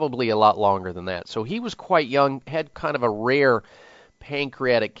 Probably a lot longer than that. So he was quite young, had kind of a rare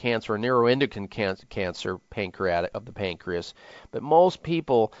pancreatic cancer, a neuroendocrine cancer of the pancreas. But most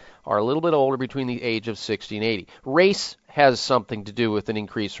people are a little bit older, between the age of 60 and 80. Race has something to do with an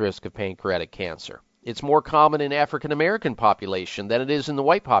increased risk of pancreatic cancer. It's more common in African American population than it is in the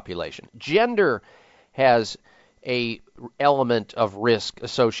white population. Gender has a element of risk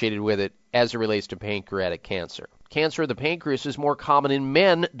associated with it as it relates to pancreatic cancer. Cancer of the pancreas is more common in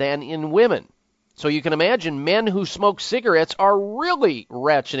men than in women. So you can imagine men who smoke cigarettes are really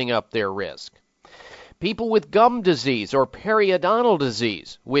ratcheting up their risk. People with gum disease or periodontal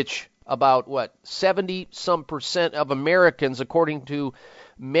disease, which about 70% of Americans, according to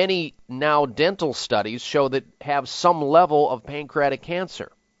many now dental studies, show that have some level of pancreatic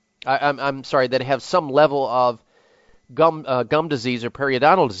cancer. That have some level of gum disease or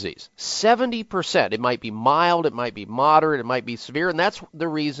periodontal disease. 70%. It might be mild, it might be moderate, it might be severe, and that's the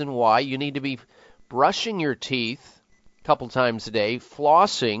reason why you need to be brushing your teeth a couple times a day,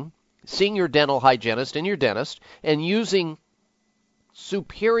 flossing, seeing your dental hygienist and your dentist, and using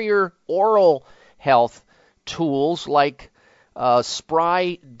superior oral health tools like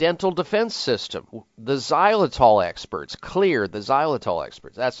Spry Dental Defense System, the xylitol experts, Clear, the xylitol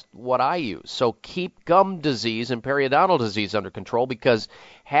experts. That's what I use. So keep gum disease and periodontal disease under control, because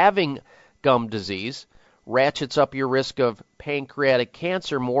having gum disease ratchets up your risk of pancreatic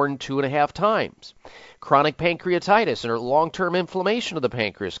cancer more than 2.5 times. Chronic pancreatitis or long-term inflammation of the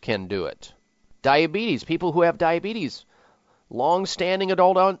pancreas can do it. Diabetes, people who have diabetes, long-standing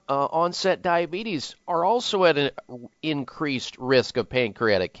adult onset diabetes, are also at an increased risk of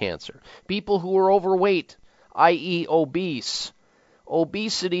pancreatic cancer. People who are overweight, i.e. obese,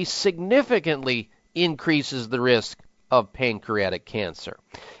 obesity significantly increases the risk of pancreatic cancer.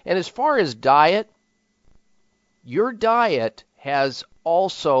 And as far as diet, your diet has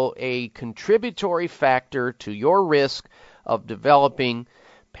also a contributory factor to your risk of developing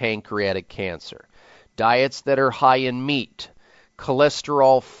pancreatic cancer. Diets that are high in meat,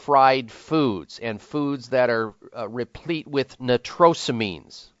 cholesterol fried foods, and foods that are replete with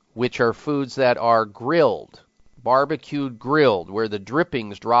nitrosamines, which are foods that are grilled, barbecued grilled, where the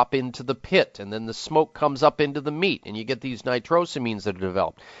drippings drop into the pit and then the smoke comes up into the meat and you get these nitrosamines that are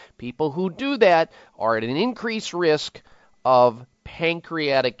developed. People who do that are at an increased risk of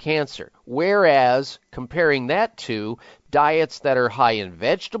pancreatic cancer, whereas comparing that to diets that are high in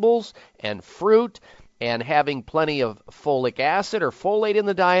vegetables and fruit and having plenty of folic acid or folate in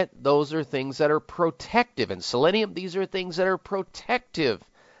the diet, those are things that are protective. And selenium, these are things that are protective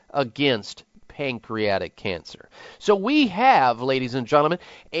against pancreatic cancer. So we have, ladies and gentlemen,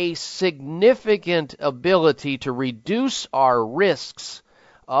 a significant ability to reduce our risks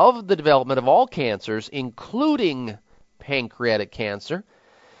of the development of all cancers, including pancreatic cancer,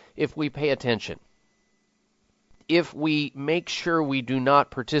 if we pay attention. If we make sure we do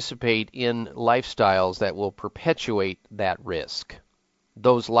not participate in lifestyles that will perpetuate that risk.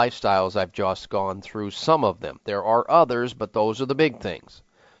 Those lifestyles, I've just gone through some of them. There are others, but those are the big things.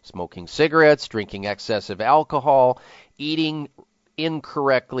 Smoking cigarettes, drinking excessive alcohol, eating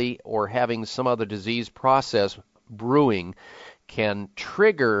incorrectly, or having some other disease process brewing can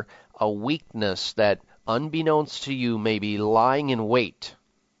trigger a weakness that, unbeknownst to you, may be lying in wait.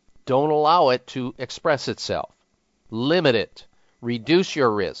 Don't allow it to express itself. Limit it. Reduce your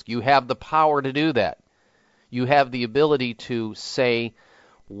risk. You have the power to do that. You have the ability to say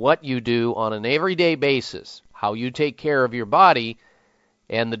what you do on an everyday basis, how you take care of your body,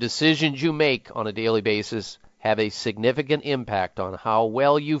 and the decisions you make on a daily basis have a significant impact on how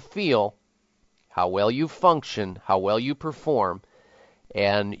well you feel, how well you function, how well you perform,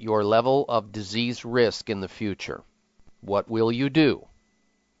 and your level of disease risk in the future. What will you do?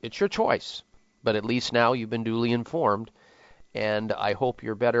 It's your choice, but at least now you've been duly informed, and I hope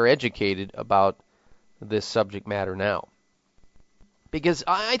you're better educated about this subject matter now. Because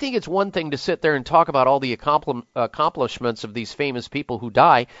I think it's one thing to sit there and talk about all the accomplishments of these famous people who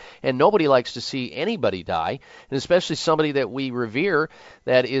die, and nobody likes to see anybody die, and especially somebody that we revere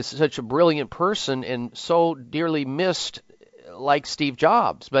that is such a brilliant person and so dearly missed like Steve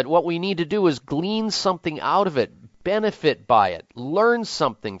Jobs. But what we need to do is glean something out of it, benefit by it, learn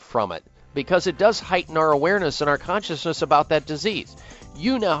something from it, because it does heighten our awareness and our consciousness about that disease.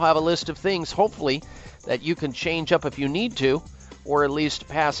 You now have a list of things, hopefully, that you can change up if you need to, or at least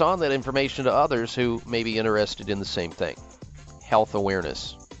pass on that information to others who may be interested in the same thing. Health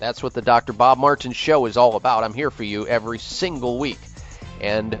awareness. That's what the Dr. Bob Martin Show is all about. I'm here for you every single week.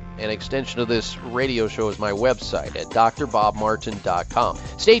 And an extension of this radio show is my website at drbobmartin.com.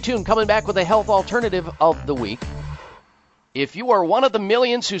 Stay tuned. Coming back with a health alternative of the week. If you are one of the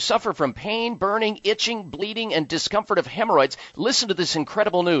millions who suffer from pain, burning, itching, bleeding, and discomfort of hemorrhoids, listen to this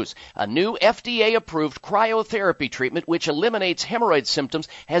incredible news. A new FDA-approved cryotherapy treatment which eliminates hemorrhoid symptoms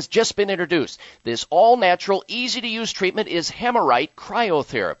has just been introduced. This all-natural, easy-to-use treatment is Hemorite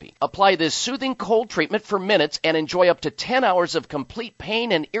Cryotherapy. Apply this soothing cold treatment for minutes and enjoy up to 10 hours of complete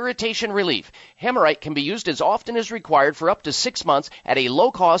pain and irritation relief. Hemorite can be used as often as required for up to 6 months at a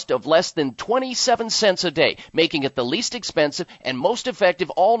low cost of less than 27 cents a day, making it the least expensive and most effective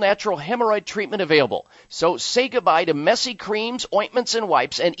all-natural hemorrhoid treatment available. So say goodbye to messy creams, ointments, and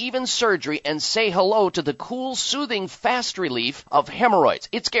wipes, and even surgery, and say hello to the cool, soothing, fast relief of hemorrhoids.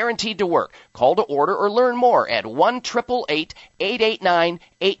 It's guaranteed to work. Call to order or learn more at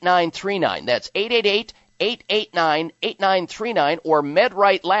 1-888-889-8939. That's 888-889-8939 or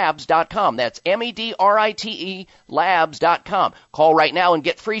medritelabs.com. That's MEDRITE labs.com. Call right now and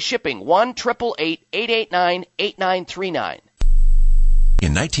get free shipping. 1-888-889-8939.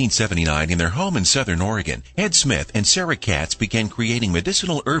 In 1979, in their home in Southern Oregon, Ed Smith and Sarah Katz began creating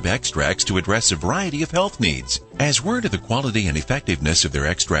medicinal herb extracts to address a variety of health needs. As word of the quality and effectiveness of their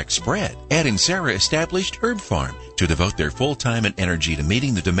extracts spread, Ed and Sarah established Herb Farm to devote their full time and energy to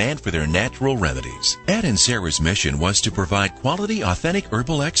meeting the demand for their natural remedies. Ed and Sarah's mission was to provide quality, authentic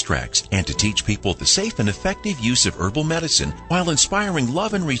herbal extracts and to teach people the safe and effective use of herbal medicine while inspiring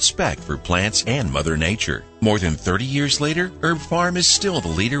love and respect for plants and Mother Nature. More than 30 years later, Herb Farm is still the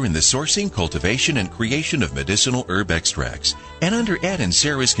leader in the sourcing, cultivation, and creation of medicinal herb extracts. And under Ed and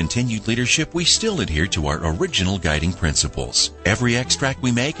Sarah's continued leadership, we still adhere to our original guiding principles. Every extract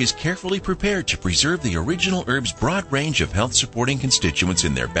we make is carefully prepared to preserve the original herb's broad range of health-supporting constituents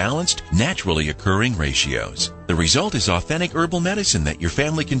in their balanced, naturally occurring ratios. The result is authentic herbal medicine that your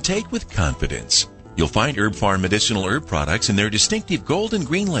family can take with confidence. You'll find Herb Farm medicinal herb products in their distinctive gold and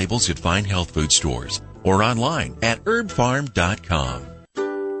green labels at fine health food stores or online at herbfarm.com.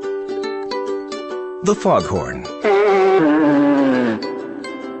 The foghorn.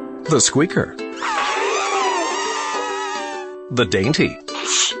 The squeaker. The dainty.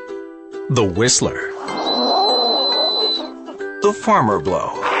 The whistler. The farmer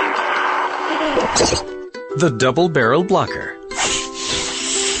blow. The double-barrel blocker.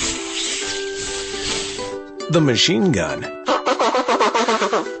 The machine gun.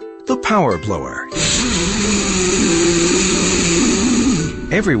 The power blower.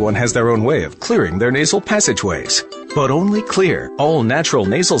 Everyone has their own way of clearing their nasal passageways. But only Clear, all-natural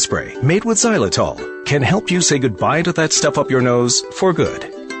nasal spray made with xylitol can help you say goodbye to that stuff up your nose for good.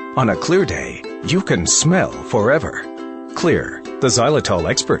 On a clear day, you can smell forever. Clear, the xylitol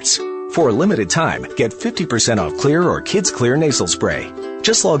experts. For a limited time, get 50% off Clear or Kids Clear nasal spray.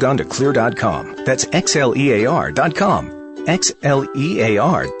 Just log on to Xlear.com. That's XLEAR.com.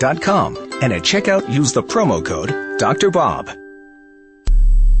 XLEAR.com. And at checkout, use the promo code Dr. Bob.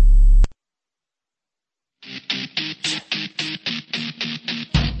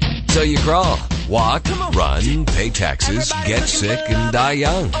 So you crawl, walk, run, pay taxes, get sick, and die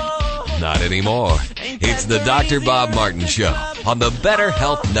young. Not anymore. It's the Dr. Bob Martin Show on the Better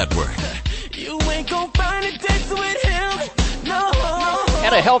Health Network.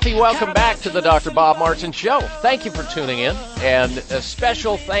 And a healthy welcome back to the Dr. Bob Martin Show. Thank you for tuning in. And a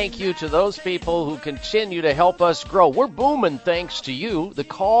special thank you to those people who continue to help us grow. We're booming thanks to you. The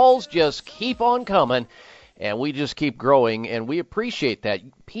calls just keep on coming. And we just keep growing, and we appreciate that.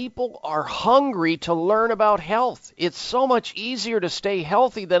 People are hungry to learn about health. It's so much easier to stay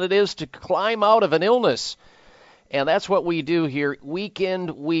healthy than it is to climb out of an illness. And that's what we do here, week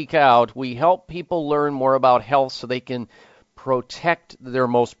in, week out. We help people learn more about health so they can protect their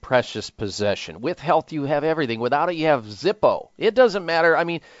most precious possession. With health, you have everything. Without it, you have Zippo. It doesn't matter. I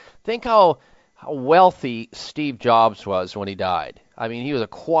mean, think how wealthy Steve Jobs was when he died. I mean, he was a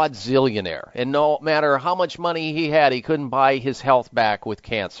quadzillionaire, and no matter how much money he had, he couldn't buy his health back with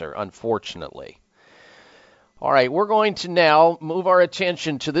cancer, unfortunately. All right, we're going to now move our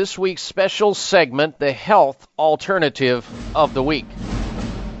attention to this week's special segment, the Health Alternative of the Week.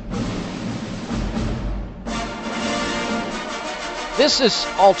 This is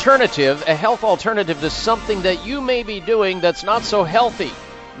alternative, a health alternative to something that you may be doing that's not so healthy.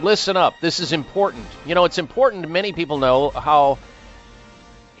 Listen up. This is important. You know, it's important. Many people know how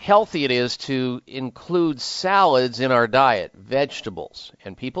healthy it is to include salads in our diet, vegetables.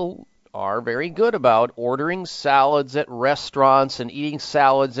 And people are very good about ordering salads at restaurants and eating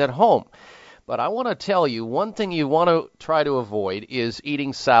salads at home. But I want to tell you, one thing you want to try to avoid is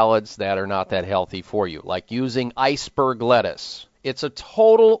eating salads that are not that healthy for you, like using iceberg lettuce. It's a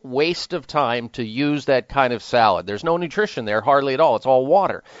total waste of time to use that kind of salad. There's no nutrition there, hardly at all. It's all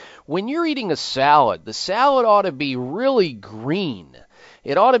water. When you're eating a salad, the salad ought to be really green.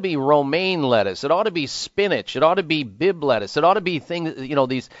 It ought to be romaine lettuce. It ought to be spinach. It ought to be Bibb lettuce. It ought to be things, you know,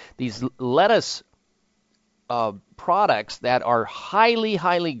 these lettuce products that are highly,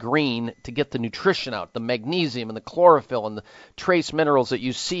 highly green to get the nutrition out, the magnesium and the chlorophyll and the trace minerals that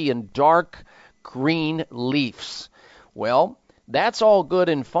you see in dark green leaves. Well, that's all good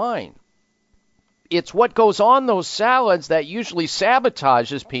and fine. It's what goes on those salads that usually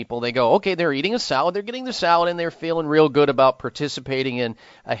sabotages people. They go, okay, they're eating a salad, they're getting the salad, and they're feeling real good about participating in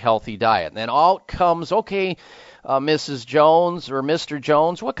a healthy diet. And then out comes, okay, Mrs. Jones or Mr.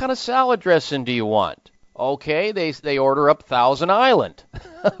 Jones, what kind of salad dressing do you want? Okay, they order up Thousand Island,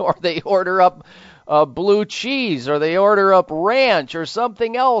 or they order up blue cheese, or they order up ranch, or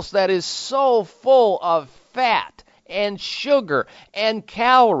something else that is so full of fat and sugar and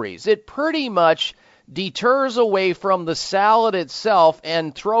calories. It pretty much deters away from the salad itself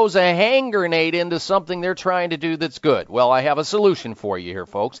and throws a hand grenade into something they're trying to do that's good. Well, I have a solution for you here,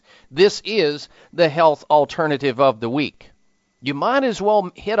 folks. This is the health alternative of the week. You might as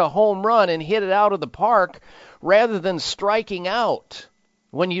well hit a home run and hit it out of the park rather than striking out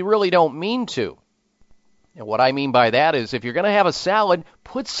when you really don't mean to. And what I mean by that is if you're going to have a salad,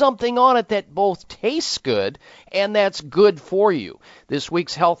 put something on it that both tastes good and that's good for you. This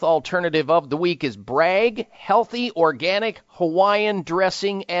week's health alternative of the week is Bragg Healthy Organic Hawaiian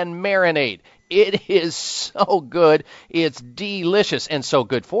Dressing and Marinade. It is so good. It's delicious and so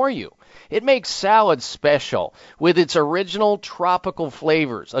good for you. It makes salad special with its original tropical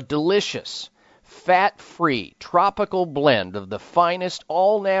flavors, a delicious, fat-free, tropical blend of the finest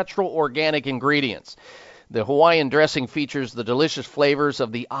all-natural organic ingredients. The Hawaiian dressing features the delicious flavors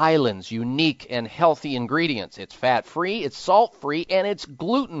of the island's unique and healthy ingredients. It's fat-free, it's salt-free, and it's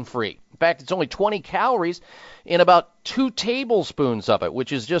gluten-free. In fact, it's only 20 calories in about 2 tablespoons of it,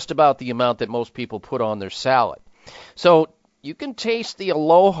 which is just about the amount that most people put on their salad. So you can taste the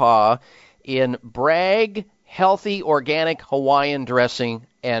aloha in Bragg Healthy Organic Hawaiian Dressing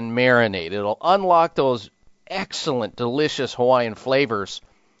and Marinade. It'll unlock those excellent, delicious Hawaiian flavors,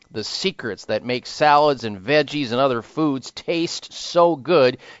 the secrets that make salads and veggies and other foods taste so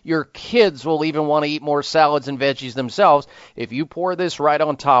good, your kids will even want to eat more salads and veggies themselves if you pour this right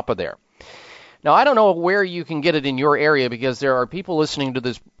on top of there. Now, I don't know where you can get it in your area because there are people listening to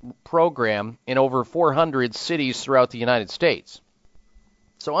this program in over 400 cities throughout the United States.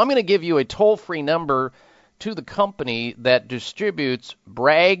 So I'm going to give you a toll-free number to the company that distributes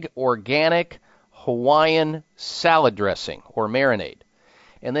Bragg Organic Hawaiian Salad Dressing or Marinade.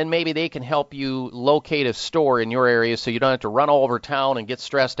 And then maybe they can help you locate a store in your area so you don't have to run all over town and get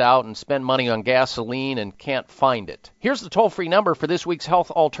stressed out and spend money on gasoline and can't find it. Here's the toll-free number for this week's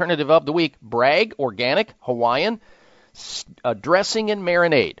health alternative of the week, Bragg Organic Hawaiian Dressing and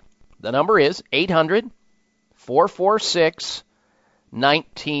Marinade. The number is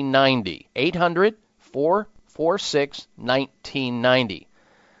 800-446-1990. 800-446-1990.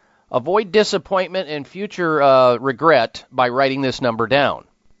 Avoid disappointment and future regret by writing this number down.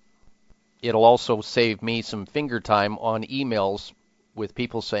 It'll also save me some finger time on emails with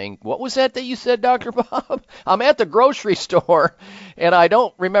people saying, what was that you said, Dr. Bob? I'm at the grocery store, and I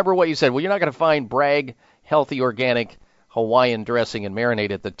don't remember what you said. Well, you're not going to find Bragg Healthy Organic Hawaiian Dressing and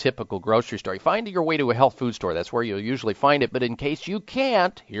Marinade at the typical grocery store. You find your way to a health food store. That's where you'll usually find it. But in case you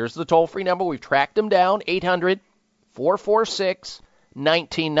can't, here's the toll-free number. We've tracked them down,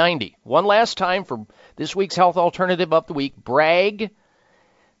 800-446-1990. One last time for this week's health alternative of the week, Bragg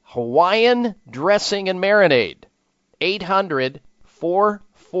Hawaiian Dressing and Marinade,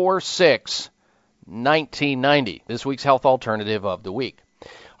 800-446-1990. This week's health alternative of the week.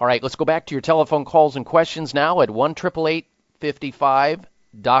 All right, let's go back to your telephone calls and questions now at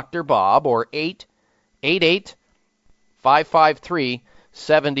 1-888-55-Dr. Bob or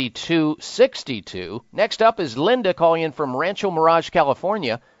 888-553-7262. Next up is Linda calling in from Rancho Mirage,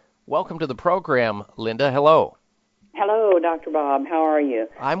 California. Welcome to the program, Linda. Hello. Hello, Dr. Bob. How are you?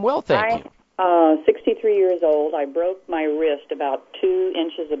 I'm well, thank you. I'm 63 years old. I broke my wrist about 2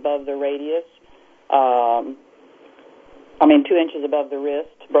 inches above the radius. 2 inches above the wrist,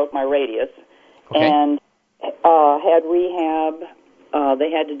 broke my radius. Okay. And had rehab. They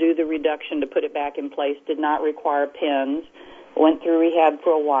had to do the reduction to put it back in place. Did not require pins. Went through rehab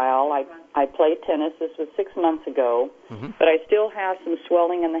for a while. I played tennis. This was 6 months ago. Mm-hmm. But I still have some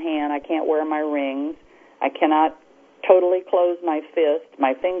swelling in the hand. I can't wear my rings. I cannot totally close my fist.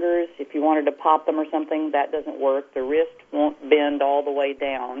 My fingers, if you wanted to pop them or something, that doesn't work. The wrist won't bend all the way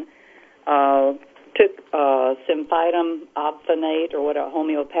down. Took Symphytum Opthanate, or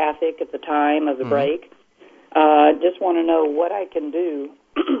homeopathic at the time of the break. Just want to know what I can do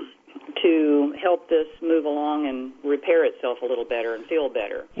to help this move along and repair itself a little better and feel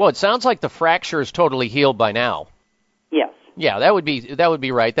better. Well, it sounds like the fracture is totally healed by now. Yes. Yeah, that would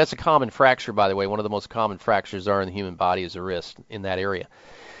be right. That's a common fracture, by the way. One of the most common fractures are in the human body is the wrist in that area.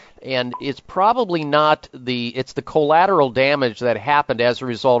 And it's probably not it's the collateral damage that happened as a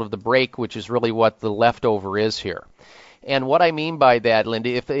result of the break, which is really what the leftover is here. And what I mean by that,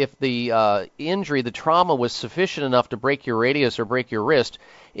 Linda, if the injury, the trauma was sufficient enough to break your radius or break your wrist,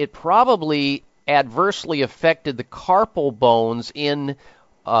 it probably adversely affected the carpal bones in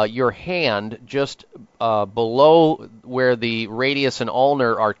your hand, just below where the radius and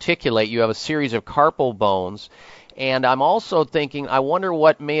ulnar articulate. You have a series of carpal bones. And I'm also thinking, I wonder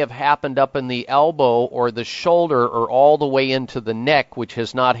what may have happened up in the elbow or the shoulder or all the way into the neck, which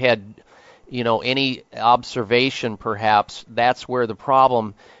has not had, any observation perhaps. That's where the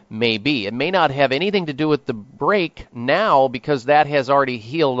problem may be. It may not have anything to do with the break now because that has already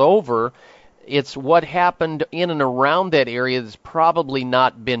healed over. It's what happened in and around that area that's probably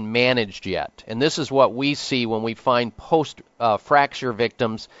not been managed yet. And this is what we see when we find post-fracture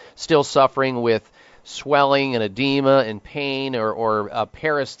victims still suffering with swelling and edema and pain or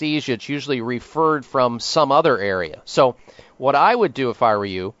paresthesia. It's usually referred from some other area. So what I would do if I were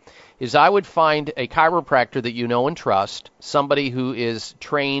you is I would find a chiropractor that you know and trust, somebody who is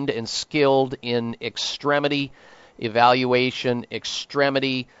trained and skilled in extremity evaluation,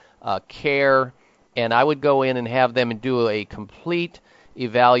 extremity care, and I would go in and have them do a complete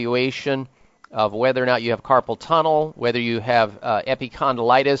evaluation of whether or not you have carpal tunnel, whether you have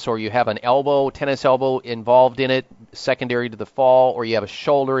epicondylitis or you have an tennis elbow involved in it, secondary to the fall, or you have a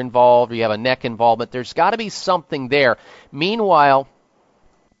shoulder involved, or you have a neck involvement. There's got to be something there. Meanwhile,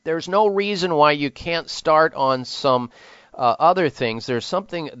 there's no reason why you can't start on some other things.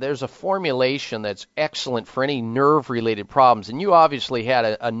 There's a formulation that's excellent for any nerve-related problems. And you obviously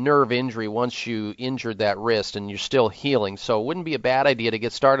had a nerve injury once you injured that wrist, and you're still healing. So it wouldn't be a bad idea to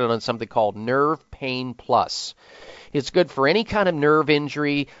get started on something called Nerve Pain Plus. It's good for any kind of nerve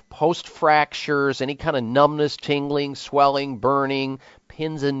injury, post-fractures, any kind of numbness, tingling, swelling, burning,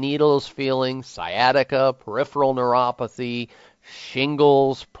 pins and needles feeling, sciatica, peripheral neuropathy,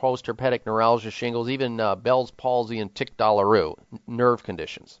 shingles, post-herpetic neuralgia shingles, even Bell's palsy and tic-douloureux, nerve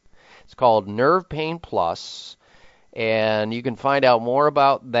conditions. It's called Nerve Pain Plus, and you can find out more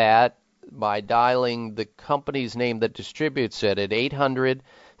about that by dialing the company's name that distributes it at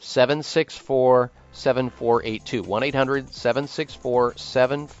 800-764-7482,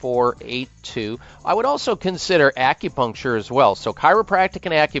 1-800-764-7482. I would also consider acupuncture as well. So chiropractic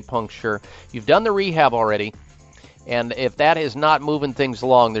and acupuncture, you've done the rehab already. And if that is not moving things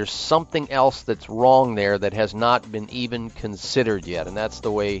along, there's something else that's wrong there that has not been even considered yet. And that's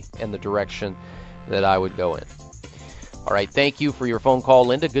the way and the direction that I would go in. All right, thank you for your phone call,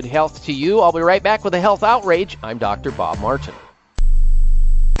 Linda. Good health to you. I'll be right back with a health outrage. I'm Dr. Bob Martin.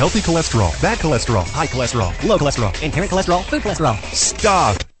 Healthy cholesterol, bad cholesterol, high cholesterol, low cholesterol, inherent cholesterol, food cholesterol.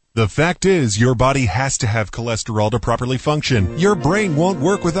 Stop! The fact is, your body has to have cholesterol to properly function. Your brain won't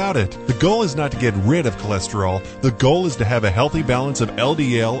work without it. The goal is not to get rid of cholesterol. The goal is to have a healthy balance of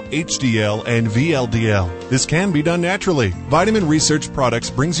LDL, HDL, and VLDL. This can be done naturally. Vitamin Research Products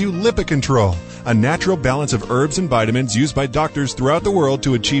brings you Lipicontrol, a natural balance of herbs and vitamins used by doctors throughout the world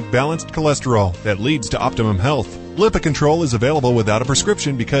to achieve balanced cholesterol that leads to optimum health. Lipicontrol is available without a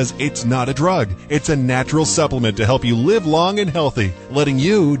prescription because it's not a drug. It's a natural supplement to help you live long and healthy, letting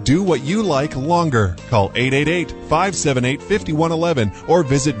you do what you like longer. Call 888-578-5111 or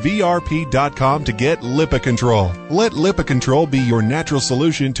visit VRP.com to get Lipicontrol. Let Lipicontrol be your natural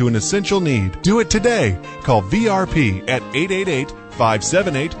solution to an essential need. Do it today. Call VRP at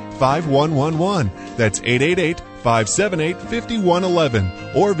 888-578-5111. That's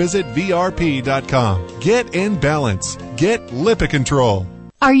 888-578-5111 or visit VRP.com. Get in balance. Get Lipicontrol.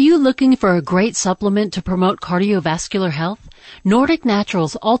 Are you looking for a great supplement to promote cardiovascular health? Nordic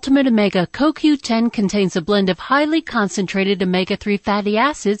Naturals Ultimate Omega CoQ10 contains a blend of highly concentrated omega-3 fatty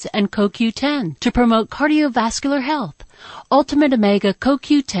acids and CoQ10 to promote cardiovascular health. Ultimate Omega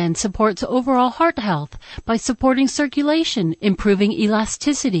CoQ10 supports overall heart health by supporting circulation, improving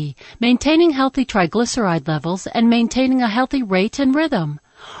elasticity, maintaining healthy triglyceride levels, and maintaining a healthy rate and rhythm.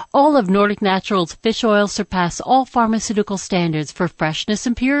 All of Nordic Naturals fish oil surpass all pharmaceutical standards for freshness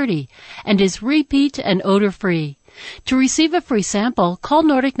and purity and is repeat and odor-free. To receive a free sample, call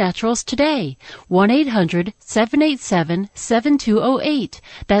Nordic Naturals today, 1-800-787-7208.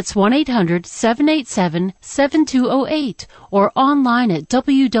 That's 1-800-787-7208, or online at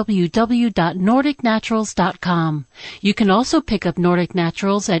www.nordicnaturals.com. You can also pick up Nordic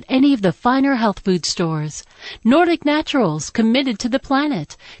Naturals at any of the finer health food stores. Nordic Naturals, committed to the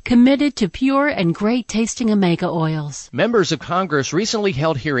planet, committed to pure and great-tasting omega oils. Members of Congress recently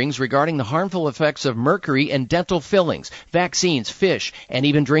held hearings regarding the harmful effects of mercury and dental fillings, vaccines, fish, and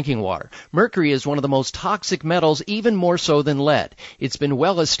even drinking water. Mercury is one of the most toxic metals, even more so than lead. It's been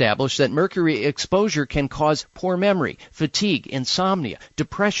well established that mercury exposure can cause poor memory, fatigue, insomnia,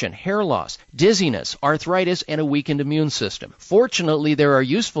 depression, hair loss, dizziness, arthritis, and a weakened immune system. Fortunately, there are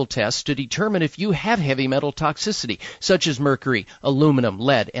useful tests to determine if you have heavy metal toxicity, such as mercury, aluminum,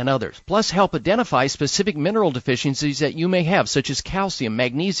 lead, and others. Plus, help identify specific mineral deficiencies that you may have, such as calcium,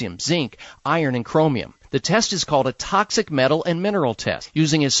 magnesium, zinc, iron, and chromium. The test is called a toxic metal and mineral test.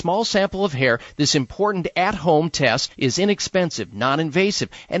 Using a small sample of hair, this important at-home test is inexpensive, non-invasive,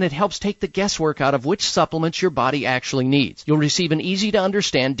 and it helps take the guesswork out of which supplements your body actually needs. You'll receive an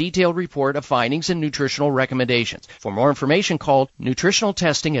easy-to-understand, detailed report of findings and nutritional recommendations. For more information, call Nutritional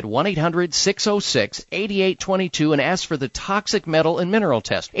Testing at 1-800-606-8822 and ask for the toxic metal and mineral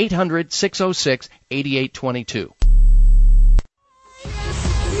test, 800-606-8822.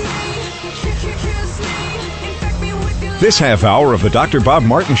 This half hour of the Dr. Bob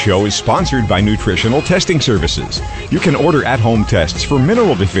Martin Show is sponsored by Nutritional Testing Services. You can order at-home tests for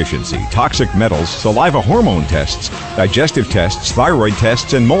mineral deficiency, toxic metals, saliva hormone tests, digestive tests, thyroid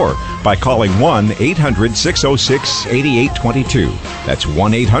tests, and more by calling 1-800-606-8822. That's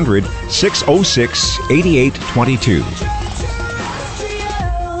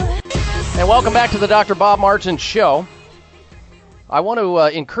 1-800-606-8822. And welcome back to the Dr. Bob Martin Show. I want to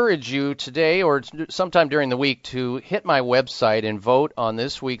encourage you today or sometime during the week to hit my website and vote on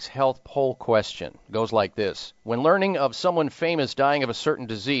this week's health poll question. It goes like this. When learning of someone famous dying of a certain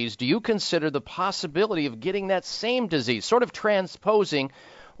disease, do you consider the possibility of getting that same disease, sort of transposing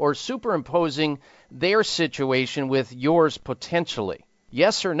or superimposing their situation with yours potentially?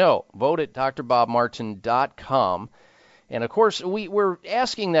 Yes or no? Vote at drbobmartin.com. And, of course, we're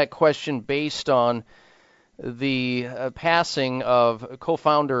asking that question based on the passing of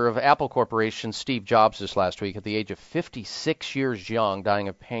co-founder of Apple Corporation, Steve Jobs, this last week at the age of 56 years young, dying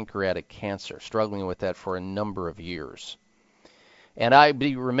of pancreatic cancer, struggling with that for a number of years. And I'd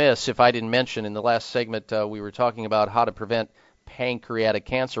be remiss if I didn't mention in the last segment we were talking about how to prevent pancreatic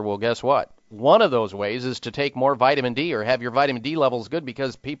cancer. Well, guess what? One of those ways is to take more vitamin D or have your vitamin D levels good,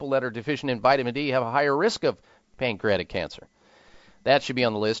 because people that are deficient in vitamin D have a higher risk of pancreatic cancer. That should be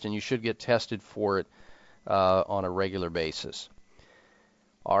on the list, and you should get tested for it on a regular basis.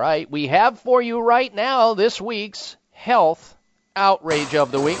 All right, we have for you right now this week's Health Outrage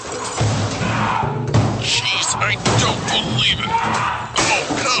of the Week. Jeez, I don't believe it.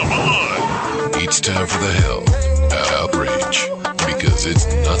 Oh, come on. It's time for the Health Outrage, because it's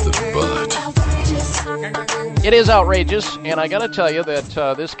nothing but. It is outrageous, and I got to tell you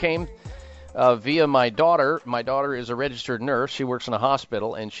that this came via my daughter. My daughter is a registered nurse. She works in a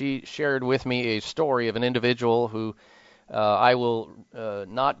hospital, and she shared with me a story of an individual who I will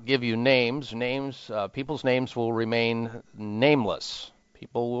not give you names. People's names will remain nameless.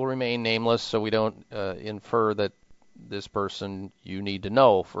 People will remain nameless, so we don't infer that this person you need to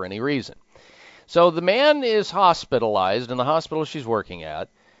know for any reason. So the man is hospitalized in the hospital she's working at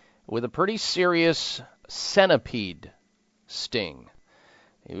with a pretty serious centipede sting.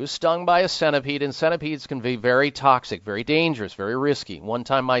 He was stung by a centipede, and centipedes can be very toxic, very dangerous, very risky. One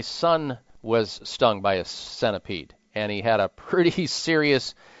time my son was stung by a centipede, and he had a pretty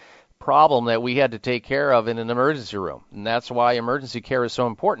serious problem that we had to take care of in an emergency room, and that's why emergency care is so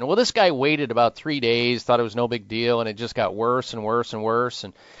important. Well, this guy waited about 3 days, thought it was no big deal, and it just got worse and worse and worse.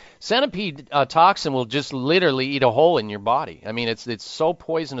 And centipede toxin will just literally eat a hole in your body. I mean, it's so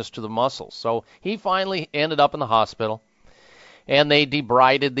poisonous to the muscles. So he finally ended up in the hospital. And they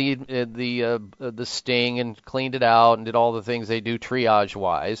debrided the sting and cleaned it out and did all the things they do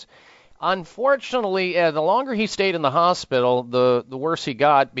triage-wise. Unfortunately, the longer he stayed in the hospital, the worse he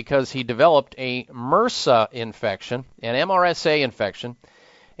got because he developed a MRSA infection, an MRSA infection,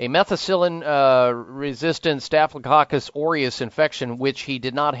 a methicillin-resistant Staphylococcus aureus infection, which he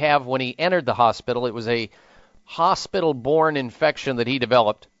did not have when he entered the hospital. It was a hospital-borne infection that he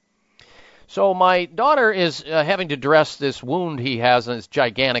developed. So my daughter is having to dress this wound he has, and it's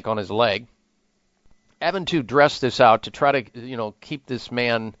gigantic on his leg, having to dress this out to try to, keep this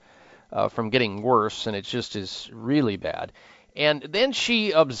man from getting worse, and it just is really bad. And then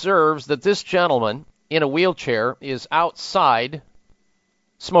she observes that this gentleman in a wheelchair is outside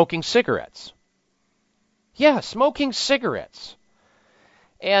smoking cigarettes. Yeah, smoking cigarettes.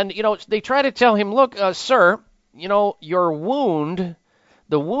 And, they try to tell him, look, sir, your wound,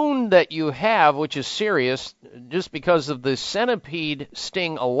 the wound that you have, which is serious, just because of the centipede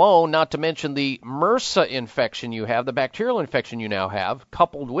sting alone, not to mention the MRSA infection you have, the bacterial infection you now have,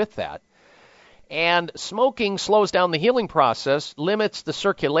 coupled with that. And smoking slows down the healing process, limits the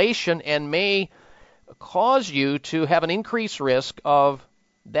circulation, and may cause you to have an increased risk of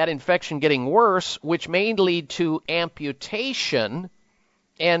that infection getting worse, which may lead to amputation.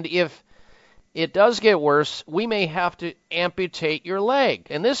 And if it does get worse, we may have to amputate your leg.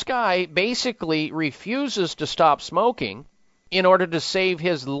 And this guy basically refuses to stop smoking in order to save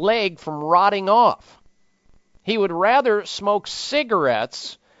his leg from rotting off. He would rather smoke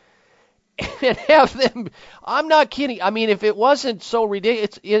cigarettes and have them. I'm not kidding. I mean, if it wasn't so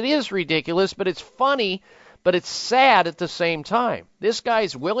ridiculous, it is ridiculous, but it's funny, but it's sad at the same time. This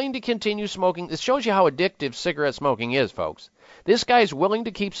guy's willing to continue smoking. This shows you how addictive cigarette smoking is, folks. This guy's willing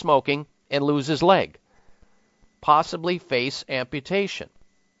to keep smoking and lose his leg, possibly face amputation.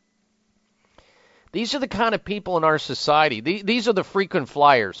 These are the kind of people in our society. These are the frequent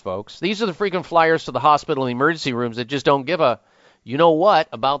flyers, folks. These are the frequent flyers to the hospital and the emergency rooms that just don't give a you-know-what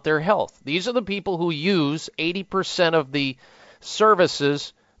about their health. These are the people who use 80% of the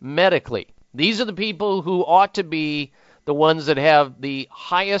services medically. These are the people who ought to be the ones that have the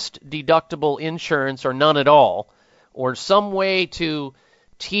highest deductible insurance or none at all, or some way to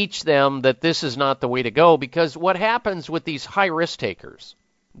teach them that this is not the way to go, because what happens with these high-risk takers,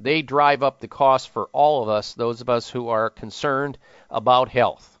 they drive up the cost for all of us, those of us who are concerned about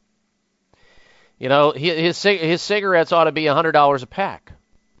health. His cigarettes ought to be $100 a pack.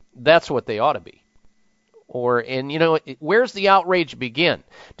 That's what they ought to be. Where's the outrage begin?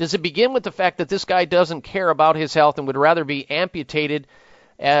 Does it begin with the fact that this guy doesn't care about his health and would rather be amputated,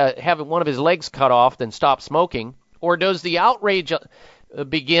 having one of his legs cut off, than stop smoking? Or does the outrage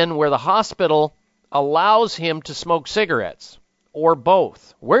begin where the hospital allows him to smoke cigarettes? Or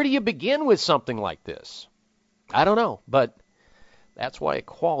both? Where do you begin with something like this? I don't know, but that's why it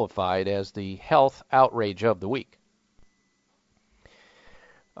qualified as the health outrage of the week.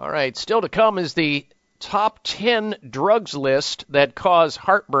 All right, still to come is the top 10 drugs list that cause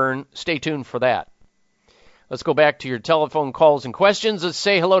heartburn. Stay tuned for that. Let's go back to your telephone calls and questions. Let's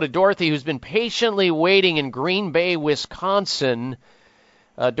say hello to Dorothy, who's been patiently waiting in Green Bay, Wisconsin.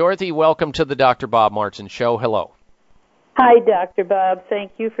 Dorothy, welcome to the Dr. Bob Martin Show. Hello. Hi, Dr. Bob.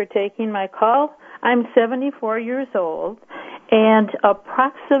 Thank you for taking my call. I'm 74 years old, and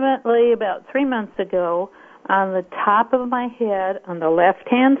approximately about 3 months ago, on the top of my head, on the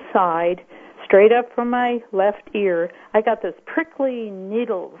left-hand side, straight up from my left ear, I got this prickly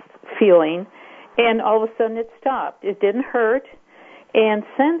needles feeling, and all of a sudden it stopped. It didn't hurt, and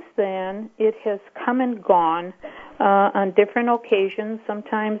since then it has come and gone on different occasions.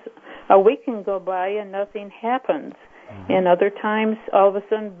 Sometimes a week can go by and nothing happens, and other times all of a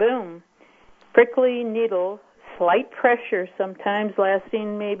sudden, boom, prickly needle, slight pressure, sometimes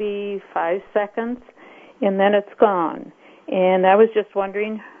lasting maybe 5 seconds, and then it's gone. And I was just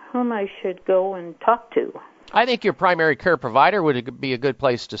wondering whom I should go and talk to. I think your primary care provider would be a good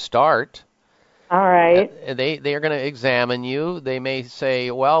place to start. All right. They are going to examine you. They may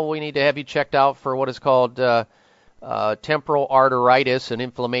say, well, we need to have you checked out for what is called temporal arteritis and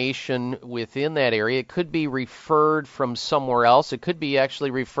inflammation within that area. It could be referred from somewhere else. It could be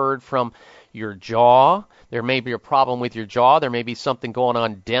actually referred from your jaw. There may be a problem with your jaw. There may be something going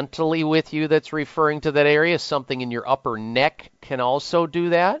on dentally with you that's referring to that area. Something in your upper neck can also do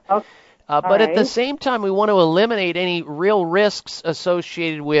that. Okay. But at the same time, we want to eliminate any real risks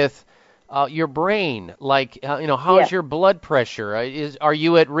associated with your brain, like how's your blood pressure? Are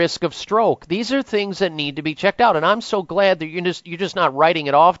you at risk of stroke? These are things that need to be checked out. And I'm so glad that you're just not writing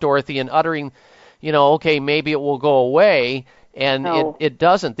it off, Dorothy, and uttering, okay, maybe it will go away. And it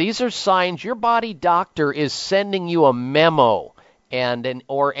doesn't. These are signs. Your body doctor is sending you a memo and an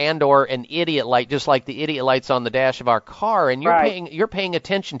idiot light, just like the idiot lights on the dash of our car, and you're paying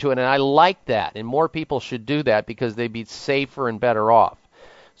attention to it, and I like that, and more people should do that because they'd be safer and better off.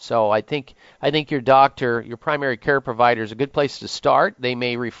 So I think your doctor, your primary care provider, is a good place to start. They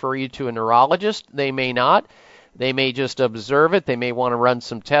may refer you to a neurologist, they may not. They may just observe it. They may want to run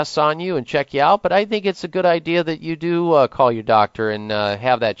some tests on you and check you out, but I think it's a good idea that you do call your doctor and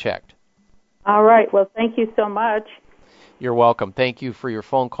have that checked. All right. Well, thank you so much. You're welcome. Thank you for your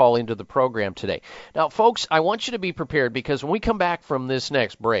phone call into the program today. Now, folks, I want you to be prepared because when we come back from this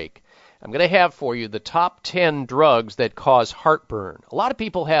next break, I'm going to have for you the top 10 drugs that cause heartburn. A lot of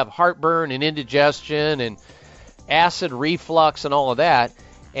people have heartburn and indigestion and acid reflux and all of that,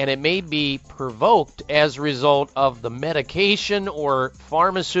 and it may be provoked as a result of the medication or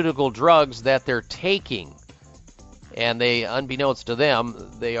pharmaceutical drugs that they're taking. And they, unbeknownst to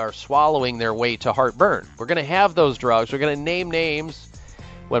them, they are swallowing their way to heartburn. We're going to have those drugs. We're going to name names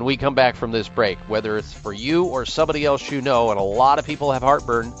when we come back from this break, whether it's for you or somebody else you know, and a lot of people have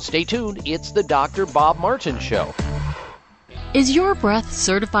heartburn. Stay tuned. It's the Dr. Bob Martin Show. Is your breath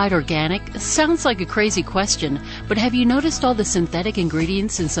certified organic? Sounds like a crazy question, but have you noticed all the synthetic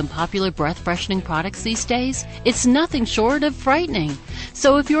ingredients in some popular breath freshening products these days? It's nothing short of frightening.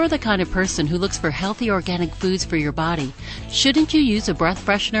 So if you're the kind of person who looks for healthy organic foods for your body, shouldn't you use a breath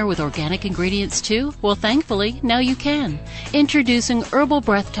freshener with organic ingredients too? Well, thankfully, now you can. Introducing Herbal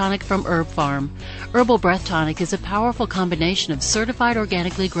Breath Tonic from Herb Farm. Herbal Breath Tonic is a powerful combination of certified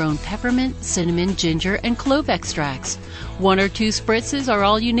organically grown peppermint, cinnamon, ginger, and clove extracts. 1 or 2 spritzes are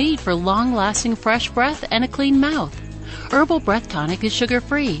all you need for long-lasting fresh breath and a clean mouth. Herbal Breath Tonic is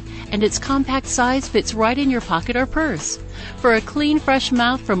sugar-free, and its compact size fits right in your pocket or purse. For a clean, fresh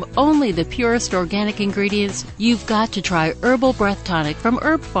mouth from only the purest organic ingredients, you've got to try Herbal Breath Tonic from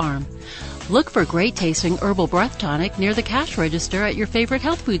Herb Farm. Look for great-tasting Herbal Breath Tonic near the cash register at your favorite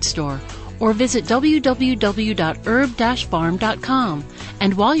health food store, or visit www.herb-farm.com.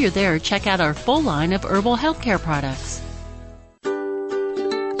 And while you're there, check out our full line of herbal healthcare products.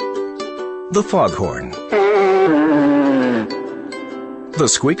 The foghorn, the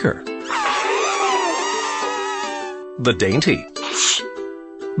squeaker, the dainty,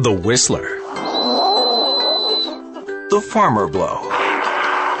 the whistler, the farmer blow,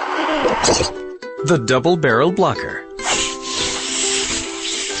 the double barrel blocker,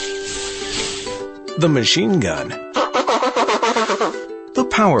 the machine gun, the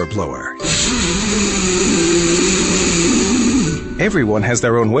power blower. Everyone has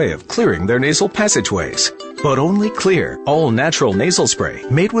their own way of clearing their nasal passageways. But only Clear, all-natural nasal spray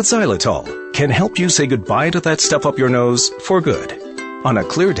made with xylitol can help you say goodbye to that stuff up your nose for good. On a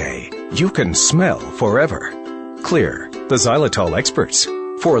clear day, you can smell forever. Clear, the xylitol experts.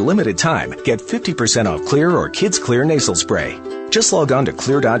 For a limited time, get 50% off Clear or Kids Clear nasal spray. Just log on to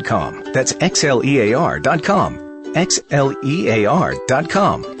Xlear.com. That's XLEAR.com.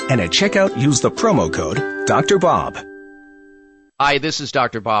 XLEAR.com. And at checkout, use the promo code Dr. Bob. Hi, this is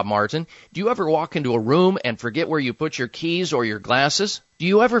Dr. Bob Martin. Do you ever walk into a room and forget where you put your keys or your glasses? Do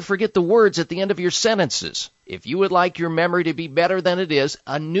you ever forget the words at the end of your sentences? If you would like your memory to be better than it is,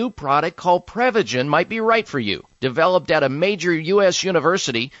 a new product called Prevagen might be right for you. Developed at a major U.S.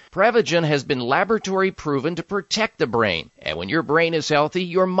 university, Prevagen has been laboratory proven to protect the brain. And when your brain is healthy,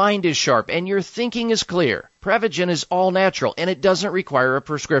 your mind is sharp and your thinking is clear. Prevagen is all natural and it doesn't require a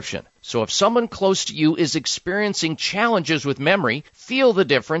prescription. So if someone close to you is experiencing challenges with memory, feel the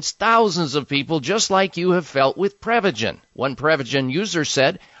difference thousands of people just like you have felt with Prevagen. One Prevagen user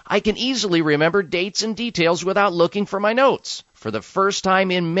said, "I can easily remember dates and details without looking for my notes. For the first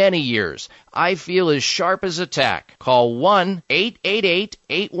time in many years, I feel as sharp as a tack." Call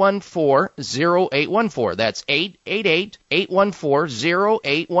 1-888-814-0814. That's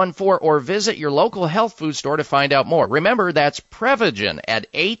 888-814-0814, or visit your local health food store to find out more. Remember, that's Prevagen at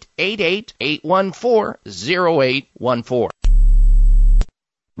 888-814-0814.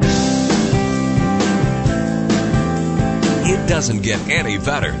 It doesn't get any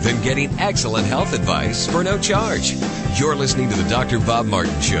better than getting excellent health advice for no charge. You're listening to the Dr. Bob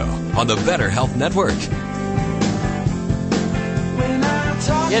Martin Show on the Better Health Network.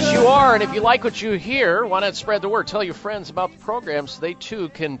 Yes, you are, and if you like what you hear, why not spread the word? Tell your friends about the program so they too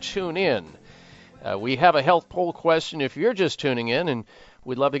can tune in. We have a health poll question if you're just tuning in, and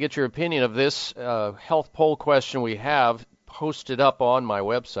we'd love to get your opinion of this health poll question we have posted up on my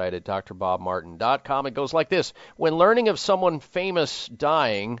website at drbobmartin.com. It goes like this. When learning of someone famous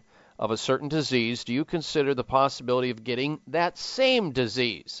dying of a certain disease, do you consider the possibility of getting that same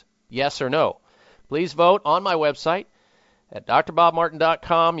disease? Yes or no? Please vote on my website at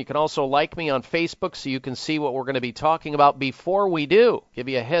drbobmartin.com. You can also like me on Facebook so you can see what we're going to be talking about before we do. Give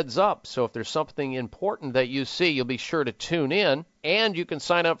you a heads up. So if there's something important that you see, you'll be sure to tune in. And you can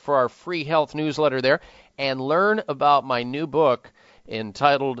sign up for our free health newsletter there and learn about my new book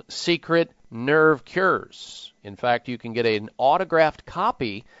entitled Secret Nerve Cures. In fact, you can get an autographed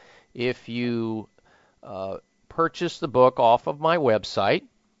copy if you purchase the book off of my website.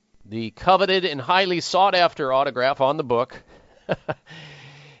 The coveted and highly sought-after autograph on the book.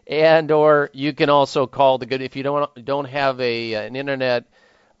 And or you can also call the good, if you don't have an internet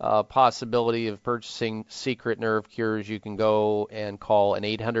possibility of purchasing Secret Nerve Cures, you can go and call an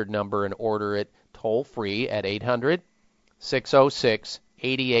 800 number and order it toll-free at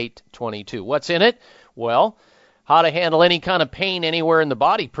 800-606-8822. What's in it? Well, how to handle any kind of pain anywhere in the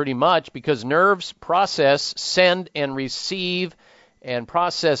body, pretty much, because nerves process, send, and receive and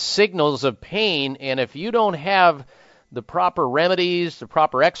process signals of pain, and if you don't have the proper remedies, the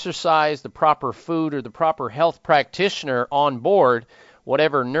proper exercise, the proper food, or the proper health practitioner on board,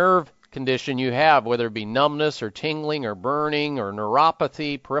 whatever nerve condition you have, whether it be numbness or tingling or burning or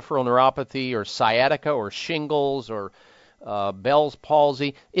neuropathy, peripheral neuropathy or sciatica or shingles or Bell's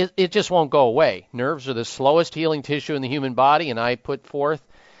palsy, it just won't go away. Nerves are the slowest healing tissue in the human body, and I put forth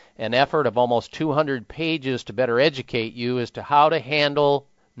an effort of almost 200 pages to better educate you as to how to handle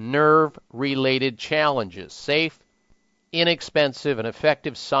nerve-related challenges. Safe, inexpensive, and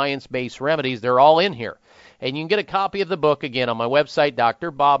effective science-based remedies. They're all in here. And you can get a copy of the book, again, on my website,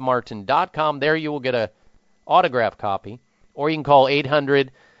 drbobmartin.com. There you will get an autographed copy. Or you can call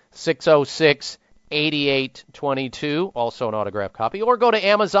 800-606-8822, also an autographed copy. Or go to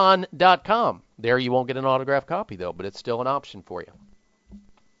amazon.com. There you won't get an autographed copy, though, but it's still an option for you.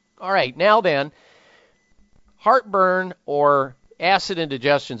 All right, now then, heartburn or acid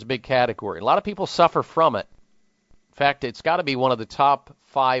indigestion is a big category. A lot of people suffer from it. In fact, it's got to be one of the top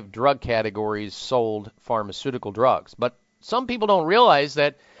 5 drug categories sold pharmaceutical drugs. But some people don't realize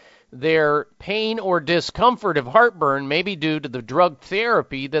that their pain or discomfort of heartburn may be due to the drug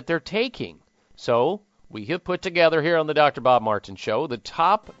therapy that they're taking. So we have put together here on the Dr. Bob Martin Show the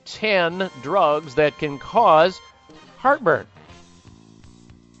top 10 drugs that can cause heartburn.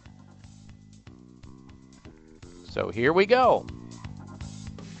 So here we go.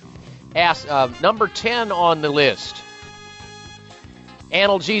 Number 10 on the list.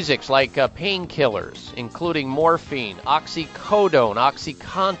 Analgesics like painkillers, including morphine, oxycodone,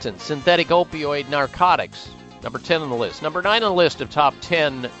 OxyContin, synthetic opioid narcotics. Number 10 on the list. Number 9 on the list of top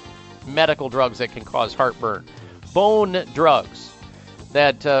 10 medical drugs that can cause heartburn. Bone drugs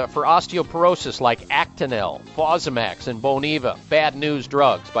that for osteoporosis like Actonel, Fosamax, and Boniva. Bad news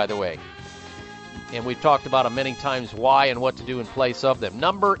drugs, by the way. And we've talked about them many times, why and what to do in place of them.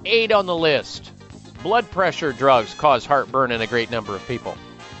 Number 8 on the list. Blood pressure drugs cause heartburn in a great number of people.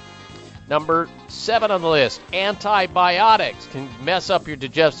 Number 7 on the list. Antibiotics can mess up your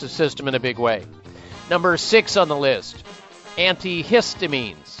digestive system in a big way. Number 6 on the list.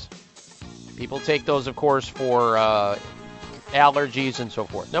 Antihistamines. People take those, of course, for allergies and so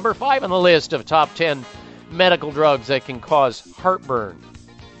forth. Number 5 on the list of top 10 medical drugs that can cause heartburn.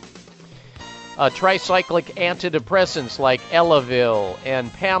 Tricyclic antidepressants like Elavil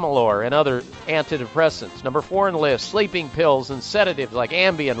and Pamelor and other antidepressants. Number 4 on the list, sleeping pills and sedatives like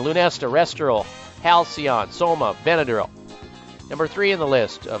Ambien, Lunesta, Restoril, Halcion, Soma, Benadryl. Number 3 on the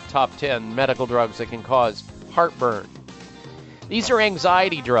list of top 10 medical drugs that can cause heartburn. These are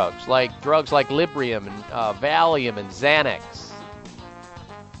anxiety drugs like Librium and Valium and Xanax.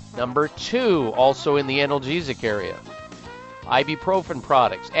 Number 2, also in the analgesic area. Ibuprofen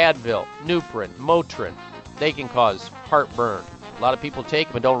products, Advil, Nuprin, Motrin, they can cause heartburn. A lot of people take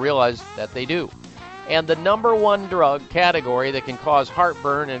them and don't realize that they do. And the number 1 drug category that can cause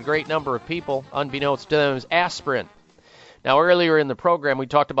heartburn in a great number of people, unbeknownst to them, is aspirin. Now, earlier in the program, we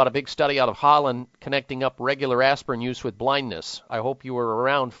talked about a big study out of Holland connecting up regular aspirin use with blindness. I hope you were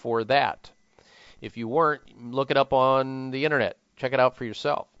around for that. If you weren't, look it up on the internet. Check it out for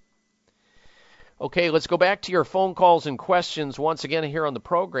yourself. Okay, let's go back to your phone calls and questions once again here on the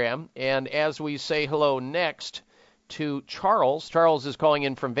program. And as we say hello next to Charles. Charles is calling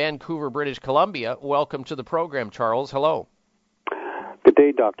in from Vancouver, British Columbia. Welcome to the program, Charles. Hello. Good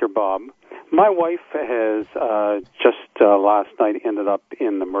day, Dr. Bob. My wife has just last night ended up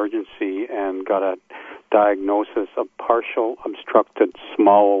in emergency and got a diagnosis of partial obstructed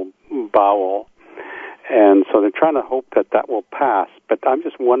small bowel. And so they're trying to hope that that will pass. But I'm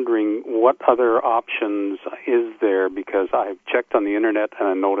just wondering what other options is there, because I've checked on the internet and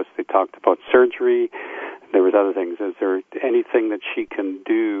I noticed they talked about surgery. There was other things. Is there anything that she can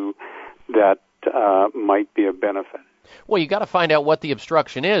do that might be of benefit? Well, you got to find out what the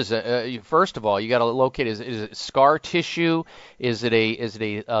obstruction is. First of all, you got to locate: is it scar tissue? Is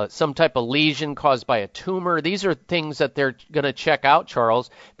it some type of lesion caused by a tumor? These are things that they're going to check out, Charles.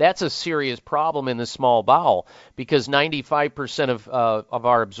 That's a serious problem in the small bowel because 95% of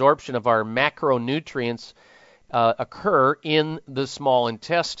our absorption of our macronutrients occur in the small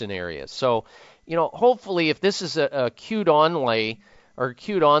intestine area. So, hopefully, if this is a acute onlay or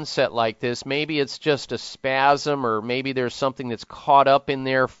acute onset like this, maybe it's just a spasm, or maybe there's something that's caught up in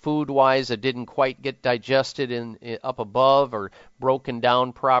there food-wise that didn't quite get digested in up above or broken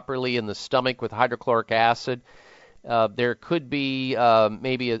down properly in the stomach with hydrochloric acid. There could be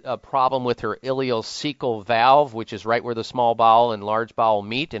maybe a problem with her ileocecal valve, which is right where the small bowel and large bowel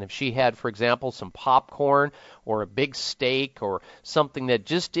meet. And if she had, for example, some popcorn or a big steak or something that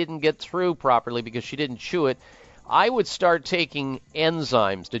just didn't get through properly because she didn't chew it, I would start taking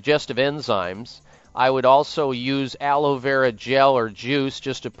enzymes, digestive enzymes. I would also use aloe vera gel or juice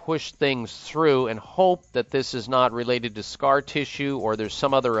just to push things through and hope that this is not related to scar tissue or there's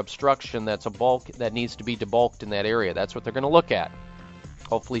some other obstruction that's a bulk that needs to be debulked in that area. That's what they're going to look at.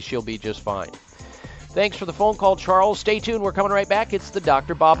 Hopefully she'll be just fine. Thanks for the phone call, Charles. Stay tuned. We're coming right back. It's the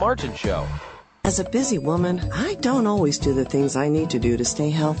Dr. Bob Martin Show. As a busy woman, I don't always do the things I need to do to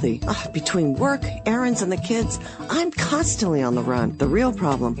stay healthy. Between work, errands, and the kids, I'm constantly on the run. The real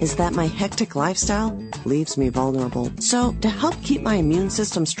problem is that my hectic lifestyle leaves me vulnerable. So, to help keep my immune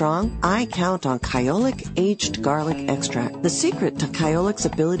system strong, I count on Kyolic Aged Garlic Extract. The secret to Kyolic's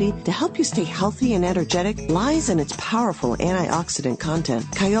ability to help you stay healthy and energetic lies in its powerful antioxidant content.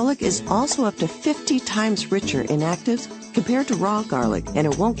 Kyolic is also up to 50 times richer in actives compared to raw garlic, and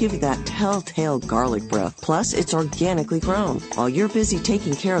it won't give you that telltale garlic breath. Plus, it's organically grown. While you're busy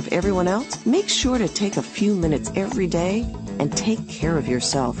taking care of everyone else, make sure to take a few minutes every day and take care of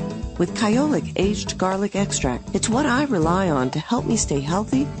yourself. With Kyolic Aged Garlic Extract, it's what I rely on to help me stay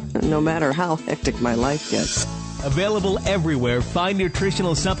healthy, no matter how hectic my life gets. Available everywhere fine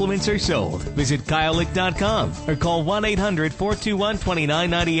nutritional supplements are sold. Visit Kyolic.com or call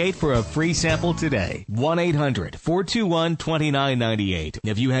 1-800-421-2998 for a free sample today. 1-800-421-2998.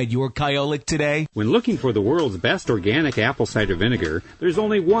 Have you had your Kyolic today? When looking for the world's best organic apple cider vinegar, there's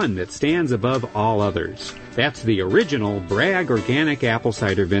only one that stands above all others. That's the original Bragg Organic Apple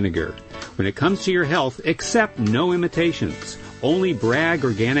Cider Vinegar. When it comes to your health, accept no imitations. Only Bragg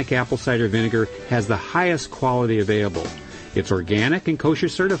Organic Apple Cider Vinegar has the highest quality available. It's organic and kosher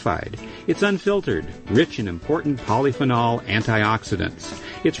certified. It's unfiltered, rich in important polyphenol antioxidants.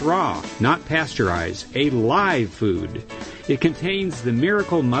 It's raw, not pasteurized, a live food. It contains the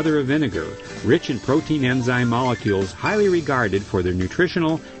miracle mother of vinegar, rich in protein enzyme molecules highly regarded for their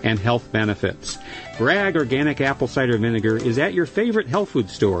nutritional and health benefits. Bragg Organic Apple Cider Vinegar is at your favorite health food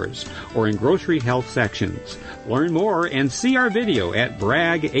stores or in grocery health sections. Learn more and see our video at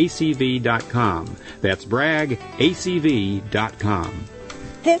braggacv.com. That's braggacv.com.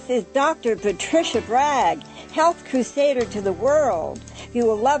 This is Dr. Patricia Bragg, health crusader to the world. You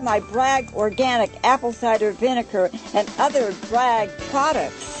will love my Bragg Organic Apple Cider Vinegar and other Bragg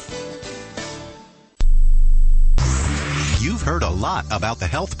products. You've heard a lot about the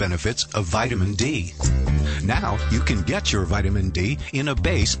health benefits of vitamin D. Now you can get your vitamin D in a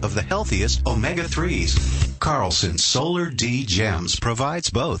base of the healthiest omega-3s. Carlson Solar D Gems provides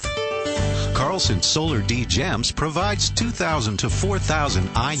both. Carlson Solar D Gems provides 2,000 to 4,000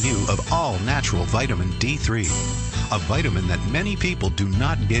 IU of all natural vitamin D3, a vitamin that many people do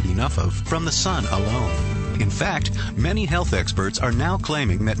not get enough of from the sun alone. In fact, many health experts are now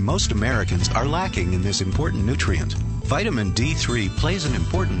claiming that most Americans are lacking in this important nutrient. Vitamin D3 plays an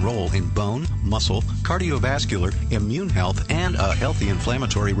important role in bone, muscle, cardiovascular, immune health, and a healthy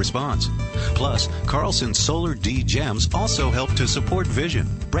inflammatory response. Plus, Carlson Solar D Gems also help to support vision,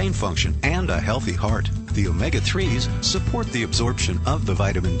 brain function, and a healthy heart. The omega-3s support the absorption of the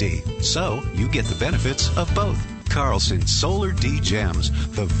vitamin D, so you get the benefits of both. Carlson Solar D Gems,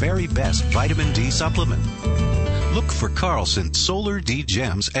 the very best vitamin D supplement. Look for Carlson Solar D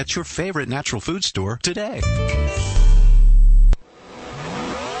Gems at your favorite natural food store today.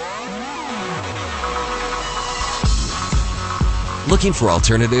 Looking for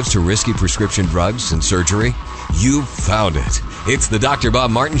alternatives to risky prescription drugs and surgery? You've found it. It's the Dr.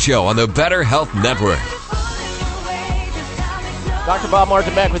 Bob Martin Show on the Better Health Network. Dr. Bob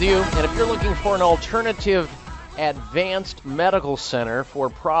Martin back with you. And if you're looking for an alternative advanced medical center for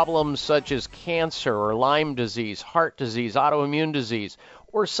problems such as cancer or Lyme disease, heart disease, autoimmune disease,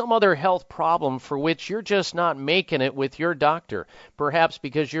 or some other health problem for which you're just not making it with your doctor. Perhaps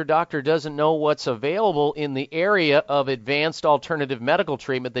because your doctor doesn't know what's available in the area of advanced alternative medical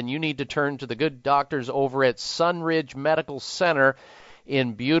treatment, then you need to turn to the good doctors over at Sunridge Medical Center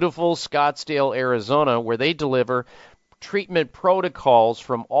in beautiful Scottsdale, Arizona, where they deliver treatment protocols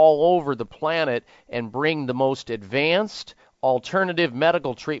from all over the planet and bring the most advanced alternative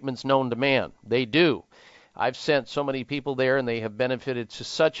medical treatments known to man. They do. I've sent so many people there, and they have benefited to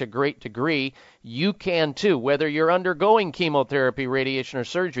such a great degree. You can too, whether you're undergoing chemotherapy, radiation, or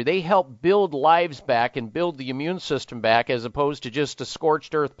surgery. They help build lives back and build the immune system back, as opposed to just a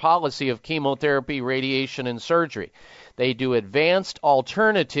scorched earth policy of chemotherapy, radiation, and surgery. They do advanced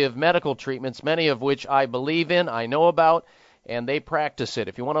alternative medical treatments, many of which I believe in, I know about, and they practice it.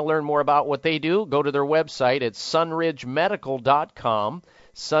 If you want to learn more about what they do, go to their website at sunridgemedical.com.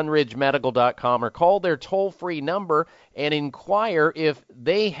 sunridgemedical.com, or call their toll-free number and inquire if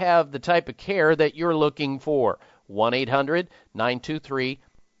they have the type of care that you're looking for.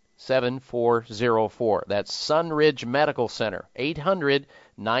 1-800-923-7404. That's Sunridge Medical Center.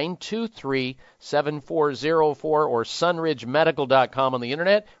 800-923-7404 or sunridgemedical.com on the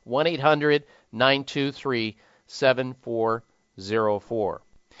internet. 1-800-923-7404.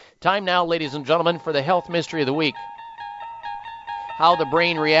 Time now, ladies and gentlemen, for the health mystery of the week. How the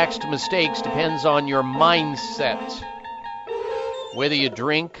brain reacts to mistakes depends on your mindset. Whether you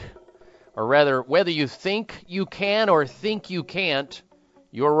drink, or rather, whether you think you can or think you can't,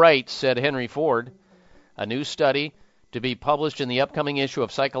 you're right, said Henry Ford. A new study to be published in the upcoming issue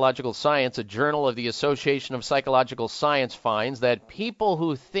of Psychological Science, a journal of the Association of Psychological Science, finds that people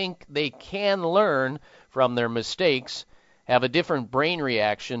who think they can learn from their mistakes have a different brain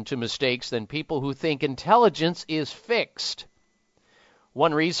reaction to mistakes than people who think intelligence is fixed.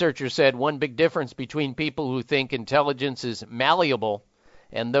 One researcher said one big difference between people who think intelligence is malleable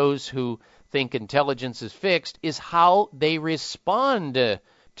and those who think intelligence is fixed is how they respond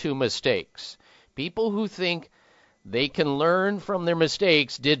to mistakes. People who think they can learn from their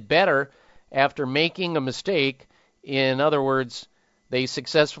mistakes did better after making a mistake. In other words, they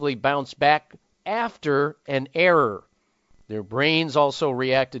successfully bounced back after an error. Their brains also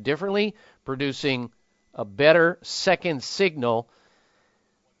reacted differently, producing a better second signal,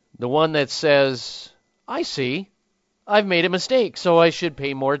 the one that says, I see, I've made a mistake, so I should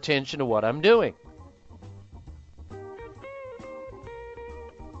pay more attention to what I'm doing.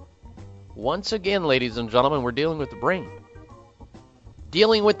 Once again, ladies and gentlemen, we're dealing with the brain.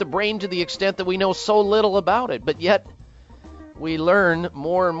 Dealing with the brain to the extent that we know so little about it, but yet we learn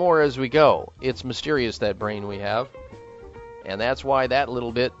more and more as we go. It's mysterious, that brain we have, and that's why that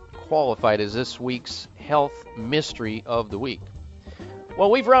little bit qualified as this week's health mystery of the week. Well,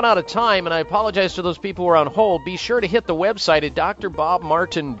 we've run out of time, and I apologize to those people who are on hold. Be sure to hit the website at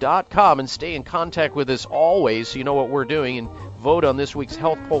drbobmartin.com and stay in contact with us always so you know what we're doing, and vote on this week's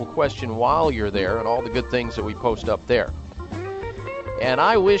health poll question while you're there and all the good things that we post up there. And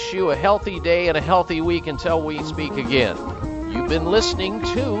I wish you a healthy day and a healthy week until we speak again. You've been listening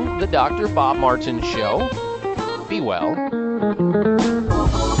to the Dr. Bob Martin Show. Be well.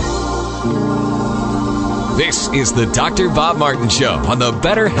 This is the Dr. Bob Martin Show on the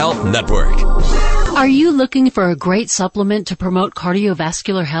Better Health Network. Are you looking for a great supplement to promote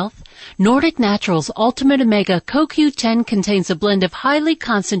cardiovascular health? Nordic Naturals Ultimate Omega CoQ10 contains a blend of highly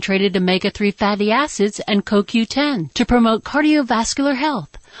concentrated omega-3 fatty acids and CoQ10 to promote cardiovascular health.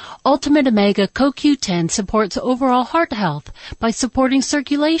 Ultimate Omega CoQ10 supports overall heart health by supporting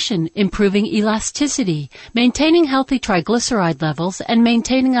circulation, improving elasticity, maintaining healthy triglyceride levels, and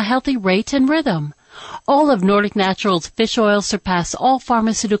maintaining a healthy rate and rhythm. All of Nordic Naturals fish oil surpass all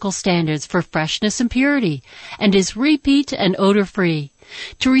pharmaceutical standards for freshness and purity and is repeat and odor-free.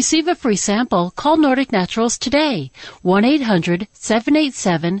 To receive a free sample, call Nordic Naturals today,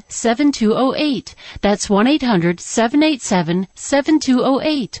 1-800-787-7208. That's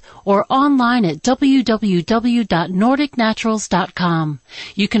 1-800-787-7208, or online at www.nordicnaturals.com.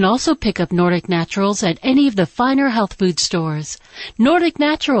 You can also pick up Nordic Naturals at any of the finer health food stores. Nordic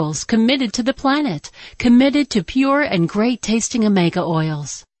Naturals, committed to the planet, committed to pure and great tasting omega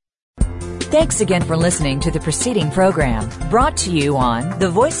oils. Thanks again for listening to the preceding program, brought to you on the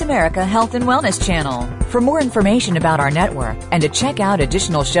Voice America Health and Wellness Channel. For more information about our network and to check out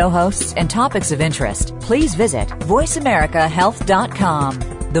additional show hosts and topics of interest, please visit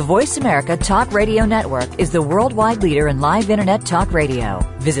voiceamericahealth.com. The Voice America Talk Radio Network is the worldwide leader in live Internet talk radio.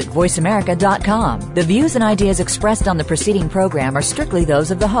 Visit voiceamerica.com. The views and ideas expressed on the preceding program are strictly those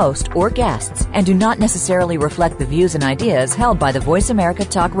of the host or guests and do not necessarily reflect the views and ideas held by the Voice America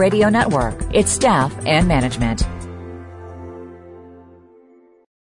Talk Radio Network, its staff, and management.